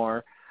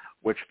Gilmore,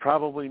 which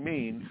probably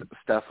means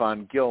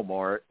Stephon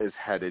Gilmore is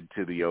headed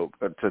to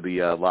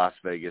the Las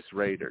Vegas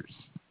Raiders,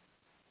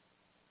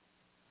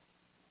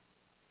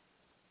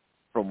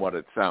 from what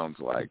it sounds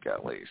like,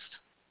 at least.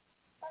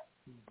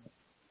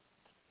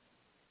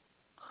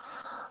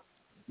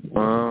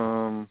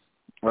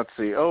 Let's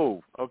see.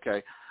 Oh,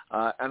 okay.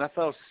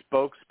 NFL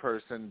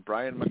spokesperson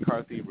Brian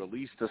McCarthy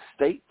released a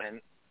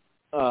statement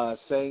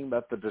saying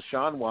that the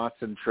Deshaun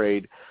Watson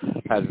trade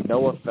has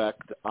no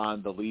effect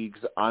on the league's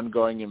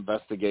ongoing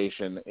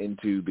investigation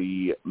into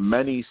the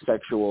many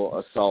sexual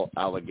assault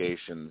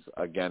allegations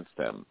against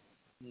him.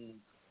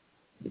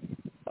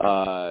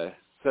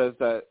 Says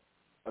that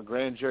a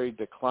grand jury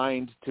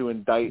declined to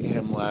indict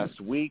him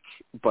last week,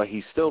 but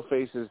he still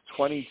faces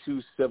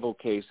 22 civil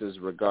cases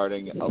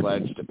regarding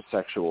alleged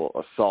sexual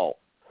assault.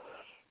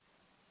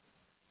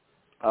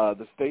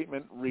 The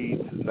statement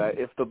reads that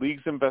if the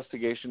league's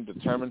investigation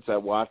determines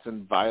that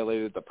Watson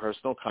violated the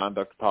personal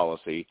conduct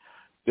policy,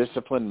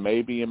 discipline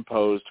may be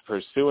imposed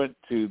pursuant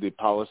to the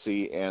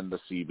policy and the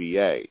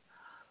CBA.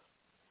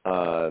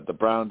 The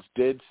Browns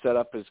did set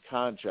up his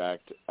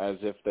contract as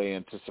if they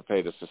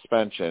anticipate a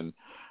suspension,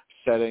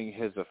 setting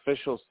his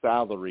official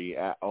salary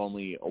at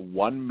only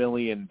 $1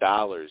 million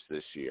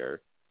this year,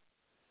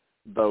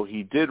 though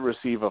he did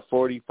receive a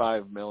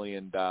 $45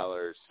 million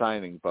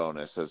signing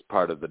bonus as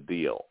part of the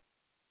deal.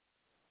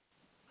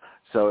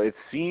 So it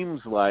seems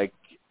like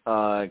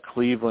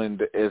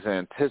Cleveland is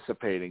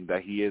anticipating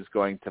that he is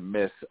going to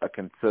miss a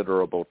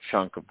considerable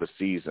chunk of the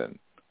season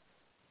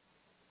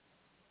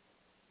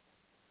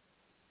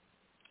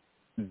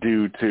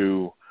due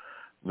to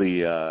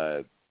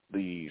the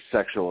the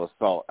sexual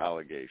assault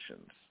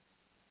allegations.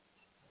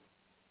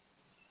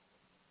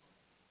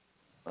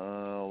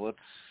 Let's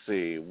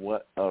see.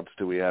 What else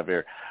do we have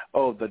here?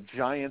 Oh, the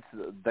Giants,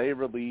 they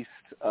released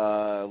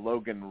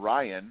Logan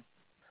Ryan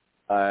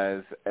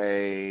as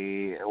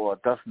it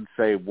doesn't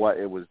say what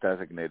it was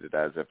designated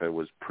as, if it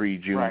was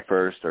pre-June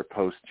 1st or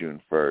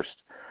post-June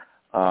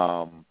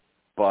 1st.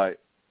 But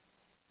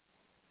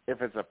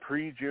if it's a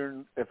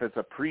pre-June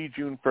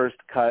 1st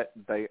cut,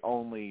 they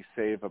only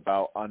save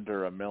about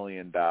under $1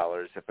 million.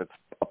 If it's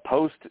a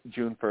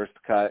post-June 1st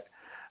cut,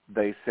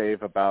 they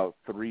save about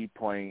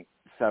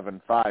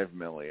 $3.75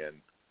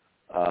 million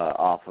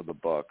off of the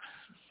books.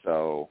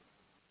 So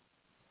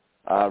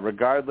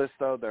regardless,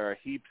 though, there are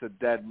heaps of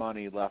dead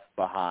money left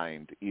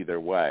behind either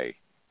way.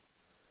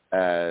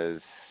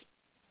 And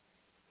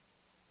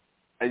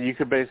you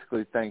could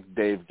basically thank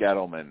Dave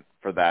Gettleman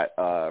for that,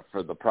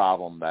 for the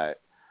problem that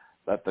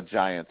the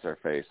Giants are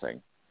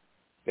facing.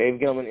 Dave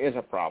Gettleman is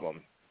a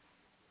problem.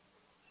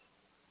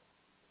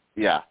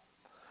 Yeah,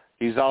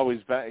 he's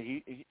always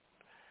been.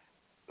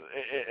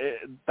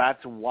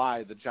 That's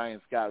why the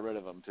Giants got rid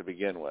of him to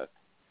begin with.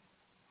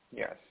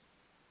 Yes.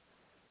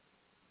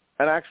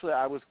 And actually,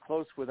 I was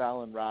close with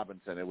Allen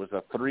Robinson. It was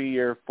a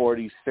 3-year,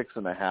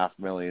 $46.5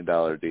 million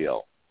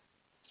deal.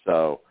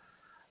 So,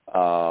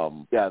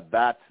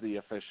 that's the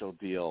official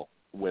deal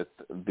with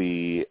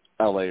the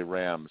LA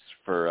Rams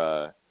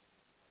for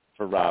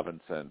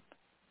Robinson.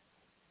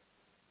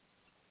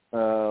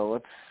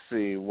 Let's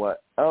see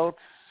what else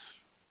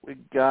we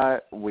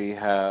got. We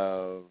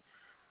have.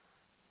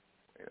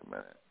 Wait a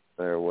minute.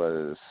 There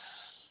was.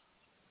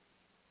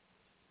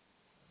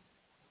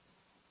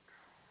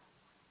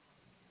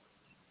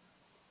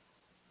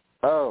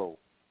 Oh,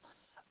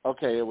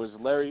 okay. It was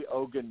Larry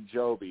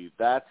Ogunjobi.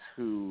 That's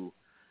who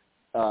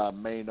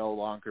may no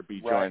longer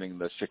be joining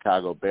the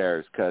Chicago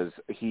Bears because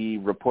he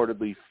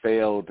reportedly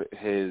failed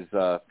his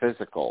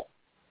physical,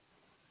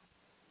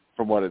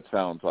 from what it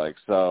sounds like.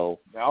 So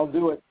I'll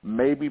do it.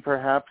 Maybe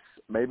perhaps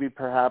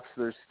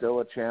there's still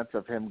a chance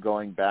of him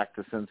going back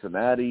to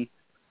Cincinnati.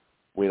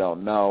 We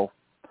don't know.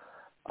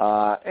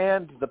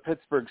 And the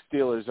Pittsburgh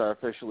Steelers are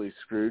officially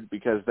screwed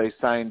because they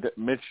signed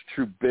Mitch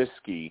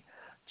Trubisky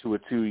to a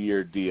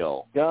 2-year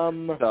deal.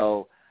 Dumb.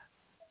 So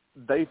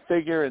they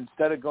figure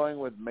instead of going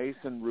with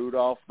Mason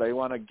Rudolph, they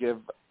want to give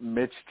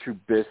Mitch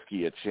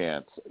Trubisky a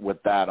chance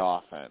with that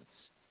offense.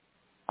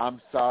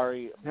 I'm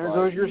sorry. There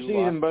goes your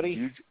season,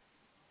 buddy.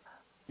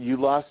 You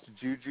lost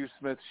Juju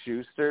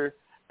Smith-Schuster,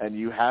 and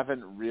you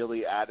haven't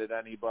really added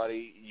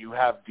anybody. You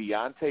have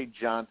Deontay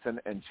Johnson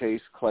and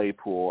Chase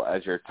Claypool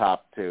as your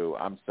top 2.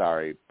 I'm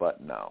sorry,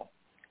 but no.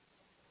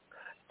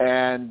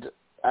 And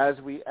as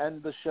we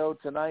end the show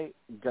tonight,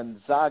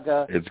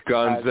 Gonzaga. It's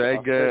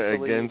Gonzaga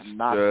against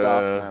knocked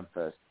off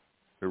Memphis.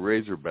 The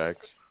Razorbacks.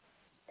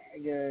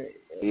 Yep.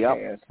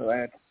 Yeah, so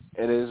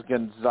it is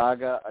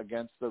Gonzaga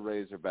against the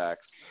Razorbacks.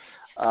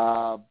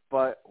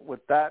 But with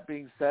that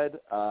being said,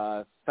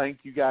 thank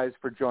you guys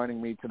for joining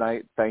me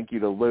tonight. Thank you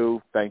to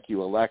Lou. Thank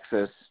you,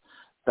 Alexis.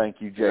 Thank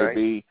you,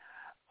 JB.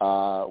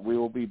 Right. We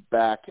will be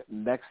back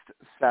next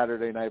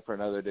Saturday night for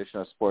another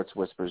edition of Sports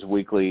Whispers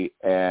Weekly,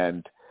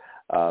 and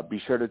be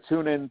sure to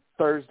tune in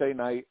Thursday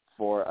night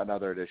for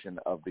another edition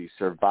of the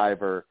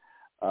Survivor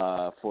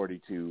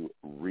 42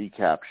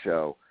 recap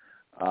show.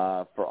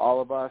 For all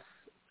of us,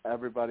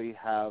 everybody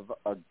have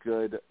a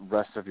good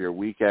rest of your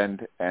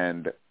weekend,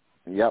 and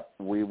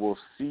we will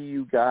see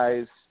you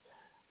guys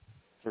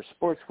for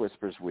Sports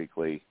Whispers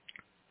Weekly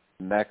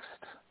next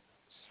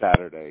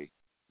Saturday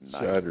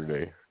night.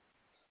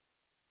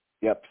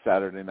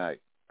 Saturday night.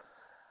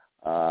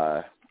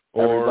 Or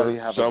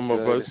some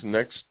of us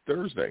next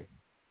Thursday.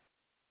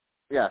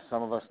 Yeah,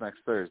 some of us next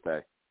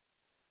Thursday.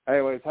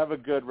 Anyways, have a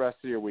good rest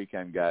of your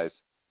weekend, guys.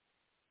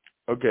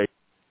 Okay.